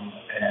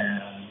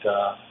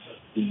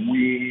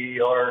 We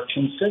are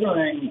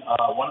considering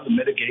one of the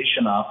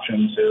mitigation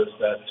options is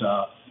that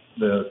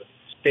the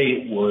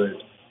state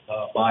would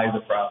buy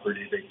the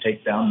property, they'd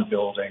take down the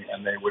building,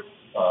 and they would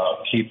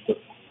keep the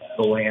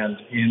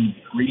land in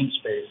green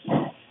space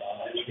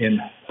in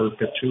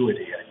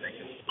perpetuity, I think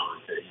is the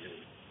word they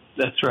use.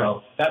 That's right.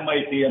 So that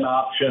might be an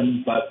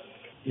option, but,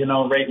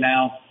 right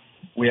now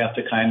we have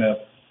to kind of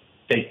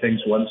take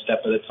things one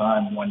step at a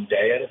time, one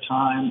day at a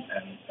time,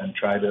 and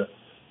try to.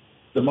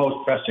 The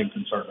most pressing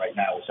concern right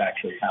now is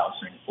actually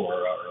housing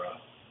for our,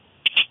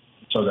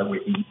 so that we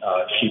can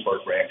keep our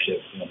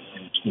grandkids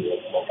in school.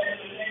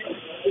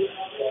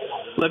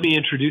 Let me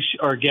introduce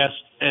our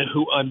guest, and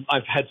who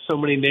I've had so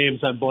many names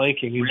I'm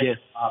blanking again.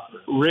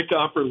 Rick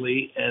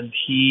Opperly, and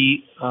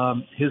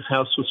his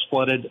house was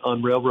flooded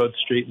on Railroad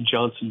Street in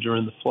Johnson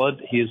during the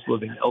flood. He is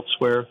living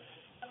elsewhere.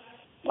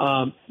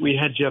 We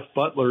had Geoff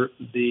Butler,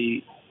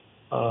 the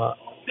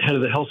head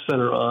of the health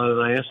center, on,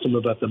 and I asked him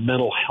about the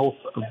mental health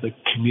of the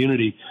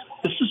community.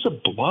 This is a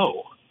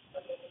blow.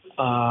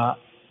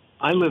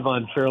 I live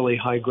on fairly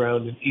high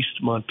ground in East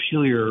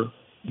Montpelier,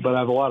 but I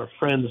have a lot of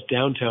friends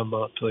downtown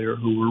Montpelier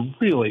who were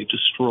really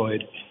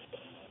destroyed.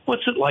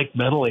 What's it like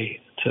mentally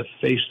to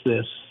face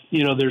this?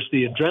 You know, there's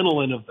the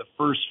adrenaline of the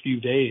first few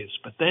days,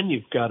 but then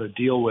you've got to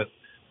deal with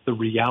the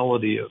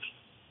reality of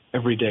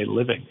everyday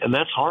living, and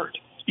that's hard.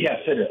 Yes,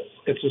 it is.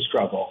 It's a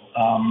struggle.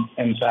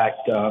 In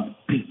fact,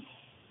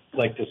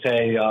 like to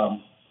say,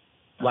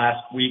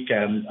 last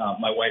weekend,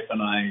 my wife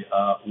and I,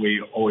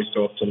 we always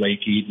go up to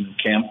Lake Eden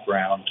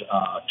Campground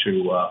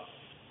to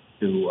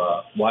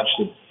watch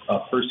the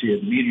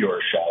Perseid meteor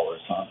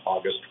showers on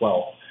August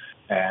 12th.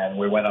 And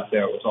we went up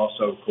there. It was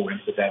also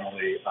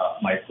coincidentally,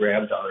 my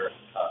granddaughter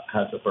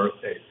has a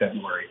birthday,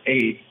 February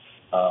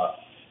 8th.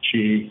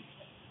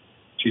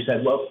 She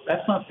said, well,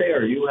 that's not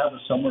fair. You have a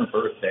summer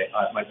birthday.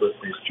 My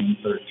birthday is June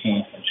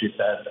 13th. And she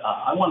said,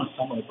 I want a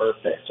summer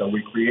birthday. So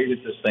we created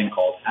this thing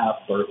called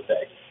Half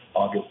Birthday,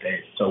 August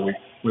 8th. So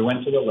we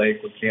went to the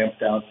lake, we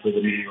camped out for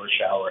the meteor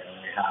shower,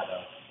 and we had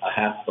a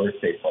half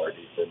birthday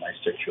party for my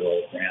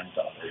 6-year-old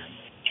granddaughter. And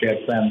she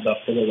had friends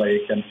up to the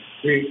lake. And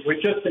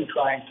we've just been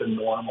trying to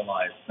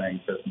normalize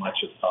things as much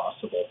as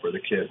possible for the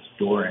kids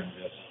during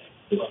this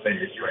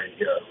phase right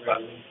here.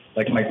 But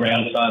like my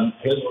grandson,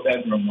 his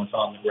bedroom was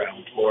on the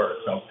ground floor,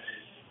 so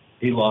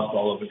he lost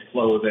all of his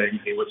clothing.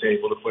 He was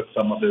able to put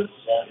some of his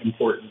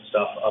important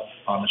stuff up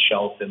on the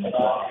shelf in the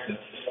closet.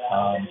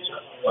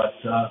 But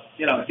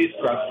he's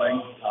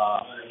struggling.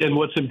 And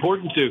what's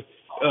important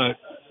to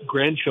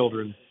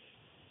grandchildren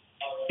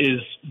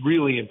is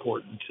really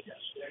important.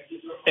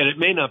 And it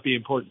may not be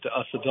important to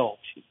us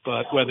adults,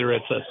 but whether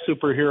it's a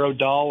superhero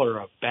doll or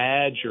a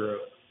badge or a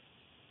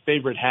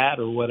favorite hat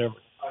or whatever.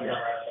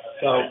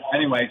 So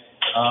anyway,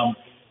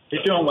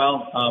 he's doing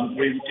well.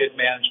 We did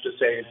manage to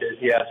say that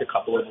he has a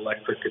couple of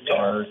electric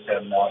guitars,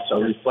 and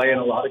so he's playing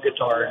a lot of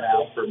guitar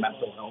now for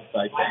mental health,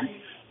 I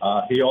think.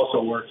 He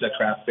also works at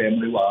Craft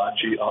Family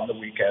Lodge. On the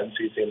weekends,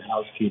 he's in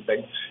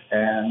housekeeping,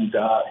 and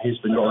he's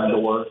been going to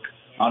work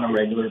on a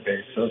regular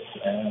basis.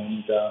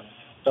 And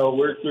so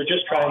we're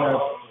just trying to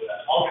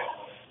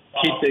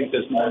keep things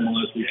as normal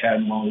as we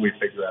can while we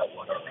figure out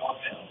what our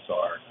options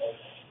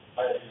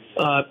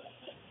are.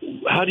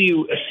 How do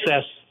you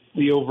assess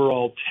the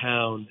overall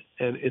town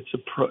and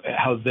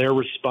how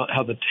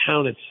the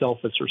town itself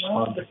is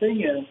responding? Well, the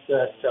thing is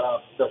that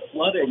the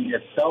flooding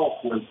itself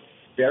was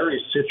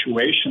very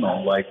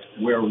situational. Like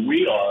where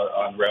we are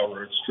on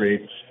Railroad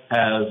Street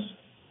has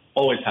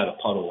always had a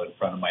puddle in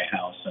front of my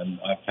house, and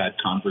I've had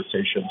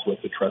conversations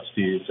with the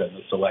trustees and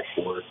the select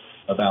board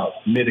about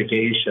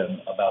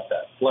mitigation about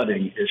that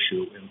flooding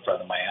issue in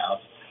front of my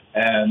house,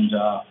 and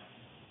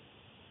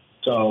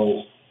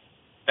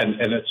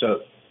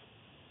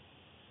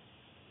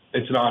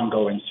it's an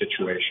ongoing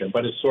situation,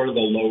 but it's sort of the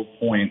low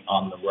point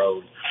on the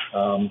road.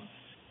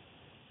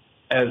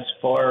 As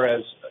far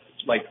as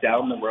like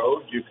down the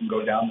road, you can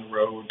go down the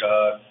road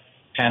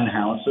 10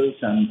 houses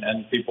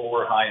and people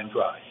were high and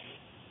dry.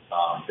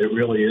 It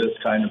really is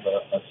kind of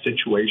a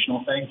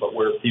situational thing, but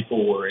where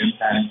people were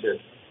impacted,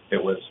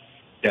 it was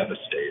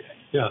devastating.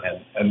 Yeah.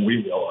 And we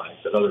realize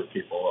that other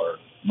people are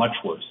much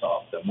worse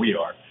off than we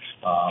are.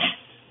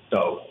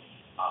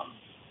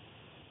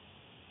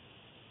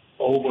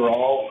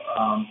 Overall,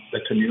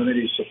 the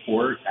community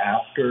support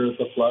after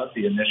the flood,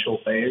 the initial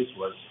phase,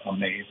 was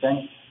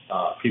amazing.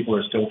 People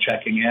are still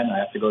checking in. I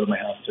have to go to my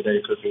house today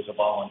because there's a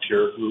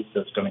volunteer group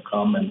that's going to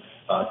come and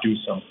do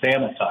some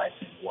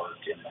sanitizing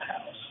work in the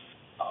house.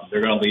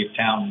 They're going to leave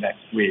town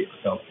next week,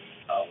 so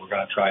we're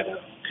going to try to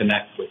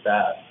connect with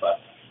that.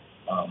 But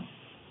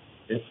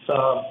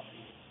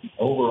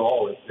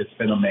overall, it's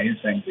been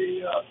amazing,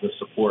 the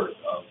support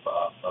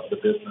of the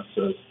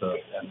businesses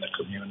and the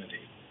community.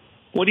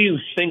 What do you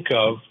think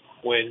of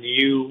when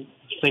you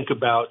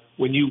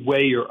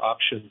weigh your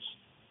options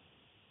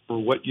for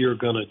what you're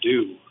going to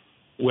do,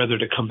 whether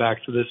to come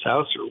back to this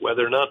house or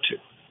whether not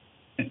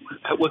to?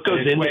 What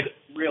goes into it?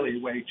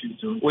 Really way too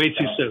soon. Way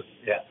too soon.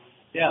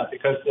 Yeah,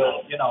 because,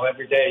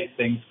 every day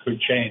things could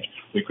change.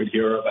 We could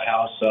hear of a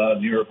house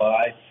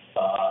nearby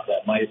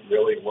that might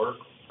really work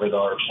with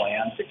our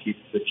plan to keep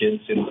the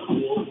kids in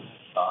school.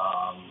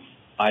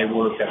 I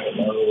work at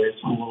the Motorway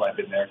School. I've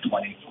been there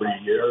 23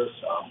 years.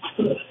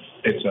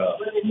 It's a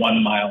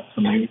 1 mile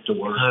commute to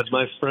work.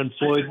 My friend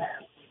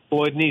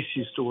Floyd Neese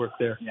used to work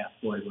there. Yeah,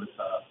 Floyd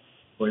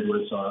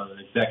was our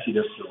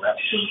executive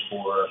director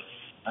for,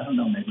 I don't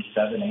know, maybe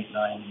 7, 8,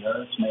 9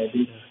 years,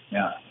 maybe.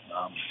 Yeah.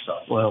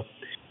 Well,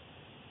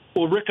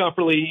 Rick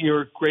Opperly,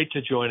 you're great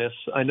to join us.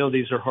 I know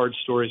these are hard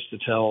stories to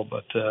tell,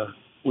 but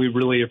we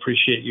really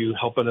appreciate you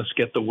helping us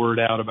get the word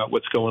out about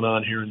what's going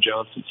on here in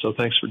Johnson. So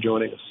thanks for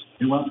joining us.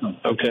 You're welcome.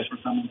 Okay. Thanks for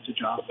coming to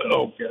Johnson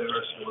and getting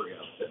our story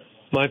out there.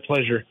 My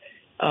pleasure.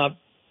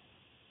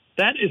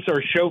 That is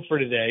our show for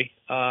today.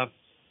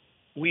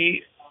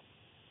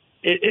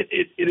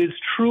 It is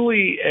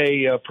truly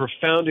a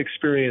profound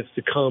experience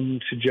to come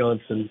to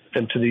Johnson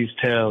and to these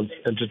towns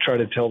and to try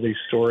to tell these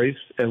stories.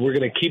 And we're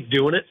going to keep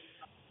doing it.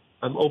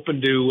 I'm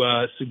open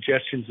to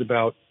suggestions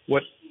about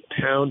what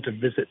town to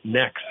visit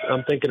next.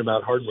 I'm thinking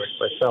about Hardwick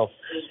myself.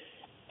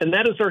 And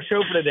that is our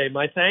show for today.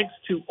 My thanks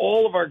to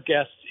all of our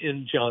guests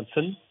in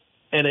Johnson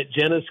and at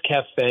Jenna's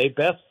Cafe,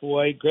 Beth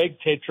Foy, Greg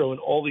Tatro, and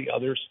all the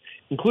others,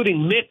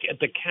 including Mick at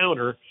the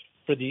counter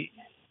for the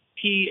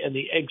tea and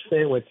the egg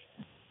sandwich.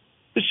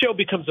 This show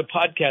becomes a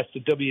podcast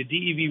at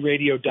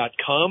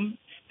WDEVradio.com.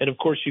 And, of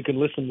course, you can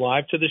listen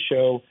live to the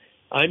show.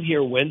 I'm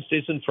here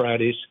Wednesdays and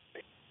Fridays.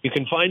 You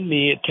can find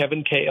me at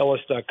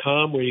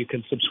kevinkellis.com, where you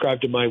can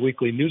subscribe to my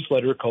weekly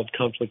newsletter called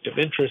Conflict of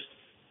Interest.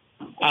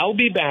 I'll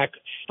be back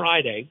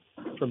Friday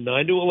from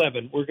 9 to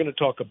 11. We're going to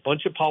talk a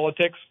bunch of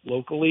politics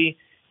locally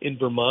in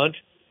Vermont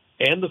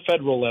and the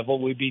federal level.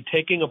 We'll be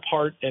taking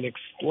apart and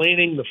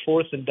explaining the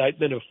fourth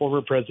indictment of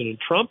former President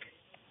Trump.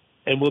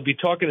 And we'll be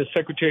talking to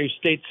Secretary of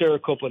State Sarah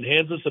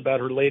Copeland-Hanzas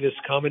about her latest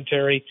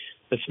commentary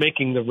that's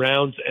making the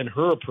rounds and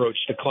her approach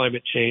to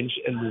climate change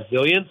and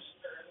resilience.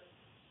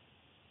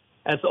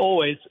 As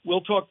always,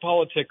 we'll talk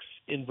politics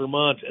in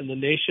Vermont and the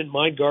nation,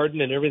 my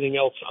garden, and everything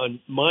else on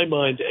my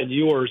mind and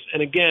yours.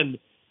 And again,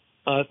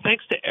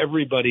 thanks to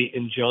everybody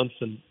in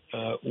Johnson.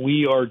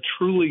 We are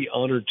truly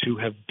honored to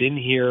have been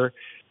here.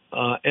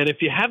 And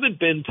if you haven't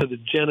been to the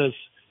Jenna's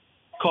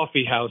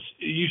Coffee House,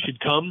 you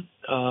should come.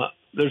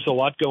 There's a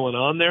lot going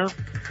on there.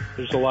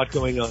 There's a lot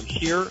going on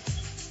here.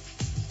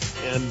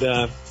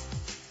 And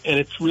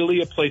it's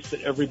really a place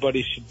that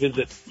everybody should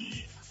visit.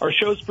 Our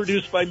show is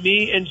produced by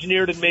me,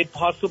 engineered and made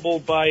possible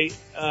by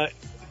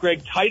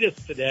Greg Titus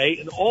today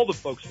and all the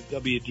folks at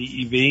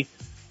WDEV.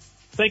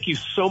 Thank you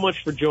so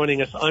much for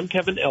joining us. I'm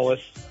Kevin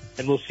Ellis,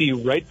 and we'll see you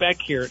right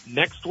back here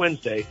next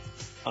Wednesday.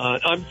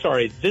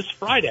 This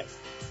Friday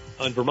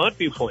on Vermont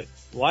Viewpoint,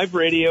 live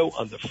radio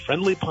on the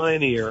Friendly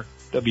Pioneer,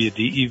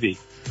 WDEV.